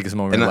course. That the biggest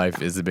moment And in I-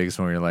 life is the biggest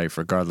moment in your life,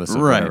 regardless of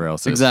Right, whatever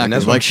else is. exactly. And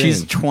that's what Like I'm she's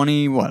saying.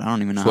 20. What I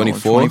don't even know.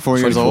 24? 24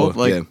 years 24, old.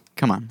 Like, yeah.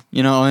 come on.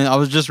 You know, I mean, I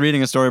was just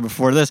reading a story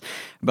before this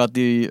about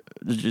the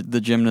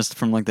gymnast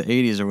from like the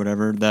 80s or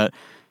whatever that,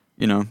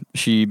 you know,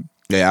 she.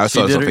 Yeah, I she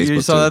saw this on did her- Facebook.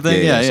 You saw too. that thing?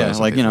 I Yeah, saw yeah. this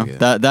on Like, you know,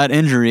 Facebook, yeah. that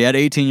injury at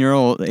 18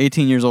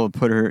 years old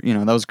put her, you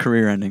know, that was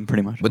career ending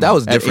pretty much. But that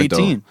was At different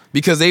 18. though,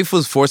 because they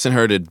was forcing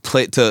her to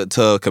play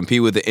to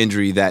compete with the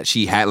injury that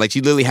she had. Like,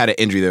 she literally had an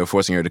injury. They were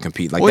forcing her to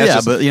compete. Like, Well, that's yeah,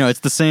 just, but you know, it's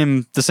the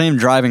same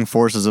driving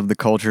forces of the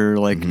culture,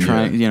 like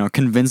trying, you know,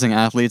 convincing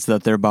athletes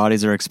that their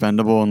bodies are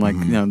expendable and like,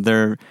 you know,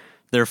 they're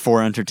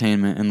for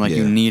entertainment and like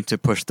you Yeah. need to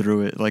push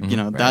through it. Like, you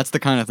know, that's the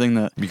kind of thing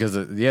that Because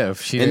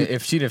if she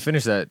didn't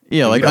finish that,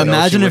 Yeah, we like, don't know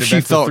imagine if would've she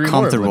been to felt 3 more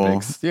comfortable.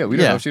 Olympics. Yeah, we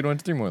don't Yeah. know if she'd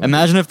went to 3 more. Olympics.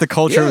 imagine if the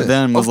culture Yeah,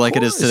 then was of like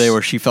it is course. today,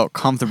 where she felt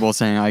comfortable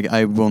saying,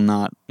 I will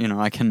not, you know,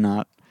 I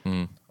cannot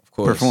of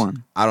course.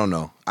 perform. I don't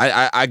know.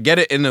 I get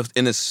it in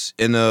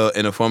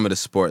a form of the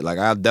sport. Like,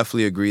 I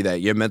definitely agree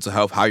that your mental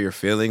health, how you're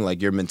feeling,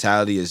 like your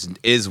mentality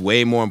is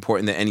way more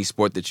important than any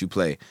sport that you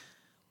play.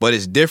 But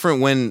it's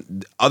different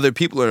when other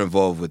people are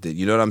involved with it.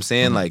 You know what I'm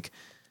saying? Like,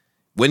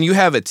 when you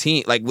have a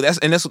team, like this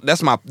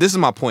is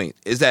my point,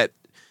 is that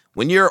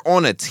when you're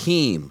on a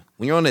team,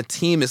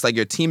 it's like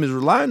your team is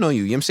relying on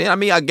you. You know what I'm saying? I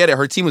mean, I get it.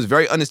 Her team was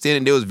very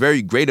understanding. They was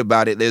very great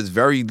about it. They was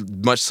very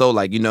much so,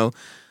 like, you know,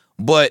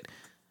 but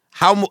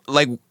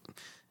like,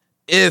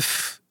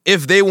 if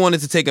they wanted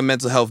to take a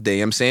mental health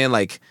day, I'm saying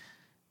like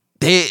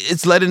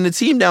it's letting the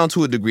team down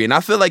to a degree, and I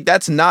feel like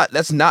that's not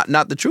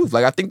the truth.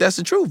 Like I think that's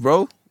the truth,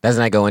 bro. Doesn't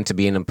that go into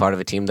being a part of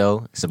a team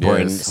though?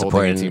 Supporting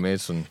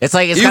teammates. And it's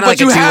kind of like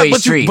a two-way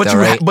street, though,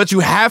 right? But you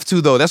have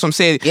to though. That's what I'm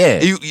saying.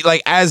 Yeah. You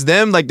like as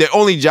them, like their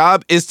only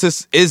job is to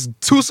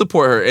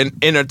support her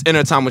in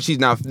her time when she's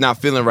not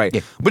feeling right.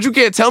 Yeah. But you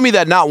can't tell me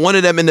that not one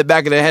of them in the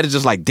back of their head is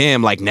just like,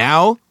 damn, like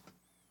now.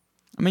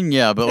 I mean,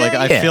 yeah, but like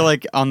I feel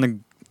like on the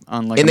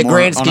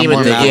grand scheme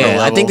of things,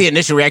 I think the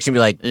initial reaction would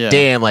be like, Yeah.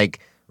 damn, like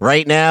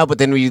right now. But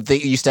then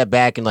you step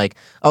back and like,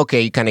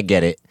 okay, you kind of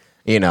get it,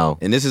 you know.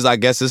 And this is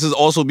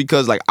also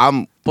because like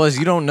Plus,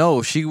 you don't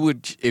know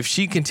if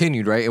she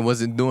continued right and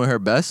wasn't doing her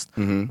best,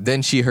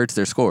 then she hurts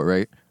their score,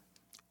 right?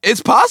 it's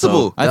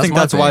possible. I think my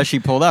that's why thing. she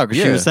pulled out, because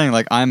she Yeah. was saying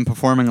like, I'm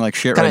performing like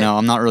shit right Kinda- now.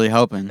 I'm not really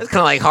helping. It's kind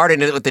of like Harden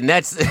with the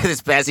Nets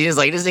this past season. It's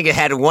like this nigga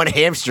had one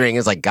hamstring.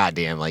 It's like,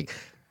 goddamn, like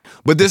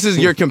But this is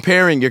you're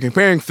comparing.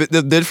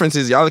 The difference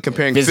is y'all are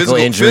comparing Physical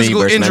injury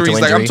physical versus mental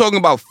injuries. Like I'm injury. talking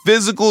about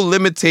physical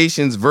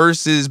limitations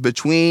versus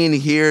between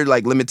here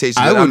like limitations.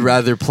 I that would I'm-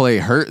 rather play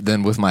hurt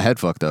than with my head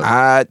fucked up.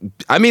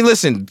 I mean,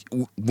 listen.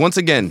 Once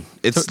again,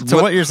 it's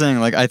So what you're saying,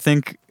 like I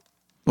think,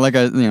 like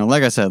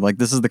I said, like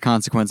this is the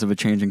consequence of a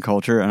changing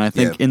culture, and I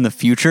think Yeah. in the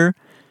future,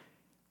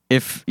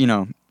 if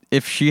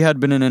she had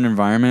been in an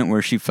environment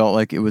where she felt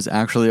like it was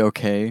actually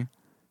okay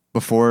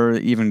before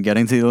even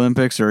getting to the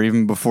Olympics, or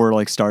even before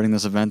like starting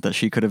this event, that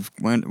she could have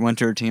went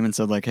to her team and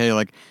said like, hey,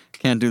 like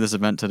can't do this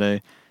event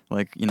today,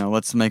 like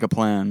let's make a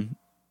plan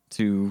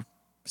to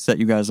set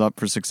you guys up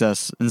for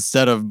success,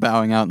 instead of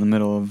bowing out in the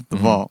middle of the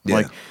vault. Yeah.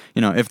 Like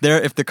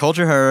if the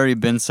culture had already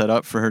been set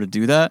up for her to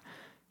do that,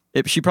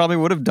 she probably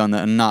would have done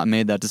that and not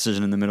made that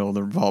decision in the middle of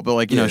the vault. But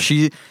like That's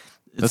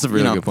a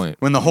really good point.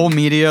 When the whole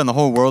media and the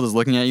whole world is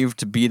looking at you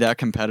to be that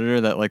competitor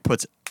that like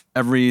puts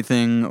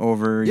everything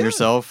over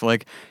yourself,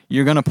 like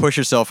you're gonna push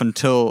yourself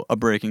until a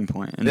breaking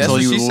point, until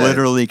what you she said.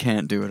 literally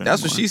can't do it anymore.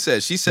 That's what she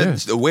said. She said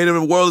the weight of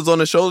the world is on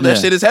her shoulder. That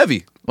Yeah. shit is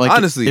heavy. Like,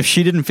 honestly. if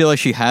she didn't feel like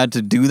she had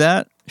to do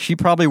that, she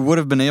probably would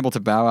have been able to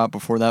bow out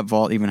before that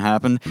vault even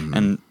happened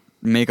and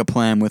make a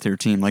plan with her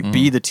team, like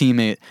be the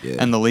teammate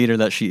and the leader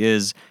that she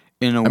is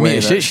in a I way. mean,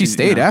 that shit, she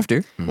stayed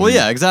after. Well,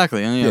 yeah,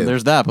 exactly, and Yeah.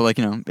 there's that, but like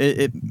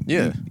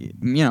Yeah.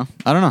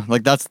 I don't know,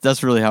 like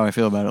that's really how I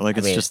feel about it. Like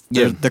it's mean, just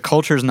yeah. the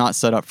culture's not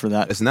set up for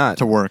that. It's not.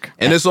 to work.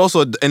 And it's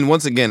also, and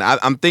once again,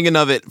 I'm thinking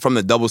of it from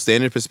the double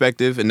standard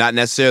perspective and not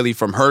necessarily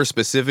from her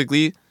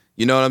specifically.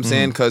 You know what I'm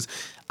saying? Because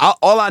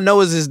all I know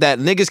is that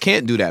niggas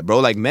can't do that, bro.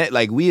 Like men,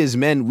 like we as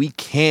men, we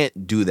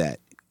can't do that.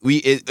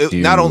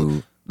 Not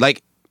only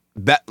like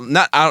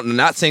I'm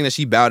not saying that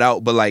she bowed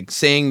out, but like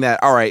saying that,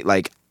 all right,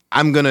 like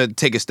I'm gonna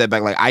take a step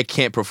back. Like I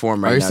can't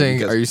perform right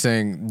now. Are you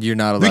saying you're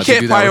not allowed we to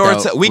can't do that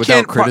prioritize.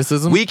 without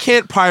criticism? We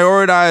can't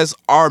prioritize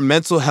our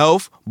mental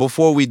health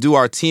before we do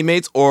our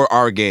teammates or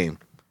our game,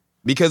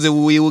 because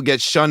we will get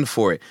shunned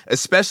for it,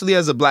 especially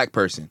as a black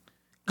person.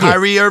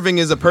 Kyrie Irving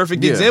is a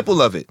perfect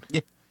example of it.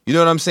 Yeah. You know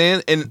what I'm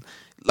saying? And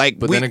like,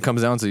 But then it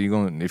comes down to if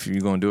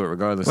you're going to do it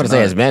regardless. What I or say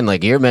not. as men,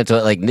 like your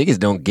mental, like niggas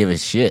don't give a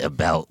shit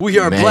about. We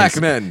are men's- black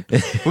men.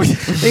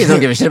 Niggas don't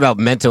give a shit about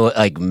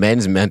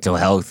men's mental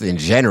health in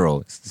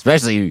general,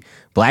 especially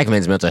black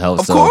men's mental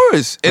health. Of So,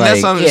 course, and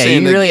that's what I'm yeah,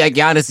 saying. you that-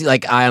 really,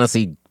 like, I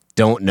honestly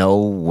don't know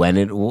when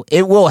it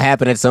will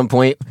happen at some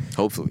point.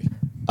 Hopefully.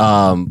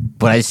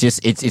 But it's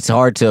just it's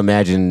hard to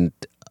imagine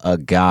a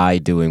guy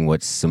doing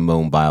what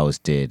Simone Biles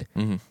did.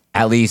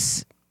 At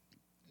least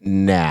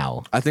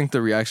now. I think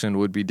the reaction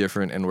would be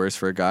different and worse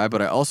for a guy,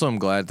 but I also am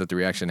glad that the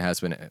reaction has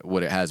been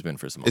what it has been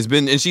for Simone. It's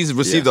been, and she's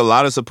received a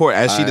lot of support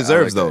as she I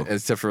deserves, like though. that.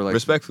 Except for like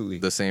respectfully.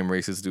 the same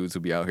racist dudes who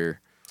be out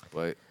here.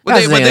 But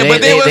That's the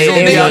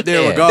thing,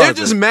 they're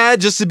just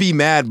mad just to be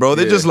mad, bro.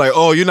 They're just like,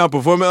 oh, you're not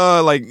performing.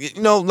 Like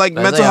mental like,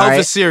 health alright.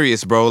 is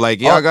serious, bro. Like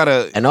y'all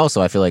gotta. And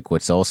also, I feel like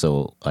what's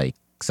also like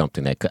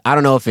something that I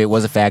don't know if it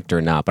was a factor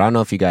or not, but I don't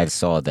know if you guys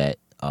saw that.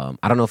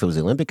 I don't know if it was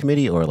the Olympic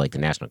Committee or like the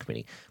National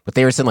Committee, but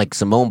they were saying like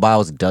Simone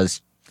Biles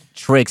does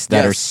tricks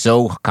that are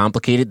so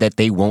complicated that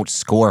they won't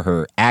score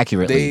her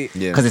accurately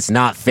because it's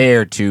not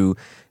fair to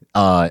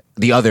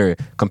the other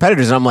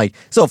competitors. And I'm like,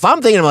 so if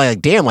I'm thinking about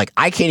like, damn, like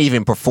I can't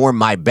even perform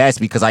my best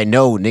because I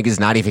know niggas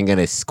not even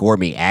gonna score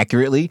me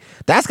accurately,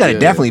 that's gotta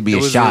definitely be it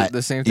a was shot.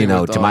 The same thing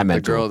to with, my the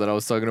mental. girl that I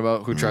was talking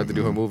about who tried to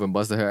do her move and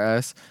busted her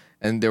ass,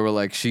 and they were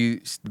like, she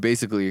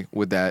basically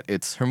with that,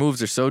 it's her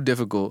moves are so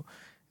difficult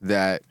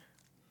that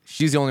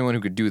she's the only one who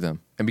could do them,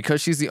 and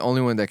because she's the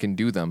only one that can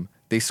do them,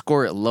 they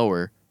score it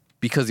lower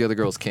because the other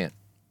girls can't.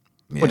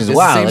 Which is It's the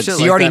wild. same Like, shit so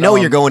you like already that, know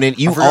you're going in. I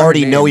You forgot her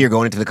already know name. you're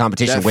going into the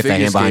competition with that figure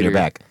hand behind your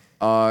skater.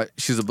 back.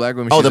 She's a black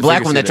woman. Oh, she's the a black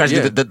figure woman that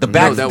skater. tries to do the No,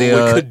 back.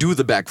 that could do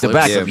the backflips. The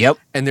backflip. Yep.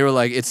 And they were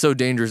like, it's so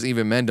dangerous,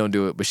 even men don't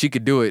do it, but she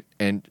could do it,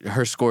 and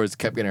her scores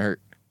kept getting hurt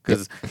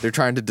because they're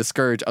trying to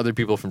discourage other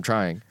people from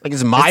trying. Like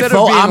it's my Instead of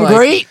fault. being I'm like-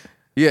 great.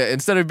 Yeah,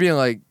 instead of being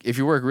like, if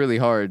you work really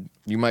hard,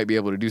 you might be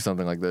able to do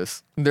something like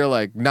this. They're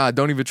like, nah,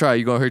 don't even try.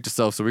 You're going to hurt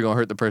yourself, so we're going to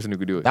hurt the person who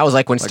could do it. That was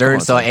like when Like, Stern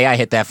come on, saw son. AI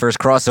hit that first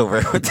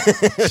crossover.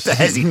 It's like,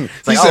 He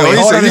said, wait,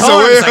 hold on a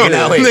second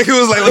now. Wait. Nigga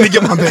was like, let me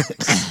get my man.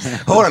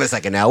 Hold on a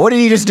second now. What did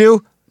he just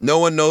do? No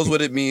one knows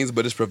what it means,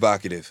 but it's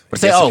provocative.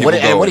 Say, Gets oh, people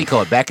and what do going. you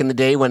call it? Back in the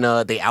day when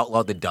they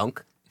outlawed the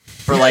dunk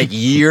for like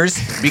years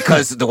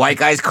because the white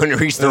guys couldn't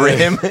reach the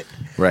rim.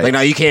 Right. Like,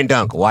 no, you can't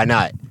dunk. Why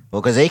not?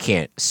 Well, because they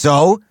can't.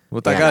 So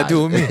What that gotta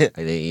do with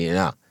me? You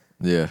know,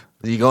 Yeah.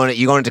 you going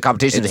into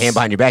competition with a hand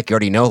behind your back. You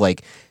already know,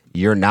 like,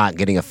 you're not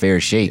getting a fair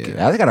shake. Yeah.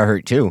 That's gotta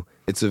hurt too.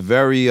 It's a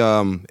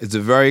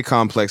very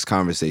complex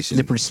conversation.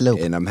 Slippery slope.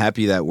 And I'm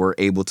happy that we're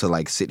able to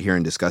like sit here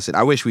and discuss it.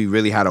 I wish we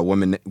really had a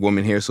woman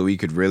here so we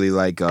could really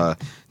like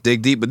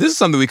dig deep. But this is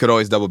something we could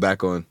always double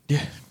back on.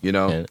 Yeah. You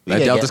know? Yeah. I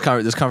Yeah, doubt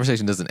yeah. this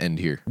conversation doesn't end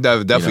here.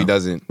 That definitely You know?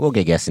 doesn't. We'll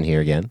get guests in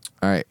here again.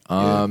 All right.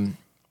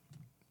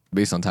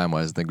 Based on time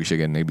wise, I think we should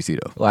get an ABC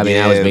though. Well, I mean,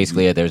 that was Yeah.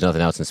 basically it. There's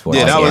nothing else in sports.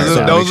 Yeah, that was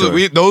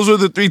so- those were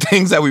the three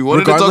things that we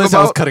wanted Regardless, to I was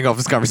talk about. cutting off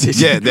this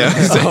conversation. Yeah,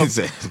 that's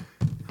it.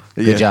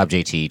 Good job,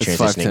 JT, It's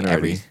transitioning 5:10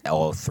 already.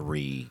 all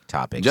three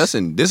topics.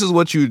 Justin, this is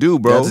what you do,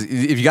 bro.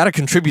 If you got to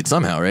contribute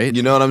somehow, right?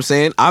 You know what I'm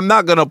saying? I'm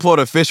not gonna applaud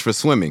a fish for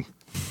swimming.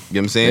 You know what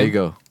I'm saying? There you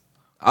go.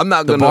 I'm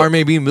not The gonna. bar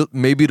may be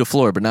the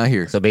floor, but not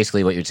here. So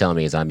basically, what you're telling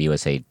me is I'm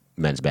USA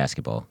men's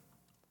basketball,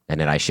 and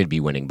that I should be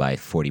winning by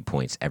 40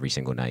 points every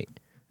single night.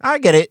 I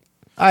get it.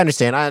 I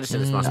understand the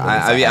responsibilities.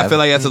 I mean, I feel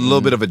like that's a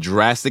little bit of a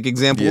drastic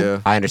example.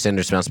 Yeah. I understand the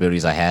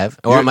responsibilities I have.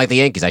 Or I'm like the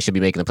Yankees. I should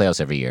be making the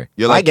playoffs every year.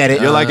 You're like, I get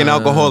it. You're like an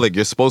alcoholic.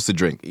 You're supposed to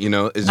drink. You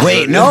know. It's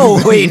wait, no.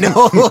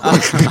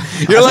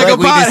 You're like a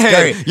we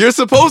pothead. You're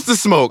supposed to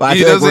smoke. I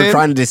You feel know like what I'm we're saying?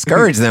 trying to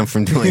discourage them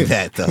from doing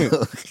that, though.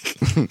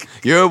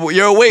 You're a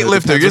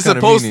weightlifter. depends what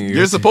kind of meaning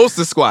You're supposed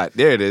to squat.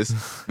 There it is.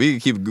 I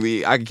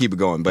can keep it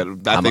going, but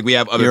I think we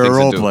have other You're a things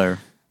role to do. player.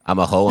 I'm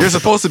a hoe. You're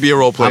supposed to be a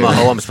role player. I'm a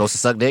hoe. I'm supposed to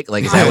suck dick.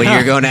 Like, is that what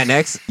you're going at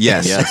next?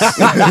 Yes.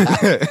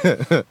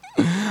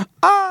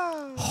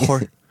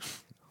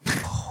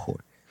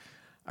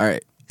 All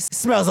right.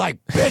 Smells like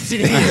bitch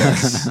in here.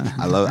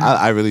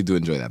 I really do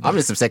enjoy that. I'm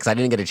just upset because I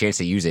didn't get a chance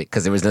to use it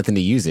because there was nothing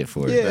to use it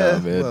for.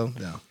 man.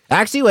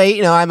 Actually, wait.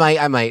 You know, I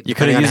might. You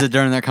could have used it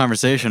during that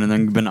conversation and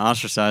then been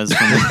ostracized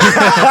from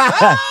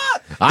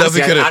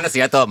Honestly, could've-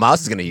 I thought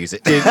Mouse was going to use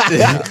it.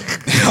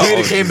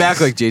 It came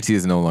back like JT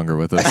is no longer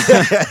with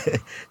us.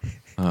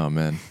 Oh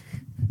man.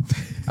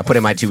 I put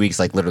in my 2 weeks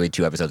like literally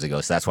 2 episodes ago,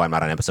 so that's why I'm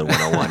not on episode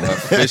 101.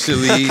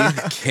 Officially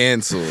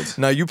canceled.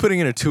 Now you putting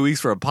in a 2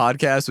 weeks for a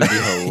podcast would be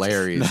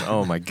hilarious.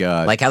 Oh my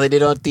god. Like how they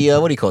did on the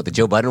what do you call it, the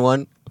Joe Budden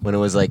one, when it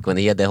was like when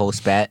he had that whole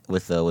spat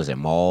with was it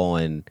Maul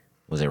and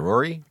was it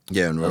Rory?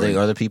 Yeah, and Are Rory.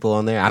 there other people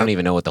on there? I don't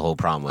even know what the whole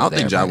problem was. I don't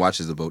think there, John but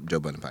watches the Joe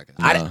Budden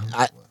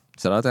podcast.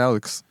 Shout out to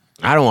Alex.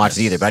 I don't watch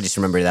it either, but I just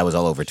remember that was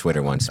all over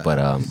Twitter once.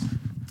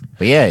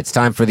 But yeah, it's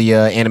time for the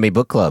anime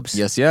book clubs.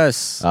 Yes,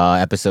 yes.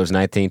 Episodes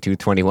 19 to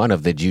 21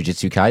 of the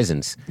Jujutsu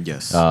Kaisens.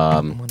 Yes.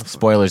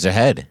 Spoilers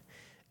ahead.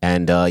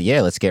 And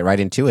yeah, let's get right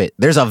into it.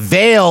 There's a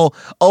veil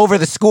over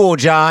the school,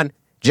 John.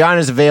 John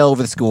is a veil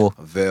over the school.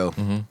 A veil.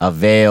 A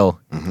veil.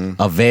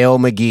 A veil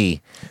McGee.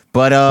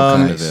 But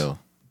Kind of veil.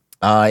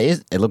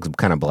 it looks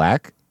kind of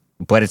black,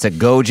 but it's a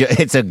gojo.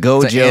 It's a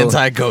gojo. It's an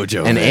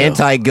anti-gojo An veil.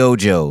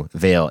 anti-gojo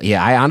veil.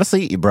 Yeah, I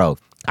honestly, bro,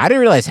 I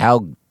didn't realize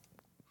how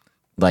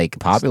like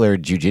popular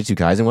Jujutsu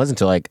Kaisen was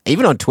until like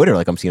even on Twitter,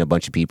 like I'm seeing a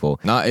bunch of people.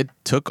 Nah, it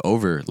took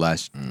over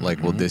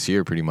this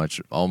year pretty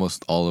much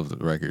almost all of the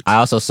records. I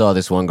also saw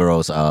this one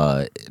girl's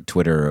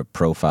Twitter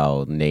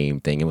profile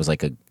name thing. It was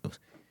like a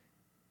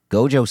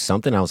Gojo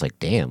something. I was like,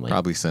 damn, like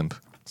Probably simp.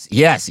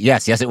 yes,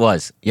 it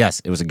was. Yes,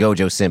 it was a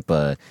Gojo simp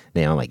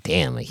name. I'm like,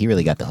 damn, like he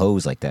really got the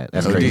hose like that.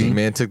 That's crazy.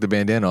 Man took the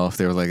bandana off.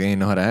 They were like, they ain't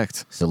know how to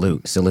act.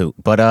 Salute.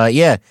 But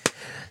yeah,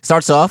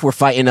 starts off. We're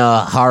fighting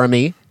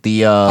Harami,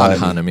 the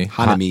Hanami.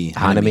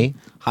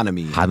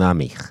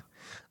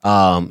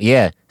 Hanami.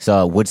 Yeah,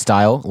 so wood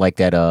style like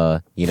that.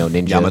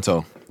 Ninja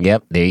Yamato.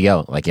 Yep, there you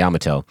go, like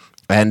Yamato.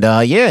 And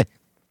yeah,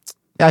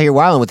 out here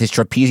wilding with his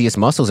trapezius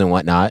muscles and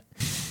whatnot.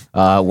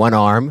 One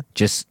arm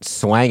just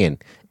swanging.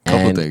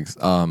 Couple And, things.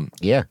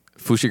 Yeah.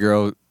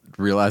 Fushiguro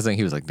realizing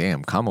he was like,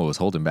 damn, Kamo was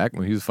holding back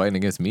when he was fighting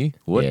against me.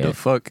 What Yeah. the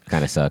fuck?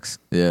 Kind of sucks.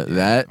 Yeah,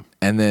 that.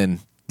 And then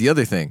the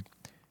other thing,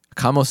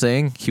 Kamo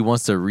saying he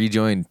wants to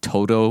rejoin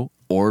Todo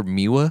or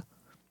Miwa.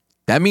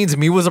 That means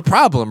Miwa's a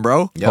problem,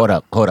 bro. Hold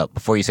up.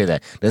 Before you say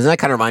that, doesn't that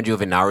kind of remind you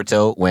of in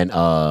Naruto when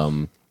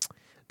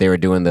they were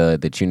doing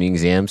the tuning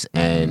exams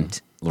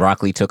and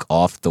Rock Lee took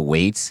off the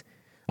weights?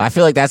 I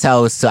feel like that's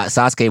how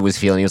Sasuke was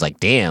feeling. He was like,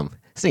 damn,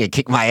 this nigga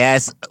kicked my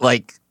ass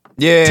like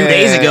 2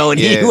 days ago, and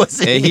he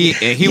wasn't. And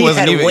he wasn't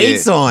had even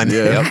weights on.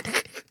 Yep.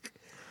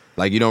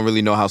 Like you don't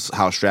really know how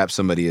strapped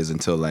somebody is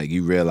until like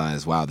you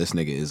realize, wow, this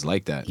nigga is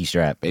like that. He's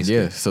strapped.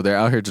 Basically. Yeah, so they're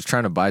out here just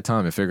trying to buy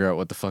time and figure out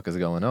what the fuck is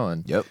going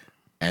on. Yep.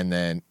 And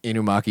then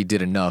Inumaki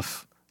did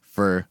enough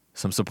for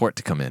some support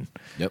to come in.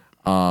 Yep.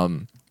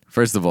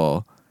 First of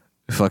all,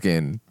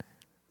 fucking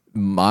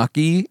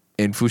Maki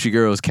and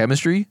Fushiguro's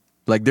chemistry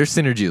Like their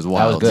synergy is That was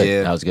wild. good.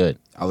 Yeah. That was good.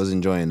 I was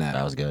enjoying that.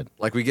 That was good.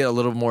 Like we get a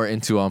little more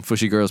into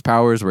Fushigura's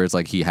powers, where it's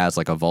like he has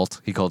like a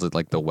vault. He calls it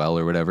like the well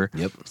or whatever.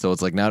 Yep. So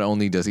it's like not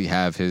only does he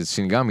have his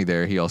Shinigami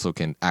there, he also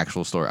can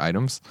actual store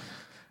items.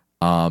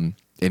 And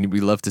we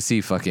love to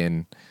see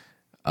fucking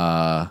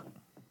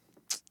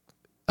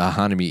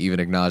Hanami even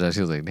acknowledge that.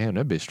 She was like, "Damn,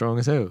 that bitch strong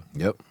as hell."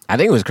 Yep. I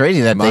think it was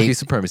crazy that Maki they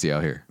supremacy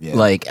out here. Yeah.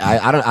 like.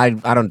 I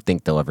don't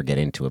think they'll ever get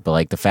into it, but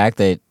like the fact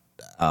that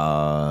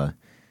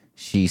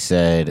she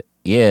said,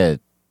 yeah,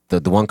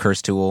 the one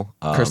curse tool.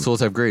 Curse tools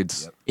have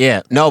grades.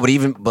 Yeah, no, but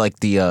even like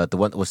the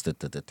one what's the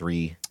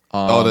three.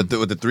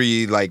 with the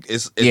three like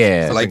it's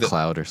Yeah. like Like the,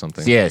 cloud or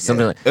something. Yeah,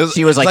 something like It was-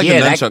 she was it's like, like the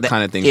yeah, nunchuck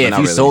kinda thing, but Yeah, not if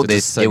you really. sold It's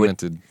just this, it would.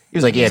 segmented. He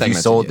was like, yeah, if you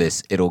Segmented, sold yeah.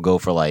 this, it'll go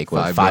for like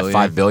what, 5 5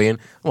 billion? billion.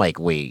 I'm like,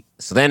 wait.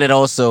 So then it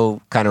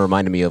also kind of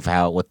reminded me of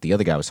what the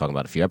other guy was talking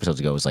about a few episodes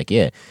ago. It was like,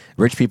 yeah,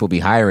 rich people be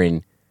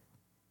hiring,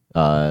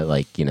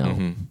 like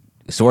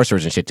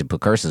sorcerers and shit to put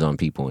curses on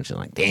people and shit.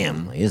 Like,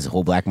 damn, like, this is a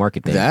whole black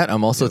market thing. That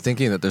I'm also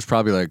thinking that there's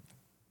probably like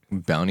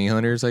bounty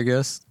hunters, I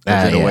guess,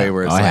 like, in yeah. a way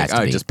where it's Oh, it like, has to all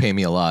right, be. just pay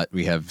me a lot.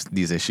 We have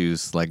these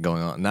issues like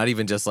going on, not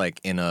even just like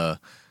in a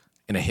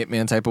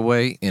hitman type of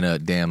way. In a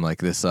damn like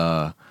this,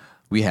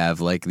 we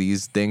have like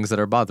these things that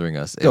are bothering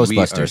us. And we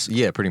are- Ghostbusters.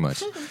 yeah, pretty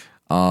much.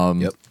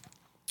 Yep.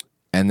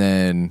 And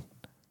then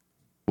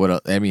what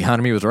else? I mean,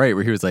 Hanami was right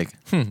where he was like,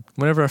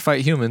 whenever I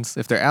fight humans,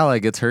 if their ally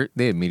gets hurt,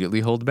 they immediately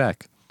hold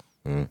back.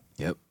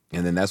 Yep.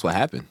 And then that's what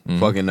happened. Mm-hmm.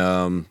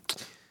 Fucking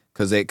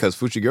because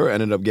Fushiguro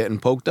ended up getting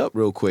poked up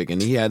real quick,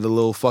 and he had the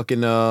little fucking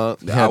He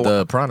had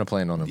the piranha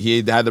plant on him.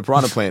 he had the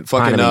piranha plant.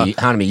 Fucking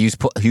Hanami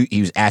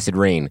used acid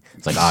rain.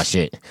 It's like, oh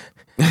shit,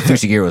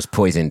 Fushiguro was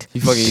poisoned. he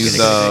fucking used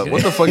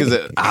what the fuck is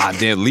it?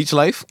 Damn, leech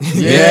life.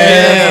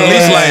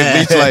 Yeah.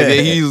 Leech life.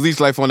 Yeah, he used leech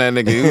life on that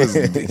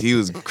nigga. He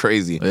was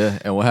crazy. Yeah,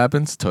 and what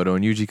happens? Toto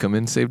and Yuji come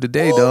in, save the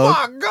day, Oh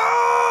dog. my god.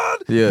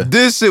 Yeah.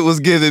 This shit was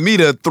giving me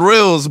the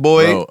thrills,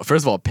 boy. Bro,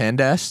 first of all,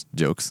 Pandash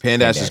jokes.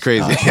 Pandash is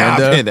crazy.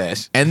 Panda.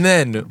 Pandash. And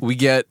then we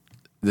get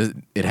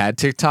it had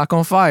TikTok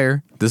on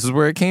fire. This is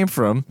where it came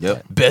from.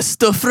 Yep.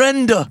 Best of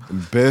friend.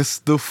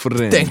 Best of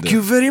friend. Thank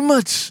you very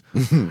much.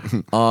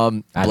 I'd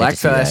like Black to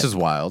see Flash that. is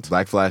wild.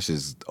 Black Flash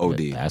is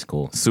OD. That's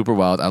cool. Super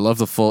wild. I love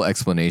the full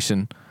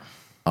explanation.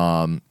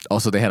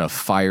 Also, they had a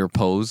fire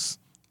pose.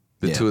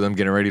 The Yeah. two of them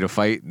getting ready to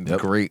fight.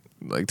 Great.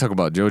 Like talk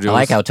about JoJo's. I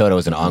like how Toto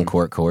was an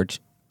on-court coach.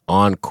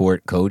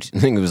 On-court coach. I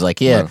think it was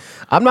like, yeah,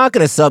 I'm not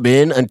gonna sub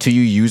in until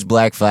you use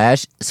Black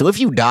Flash. So if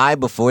you die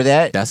before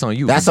that, That's on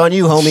you. That's on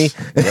you, homie.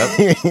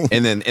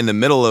 And then in the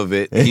middle of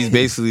it, he's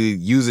basically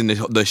using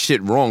the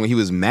shit wrong. He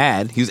was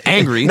mad. He was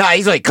angry. Nah,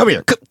 he's like, come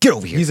here, get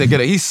over here. He's like,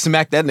 he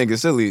smacked that nigga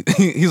silly.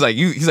 He's like,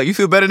 you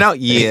feel better now?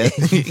 Yeah,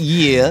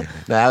 yeah. Nah,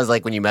 that was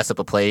like when you mess up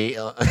a play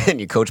and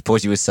your coach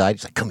pulls you aside.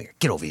 He's like, come here,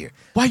 get over here.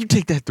 Why you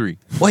take that 3?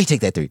 Why you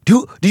take that three?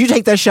 Did you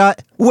take that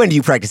shot? When do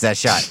you practice that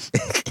shot?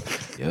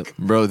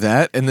 Bro,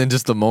 that and then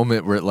just the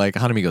moment where like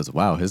Hanami goes,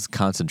 wow, his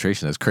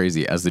concentration is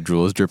crazy as the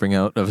drool is dripping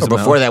out of his Or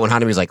before mouth. that, when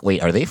Hanami was like,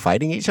 wait, are they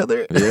fighting each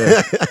other?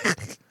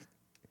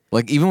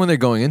 Like even when they're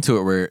going into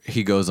it where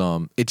he goes,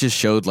 it just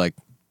showed like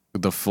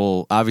the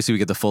full obviously we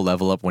get the full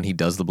level up when he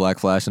does the Black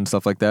Flash and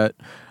stuff like that.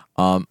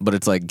 But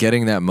it's like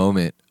getting that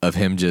moment of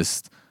him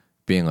just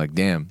being like,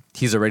 damn,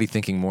 he's already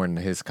thinking more in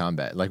his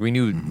combat. Like we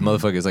knew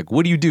motherfuckers like,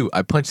 what do?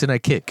 I punch and I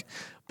kick.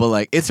 But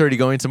like it's already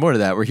going to more to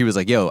that where he was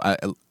like, yo, I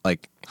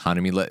like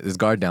Hanami let his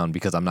guard down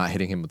because I'm not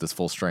hitting him with this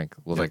full strength.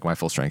 With like my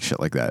full strength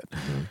shit like that.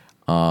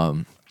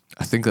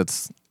 I think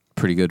that's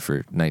pretty good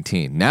for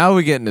 19. Now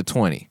we get into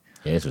 20.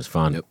 Yeah, this was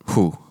fun.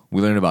 Whew.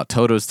 We learned about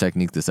Toto's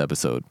technique this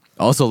episode.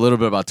 Also a little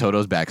bit about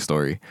Toto's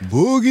backstory.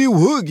 Boogie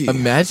woogie.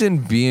 Imagine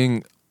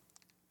being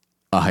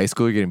a high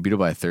schooler getting beat up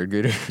by a third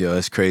grader. Yo,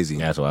 that's crazy.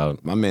 Yeah, that's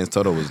wild. My man's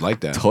Toto was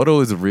like that. Toto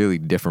is really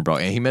different, bro.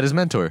 And he met his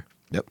mentor.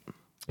 Yep.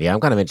 Yeah, I'm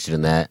kind of interested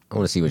in that. I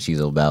want to see what she's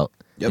all about.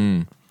 Yep.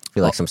 I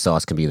feel like some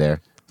sauce can be there.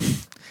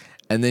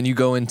 And then you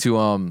go into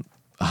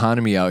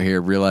Hanami out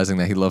here realizing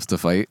that he loves to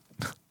fight.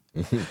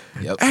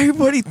 Yep.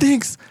 Everybody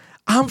thinks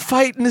I'm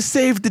fighting to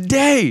save the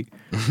day.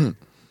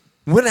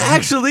 When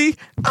actually,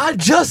 I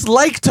just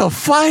like to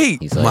fight.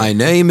 He's like, My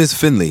name is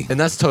Finley, And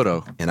that's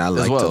Toto. and I as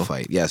like well. to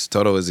fight. Yes,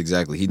 Toto is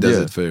exactly. He does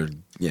Yeah. it for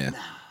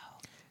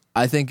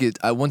I think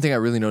one thing I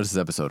really noticed this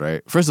episode,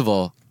 right? First of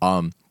all,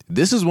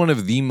 this is one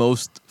of the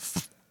most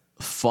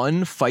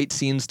fun fight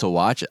scenes to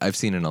watch I've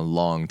seen in a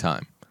long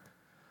time.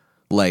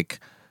 Like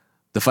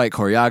the fight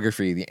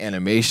choreography, the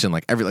animation,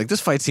 like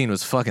this fight scene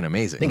was fucking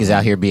amazing. I think he's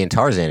out here being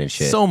Tarzan and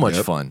shit. So much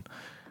fun.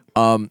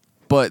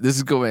 But this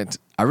is going.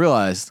 I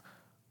realized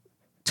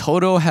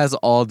Toto has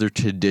all the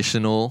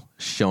traditional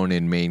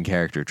shonen main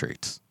character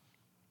traits.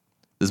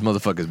 This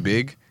motherfucker's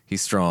big.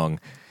 He's strong.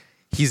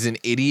 He's an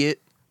idiot.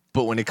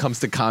 But when it comes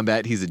to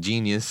combat, he's a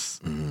genius.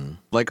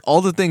 Like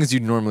all the things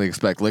you'd normally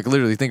expect. Like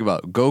literally think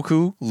about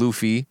Goku,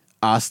 Luffy,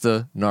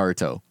 Asta,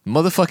 Naruto.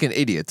 Motherfucking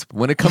idiots.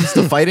 When it comes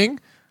to fighting,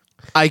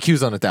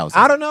 IQ's on 1,000.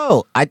 I don't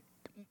know.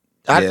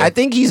 Yeah. I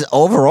think he's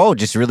overall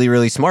just really,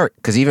 really smart.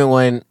 Because even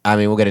when,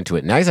 we'll get into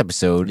it next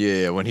episode.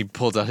 Yeah, when he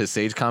pulls out his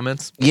sage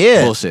comments.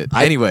 Yeah. Bullshit.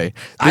 I- Anyway,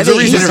 I there's a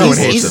think reason everyone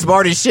hates he's him.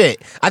 smart as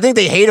shit. I think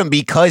they hate him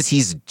because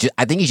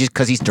I think he's just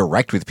because he's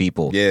direct with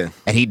people. Yeah.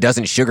 And he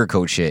doesn't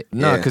sugarcoat shit.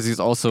 No, Yeah. because he's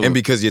also And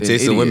because your an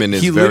taste in idiot. women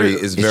is He very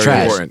literally-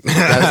 trash.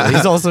 important.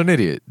 He's also an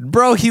idiot,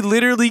 bro. He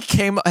literally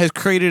has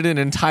created an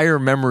entire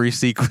memory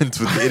sequence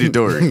with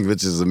Itadori.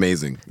 Which is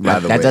amazing. By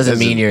the That way. doesn't That's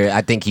mean just-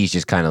 I think he's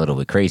just kind of a little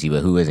bit crazy, but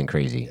who isn't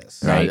crazy?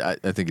 Right?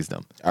 I think he's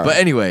dumb. All But right.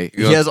 anyway,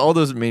 You he know- has all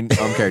those main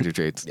character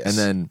traits, Yes.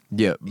 and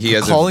then He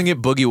has calling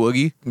it boogie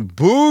woogie.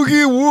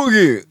 Boogie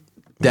woogie.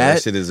 That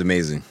That shit is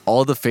amazing.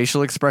 all the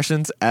facial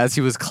expressions as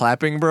he was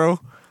clapping, bro.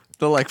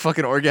 The like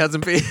fucking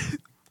orgasm face.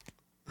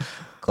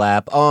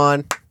 Clap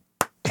on.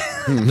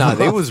 Nah,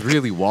 they was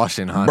really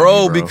washing Hanami,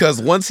 Bro,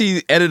 because once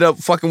he ended up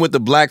fucking with the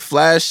Black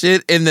Flash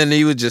shit, and then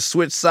he would just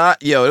switch side.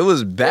 Yo, it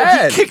was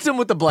bad. he kicked him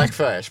with the black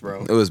flash,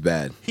 bro. It was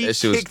bad. He That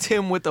shit was- kicked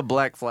him with the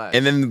black flash.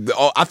 And then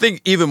I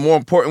think even more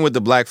important with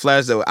the Black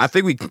Flash, though, I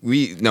think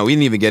we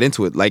didn't even get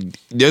into it. Like,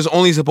 there's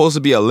only supposed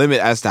to be a limit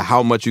as to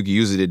how much you can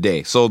use it a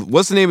day. So,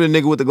 what's the name of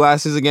the nigga with the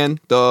glasses again?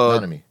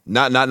 Nanami.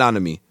 Not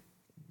Nanami.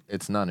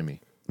 It's Nanami.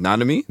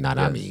 Nanami?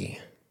 Nanami.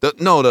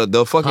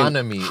 The fucking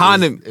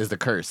Hanami is the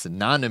curse.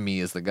 Nanami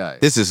is the guy.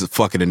 This is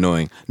fucking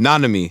annoying.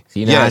 Nanami.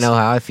 See, now I know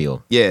how I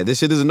feel. Yeah, this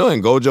shit is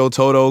annoying. Gojo,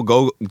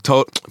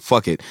 Toto,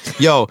 fuck it.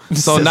 Yo,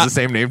 so Says not the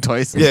same name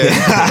twice. Yeah.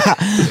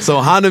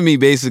 So Hanami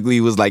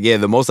basically was like, yeah,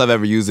 the most I've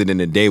ever used it in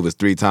a day was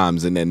 3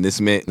 times, and then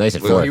this meant No, he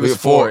said 4. He was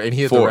 4, and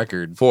he hit the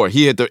record. 4.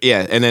 He hit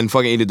and then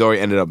fucking Itadori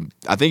ended up.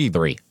 I think he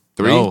 3.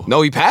 3.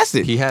 No, he passed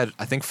it. He had,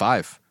 I think,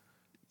 5.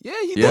 yeah,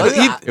 he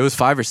Yeah, did. it was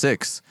 5 or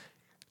 6.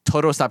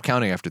 Toto stopped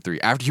counting after 3.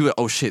 After he went,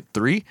 oh shit,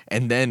 3,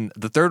 and then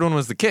the third one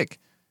was the kick,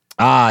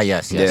 Ah,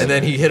 yes. Yeah. and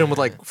then he hit him with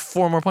like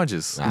 4 more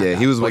punches. Yeah,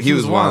 he was Like, he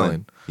was wilding.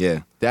 wilding. Yeah.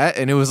 That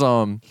and it was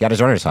He got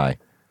his runner's high.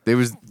 there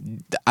was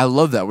I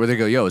love that where they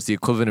go, yo, it's the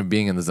equivalent of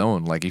being in the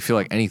zone. Like you feel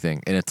like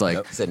anything, and it's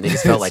like Said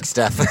niggas felt like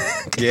Steph.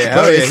 Yeah,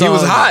 No, hell yeah. it's, He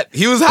was hot.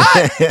 He was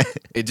hot.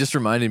 it just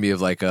reminded me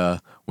of like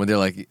when they're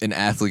like an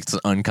athlete's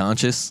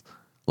unconscious,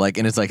 like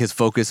and it's like his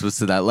focus was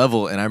to that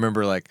level, and I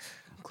remember like.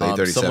 Clay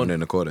 37 someone-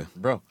 and a quarter.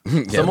 Bro,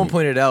 someone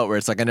pointed out where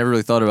it's like I never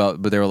really thought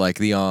about, but they were like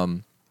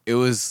it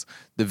was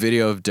the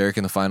video of Derek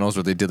in the finals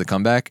where they did the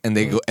comeback, and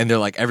they go and they're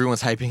like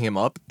everyone's hyping him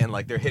up, and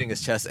like they're hitting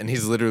his chest, and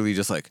he's literally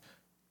just like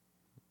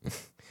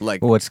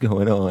What's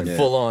going on?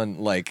 full on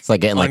like It's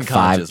like getting like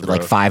unconscious, bro.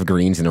 5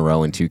 greens in a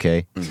row in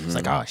 2K. It's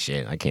like, oh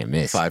shit, I can't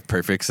miss. 5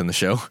 perfects in the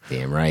show.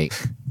 Damn right.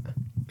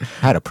 I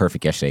had a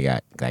perfect yesterday.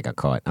 I got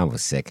caught. I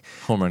was sick.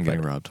 Home run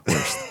getting robbed.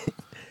 Worst.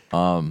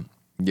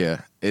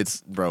 Yeah,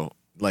 it's bro.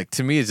 Like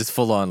to me, it's just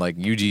full on. Like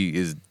Yuji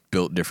is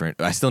built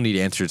different. I still need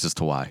answers as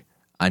to why.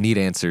 I need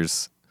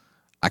answers.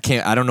 I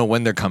don't know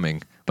when they're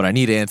coming, but I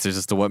need answers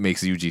as to what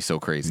makes Yuji so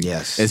crazy.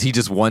 Yes. Is he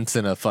just once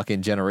in a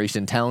fucking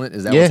generation talent?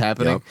 Is that Yeah. what's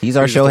happening? Yep. He's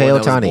our just the one Shohei that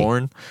was Ohtani.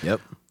 born?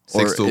 Yep.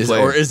 Or 6'2" is,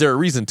 player. or is there a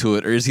reason to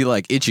it? Or is he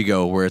like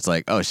Ichigo where it's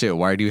like, oh shit,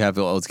 why do you have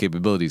all those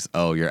capabilities?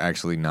 Oh, you're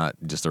actually not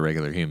just a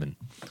regular human.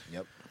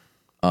 Yep.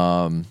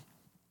 And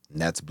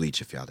that's Bleach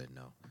if y'all didn't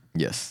know.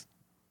 Yes.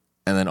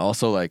 And then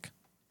also like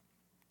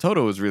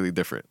Toto was really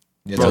different.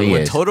 Yeah, Bro, he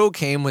when is. Toto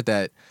came with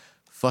that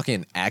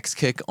fucking axe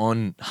kick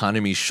on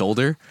Hanami's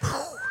shoulder,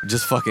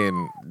 just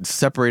fucking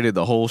separated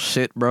the whole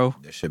shit, bro.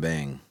 The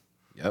shebang.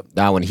 Yep.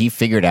 Now, when he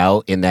figured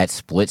out in that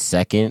split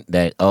second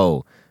that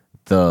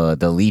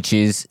the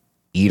leeches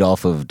eat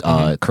off of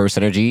curse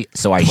energy,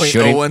 so I 0.01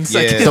 shouldn't.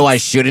 second. Yeah. So I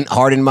shouldn't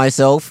harden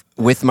myself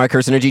with my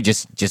curse energy.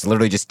 Just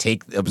literally just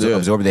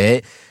absorb the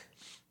hit.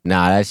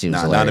 Nah, that shit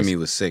was Nah, hilarious. Nanami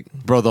was sick.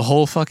 Bro, the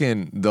whole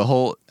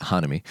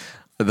Hanami,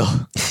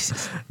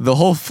 the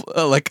whole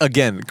like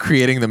again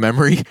creating the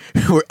memory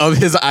of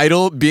his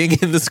idol being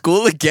in the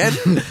school again.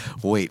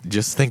 Wait,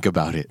 just think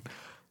about it.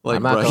 Like,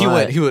 I'm not bro, gonna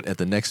lie. he went at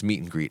the next meet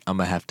and greet. I'm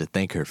gonna have to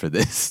thank her for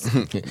this.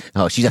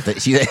 Oh, she's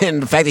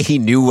and the fact that he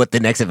knew what the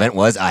next event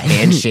was, a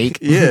handshake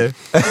Yeah.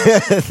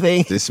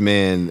 thing. This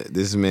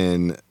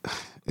man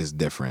is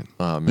different.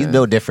 Oh man. He's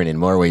no different in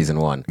more ways than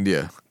one.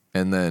 Yeah.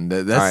 And then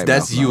that's right,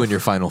 that's mouth, you mouth. in your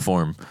final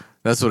form.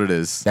 That's what it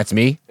is. That's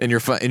me. In your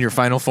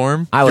final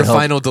form, I would your hope-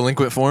 final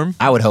delinquent form.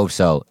 I would hope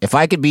so. If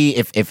I could be,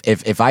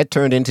 if I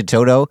turned into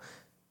Toto,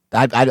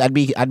 I'd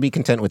be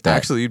content with that.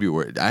 Actually, you'd be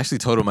worried. Actually,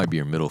 Toto might be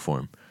your middle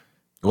form.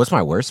 What's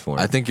my worst form?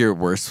 I think your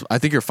worst. I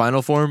think your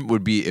final form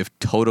would be if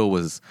Toto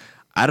was.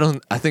 I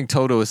think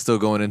Toto is still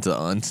going into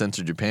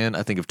uncensored Japan.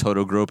 I think if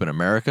Toto grew up in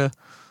America,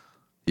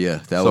 yeah,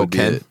 that So would be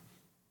Ken? it.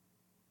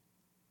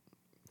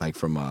 Like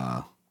from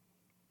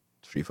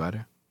Street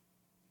Fighter.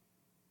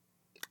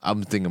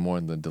 I'm thinking more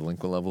on the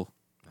delinquent level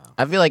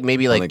I feel like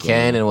maybe like like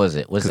Ken and was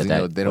it because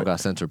that? they don't got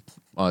censored.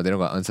 They don't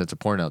got uncensored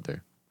porn out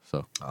there.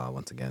 So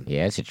Once again.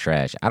 Yeah, it's a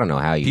trash. I don't know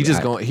how you. he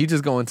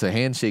just going to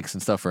handshakes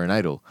and stuff for an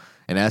idol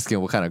and asking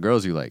what kind of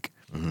girls you like.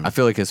 I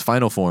feel like his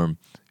final form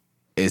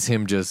is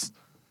him just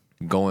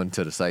going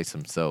to the sites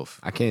himself.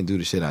 I can't do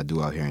the shit I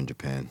do out here in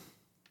Japan.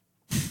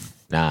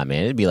 Nah,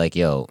 man. It'd be like,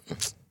 yo,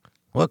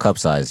 what cup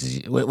size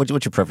is what's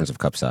your preference of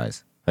cup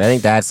size? I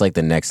think that's like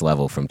the next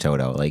level from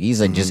Toto. Like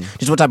he's like just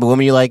what type of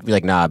woman you like? Be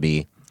like, nah,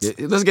 B. Yeah,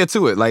 let's get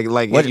to it. Like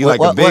What- you what- like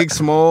a what- big, what-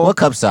 small. What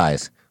cup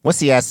size? What's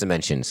the ass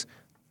dimensions?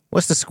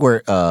 What's the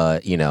squirt?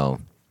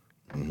 Volume.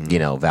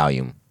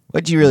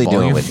 What you really doing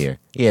Volume? with here?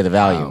 Yeah, the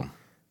volume. Wow.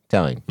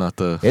 Telling. Not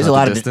the There's not a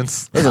lot the of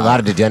distance. there's a lot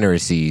of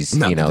degeneracies,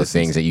 Not the things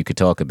distance. that you could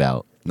talk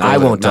about. Not I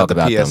the- won't not talk the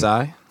about them.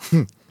 PSI.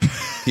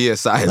 PSI is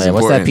Like,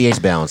 what's that important.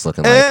 pH balance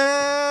looking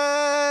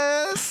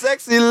like?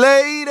 Sexy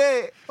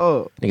lady.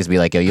 Oh, Niggas be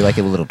like, yo, you like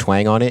it with a little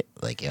twang on it?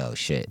 Like, yo,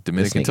 shit.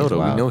 Dominican this nigga's Toto. We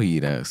wild. know he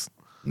eat ass.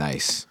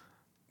 nice.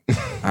 All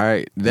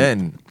right,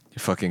 then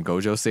fucking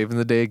Gojo saving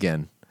the day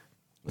again.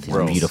 With his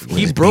Bro, beautiful, with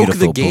he his broke the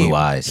beautiful game. blue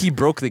eyes. He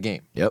broke the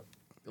game. Yep.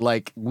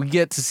 Like we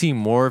get to see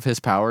more of his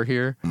power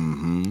here.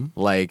 Mm-hmm.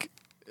 Like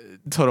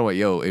Toto,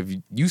 yo, if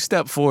you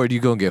step forward, you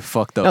gonna get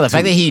fucked up. No, the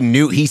fact too.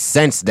 that he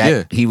sensed that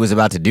Yeah. he was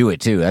about to do it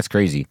too. That's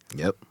crazy.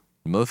 Yep.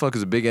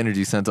 Motherfuckers, big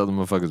energy sent out the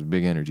motherfuckers,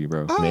 big energy,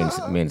 bro.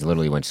 Man's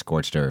literally went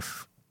scorched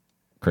earth.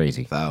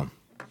 Crazy. Wow.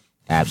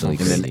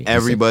 Absolutely And then crazy.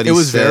 everybody. It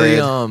was very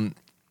said-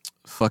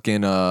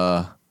 fucking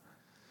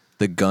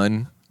the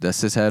gun that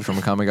Sis had from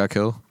Akame got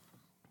killed.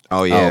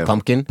 Oh yeah. Oh,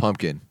 pumpkin.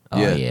 Pumpkin. Oh,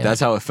 yeah, yeah. that's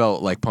how it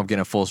felt. Like Pumpkin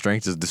at full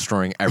strength, just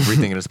destroying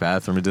everything in his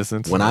path from a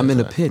distance. When I'm in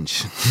a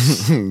pinch.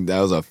 That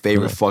was a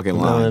favorite fucking On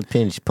line. a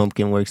pinch,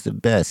 pumpkin works the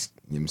best.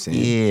 You know what I'm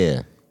saying?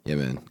 Yeah. Yeah,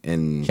 man.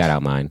 And Shout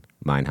out Mine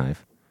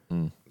Hive.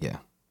 yeah.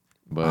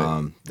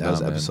 but That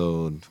was nah, man.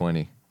 episode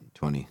 20.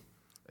 20.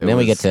 And then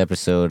we get to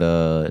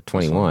episode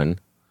 21.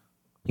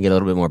 You get a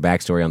little bit more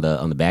backstory on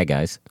the bad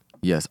guys.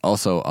 Yes.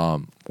 Also,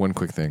 one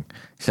quick thing.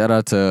 Shout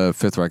out to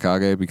Fifth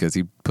Raikage because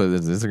he put it in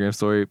his Instagram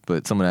story.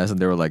 But someone asked him,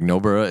 they were like,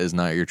 Nobara is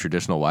not your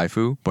traditional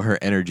waifu, but her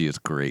energy is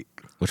great.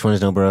 Which one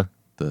is Nobara?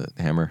 The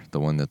Hammer,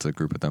 the one that's a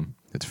group of them.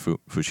 It's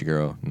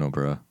Fushiguro,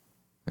 Nobara,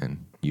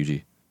 and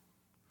Yuji.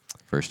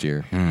 First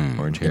year,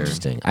 orange hair.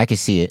 Interesting. I can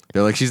see it.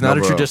 They're like, she's not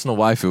a Nobara. traditional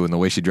waifu in the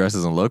way she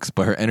dresses and looks,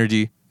 but her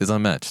energy is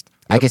unmatched.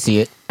 I can see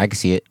it.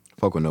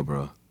 Fuck with no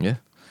bro. Yeah.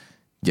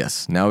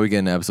 Yes. Now we get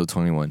into episode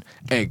 21.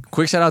 Hey,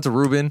 quick shout out to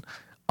Ruben,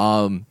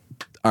 our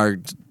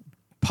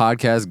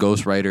podcast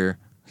ghostwriter.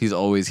 He's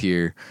always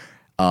here.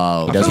 He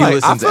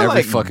listens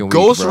every fucking week.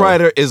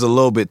 Ghostwriter is a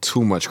little bit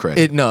too much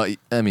credit.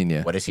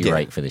 Yeah. What does he Yeah.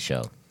 write for the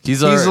show?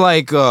 He's he's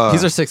like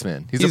he's our six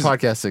man. He's he's- a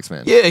podcast six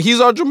man. yeah,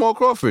 he's our Jamal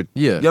Crawford.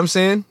 Yeah. You know what I'm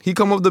saying? He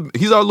come up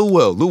he's our Lou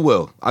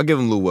Will. I'll give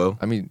him Lou Will.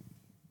 I mean,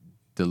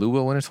 did Lou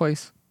Will win it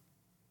twice?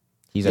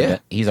 He's Yeah.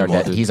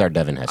 our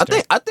Devin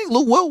Hester. I think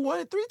Lou Will won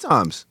it 3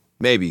 times.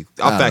 Maybe.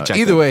 I'll I don't fact know. check.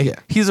 Either that. way, Yeah.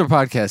 he's our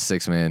podcast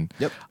six man.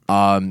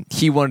 Yep.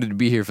 He wanted to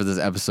be here for this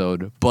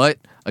episode, but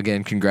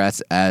again,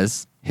 congrats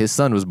as his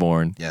son was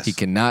born. Yes. He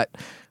cannot.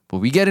 But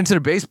we get into the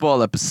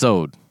baseball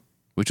episode,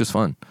 which was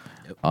fun.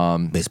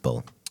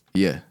 Baseball.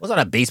 Yeah. Was not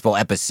a baseball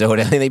episode.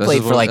 I think they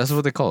played for like that's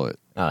what they call it.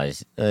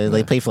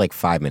 they played for like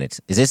 5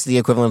 minutes. Is this the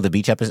equivalent of the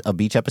beach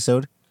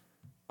episode?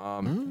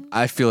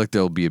 I feel like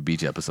there'll be a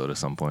beach episode at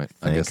some point.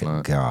 I guess Thank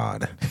not.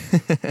 God.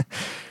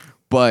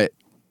 But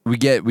we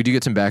do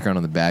get some background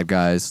on the bad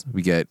guys.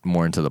 We get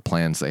more into the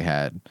plans they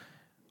had.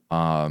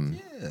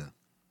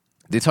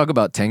 They talk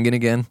about Tengen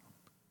again.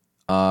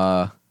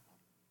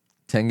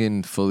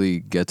 Tengen fully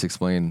gets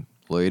explained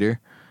later,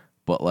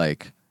 but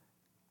like,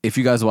 if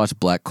you guys watch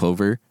Black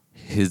Clover,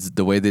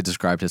 the way they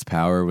described his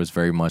power was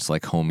very much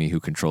like Homie who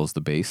controls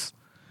the base.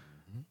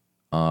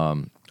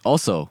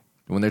 Also,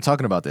 when they're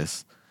talking about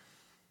this,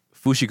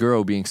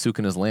 Fushiguro being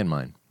Sukuna's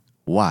landmine,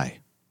 why?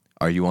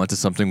 Are you onto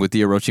something with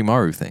the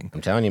Orochimaru thing?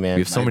 I'm telling you, man.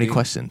 We have so might many be.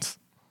 questions.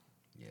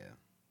 Yeah.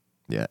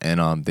 Yeah,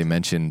 and they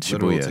mentioned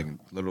Shibuya.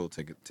 Literal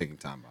taking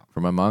time out. For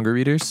my manga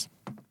readers,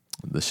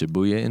 the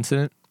Shibuya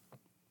incident,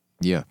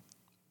 yeah,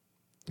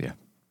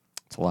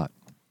 it's a lot.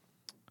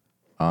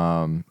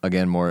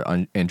 Again, more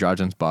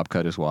androgynous bob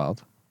cut is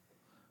wild.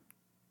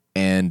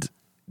 And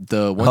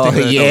the one Oh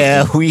thing that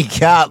yeah, we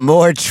got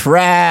more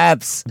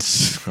traps.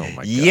 oh my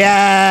god.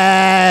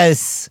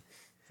 Yes.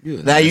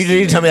 Now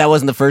you tell me that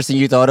wasn't the first thing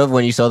you thought of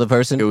when you saw the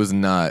person. It was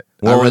not.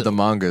 What I was- read the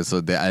manga, so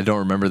I don't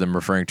remember them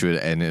referring to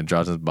it and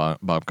androgynous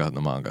bob cut in the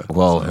manga.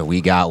 Well,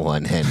 we got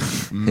one. And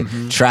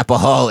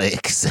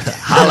Trapaholics,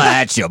 holla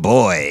at your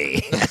boy.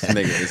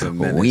 Nigga is a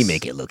menace. We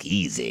make it look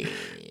easy.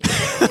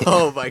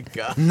 Oh my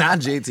god. Not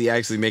JT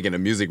actually making a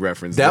music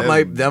reference. That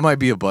might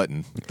be a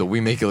button. The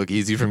we make it look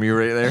easy from you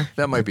right there.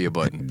 That might be a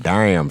button.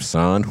 Damn,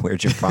 son,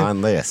 where'd you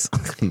find this?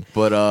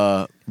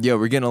 But yeah,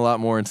 we're getting a lot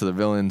more into the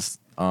villains.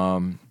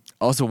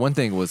 Also, one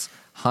thing was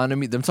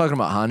Hanami. Them talking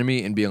about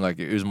Hanami and being like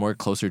it was more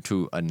closer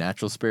to a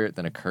natural spirit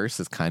than a curse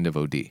is kind of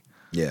OD.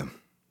 Yeah,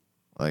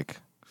 Like,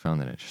 found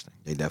that interesting.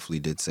 they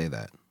definitely did say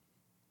that.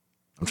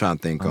 I'm trying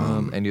to think.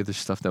 Any other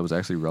stuff that was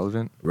actually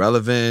relevant?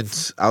 Relevant.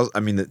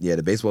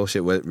 The baseball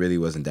shit really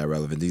wasn't that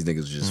relevant. These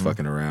niggas were just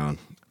fucking around.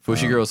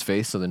 Fushigiro's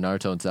face, so the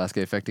Naruto and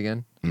Sasuke effect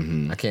again.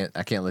 Mm-hmm.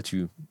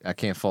 I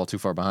can't fall too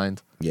far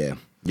behind. Yeah.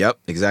 Yep.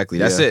 Exactly.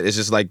 That's Yeah. it. It's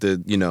just like the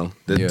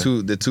Yeah.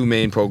 two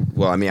main I don't. It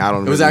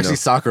was really actually know.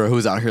 Sakura who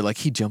was out here like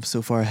he jumped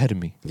so far ahead of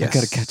me. Yes. I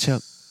gotta catch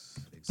up.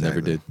 Exactly.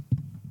 Never did.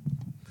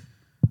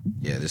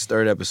 Yeah, this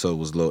third episode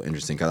was a little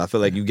interesting because I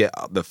feel like you get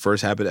the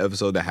first half of the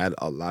episode that had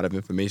a lot of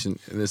information,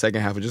 and the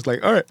second half was just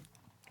like, all right.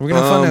 We're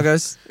gonna have fun now,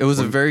 guys. It was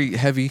a very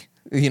heavy,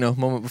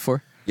 moment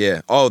before.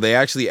 Yeah. Oh, they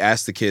actually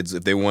asked the kids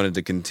if they wanted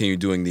to continue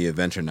doing the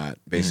event or not.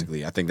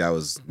 Basically, I think that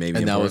was maybe.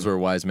 And that was where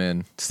Wise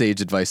Man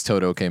sage advice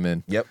Toto came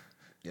in. Yep.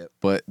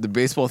 But the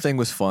baseball thing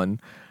was fun.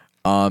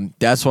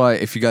 That's why,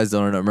 if you guys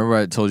don't know, remember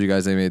I told you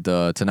guys they made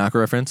the Tanaka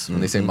reference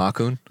when they say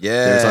Makun?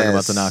 Yeah. They were talking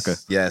about Tanaka.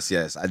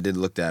 Yes. I did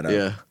look that up.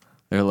 Yeah.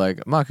 They're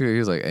like, Maku, he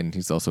was like, and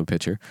he's also a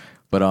pitcher.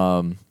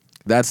 But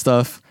that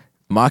stuff,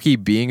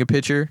 Maki being a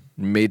pitcher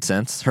made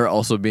sense. Her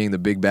also being the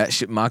big bat.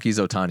 Maki's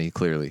Otani,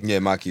 clearly. Yeah,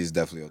 Maki is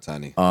definitely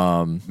Otani.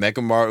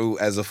 Mekamaru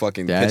as a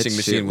fucking that pitching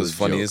machine shit was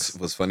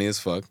funny as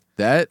fuck.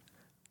 That,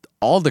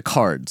 all the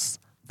cards,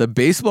 the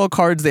baseball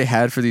cards they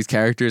had for these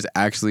characters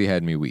actually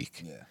had me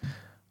weak. Yeah.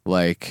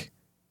 Like,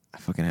 I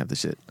fucking have the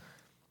shit.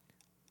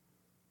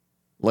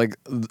 Like,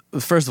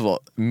 first of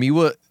all,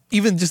 Miwa,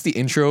 even just the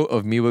intro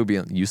of Miwa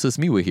being useless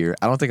Miwa here,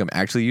 I don't think I'm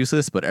actually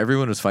useless, but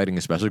everyone was fighting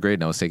a special grade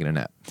and I was taking a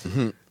nap.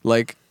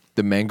 Like,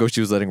 the mango she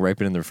was letting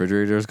ripen in the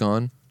refrigerator is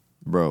gone.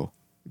 Bro,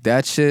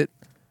 that shit,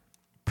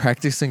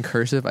 practicing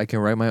cursive, I can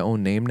write my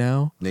own name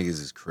now.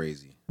 Niggas is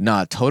crazy.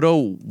 Nah,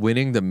 Toto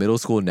winning the middle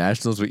school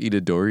nationals with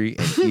Itadori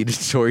and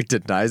Itadori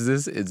denies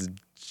this is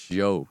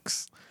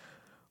jokes.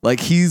 Like,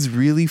 he's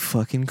really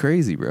fucking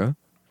crazy, bro.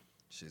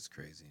 Shit's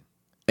crazy.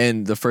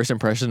 And the first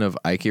impression of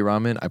Ike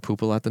ramen, I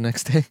poop a lot the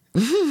next day.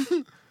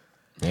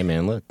 Hey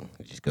man, look,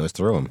 it just goes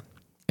through them.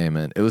 Hey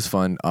man, it was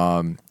fun.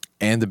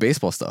 And the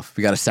baseball stuff.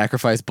 We got a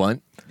sacrifice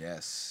bunt.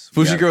 Yes.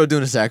 Fushiguro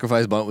doing a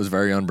sacrifice bunt was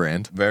very on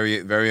brand.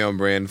 Very, very on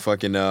brand.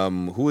 Fucking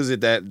who is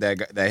it that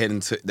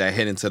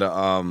hit into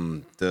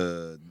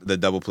the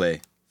double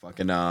play?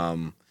 Fucking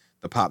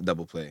the pop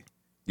double play.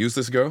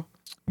 Useless girl.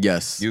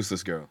 Yes.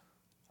 Useless girl.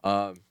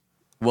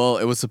 Well,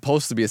 it was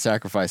supposed to be a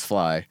sacrifice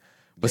fly,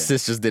 but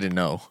Sis just didn't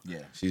know.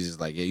 Yeah. She's just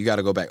like, yeah, you got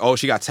to go back. Oh,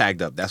 she got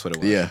tagged up. That's what it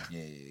was. Yeah.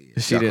 Yeah.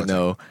 She didn't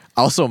know.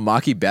 Also,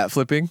 Maki bat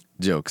flipping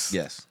jokes.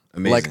 Yes.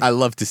 Amazing. Like, I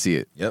love to see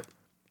it. Yep.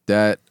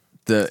 I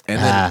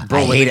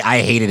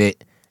hated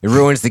it. It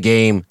ruins the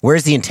game.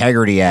 Where's the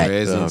integrity at? Where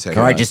is the integrity?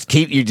 All right, just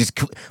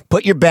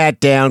put your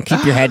bat down,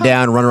 keep your head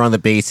down, run around the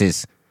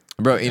bases.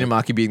 Bro,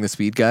 Inamaki being the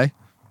speed guy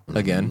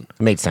again.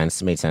 It made sense.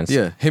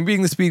 Yeah, him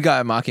being the speed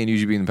guy, Maki and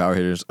Yuji being the power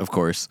hitters, of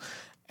course.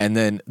 And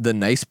then the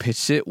nice pitch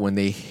shit when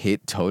they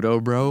hit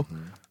Toto, bro.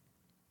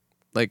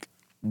 Like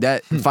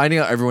that, finding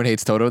out everyone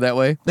hates Toto that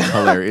way,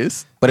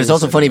 hilarious. But it's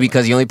also funny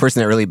because the only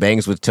person that really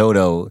bangs with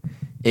Toto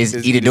is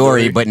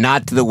Itadori, but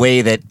not to the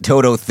way that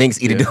Toto thinks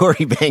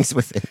Itadori bangs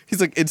with it.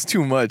 He's like, it's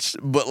too much.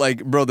 But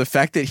like, bro, the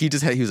fact that he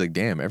was like,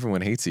 damn,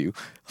 everyone hates you.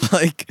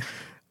 Like,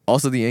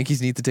 also the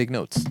Yankees need to take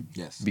notes.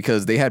 Yes.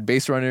 Because they had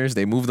base runners,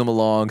 they moved them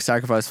along,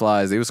 sacrifice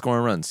flies, they were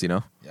scoring runs,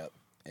 Yep.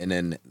 And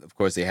then, of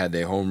course, they had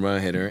their home run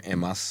hitter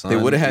and my son. They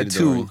would have had Itadori.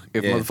 two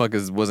if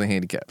motherfuckers wasn't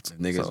handicapped. If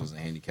niggas wasn't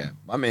handicapped.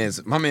 My man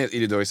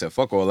Itadori said,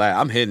 fuck all that.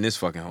 I'm hitting this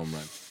fucking home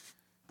run.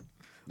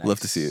 Nice. Love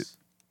to see it.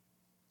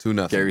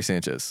 2-0. Gary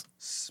Sanchez.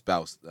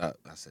 Spouse. I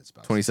said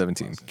spouse.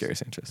 2017, Gary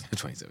Sanchez.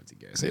 2017,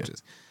 Gary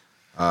Sanchez.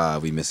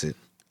 We miss it.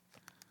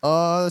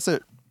 That's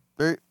it.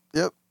 Right.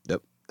 Yep.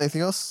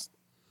 Anything else?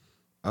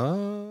 I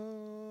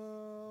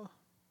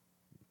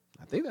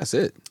think that's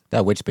it.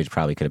 That witch bitch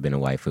probably could have been a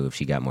waifu if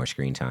she got more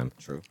screen time.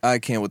 True. I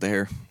can't with the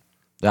hair.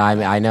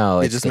 I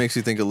know. It just makes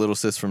you think of Little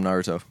Sis from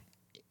Naruto.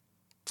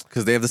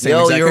 Because they have the same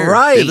Yo, exact you're hair.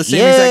 right. They have the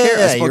same exact hair. I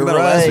Yeah, spoke you're about it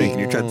last right. week, and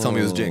you tried to tell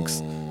me it was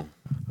Jinx.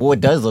 Well,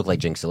 it does look like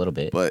Jinx a little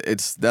bit. But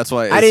that's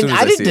why. I as soon didn't. as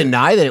I didn't see it-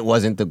 deny that it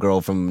wasn't the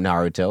girl from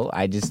Naruto.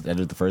 That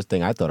was the first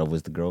thing I thought of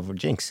was the girl from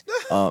Jinx.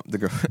 The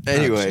girl.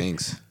 Anyway,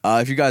 Jinx.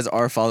 if you guys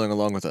are following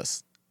along with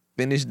us,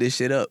 finish this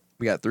shit up.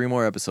 We got 3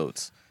 more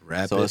episodes.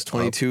 Wrap So it it's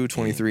 22, up.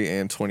 23,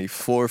 and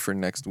 24 for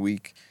next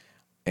week.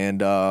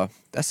 And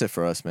that's it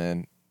for us,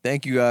 man.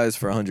 Thank you guys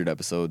for 100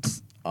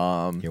 episodes.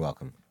 You're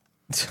welcome.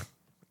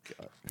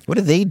 What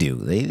did they do?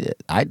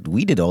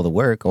 We did all the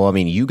work. Well, I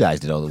mean, you guys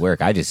did all the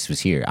work. I just was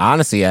here.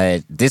 Honestly,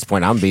 at this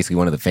point, I'm basically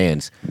one of the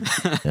fans.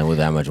 With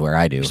that much work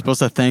I do. You're supposed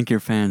to thank your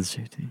fans,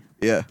 JT.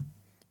 Yeah.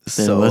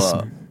 They're So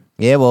listening.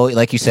 Yeah, well,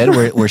 like you said,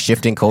 we're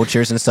shifting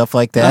cultures and stuff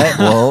like that.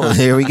 Well,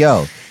 here we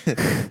go.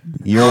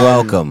 You're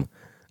welcome.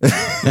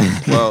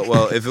 If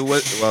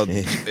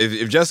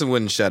Justin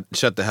wouldn't shut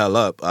the hell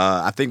up,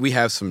 I think we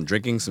have some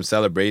drinking, some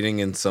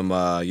celebrating, and some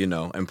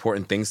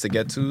important things to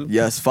get to.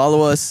 yes,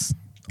 follow us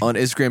on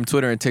Instagram,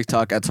 Twitter, and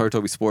TikTok at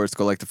Sartobi Sports.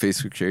 Go like the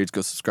Facebook page.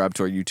 Go subscribe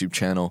to our YouTube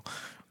channel.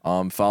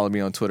 Follow me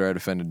on Twitter at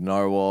Offended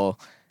Narwhal.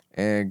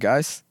 And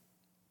guys,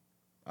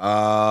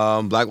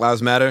 Black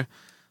Lives Matter.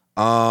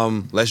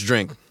 Let's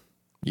drink.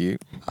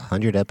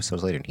 100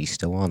 episodes later, and he's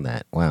still on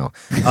that. Wow.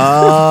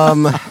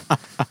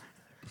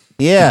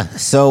 Yeah,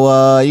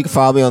 so you can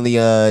follow me on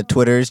the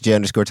Twitters,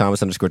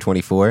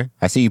 J_Thomas_24.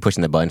 I see you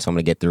pushing the button, so I'm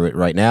going to get through it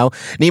right now.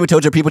 Nima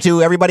Tojo people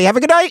too. Everybody have a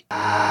good night.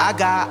 I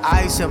got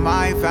ice in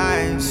my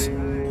veins.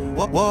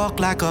 Walk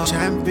like a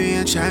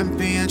champion,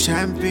 champion,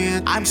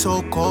 champion. I'm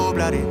so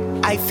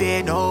cold-blooded, I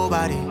fear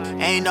nobody.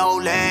 Ain't no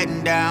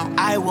letting down,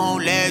 I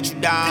won't let you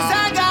down. 'Cause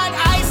I got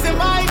ice in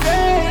my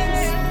veins.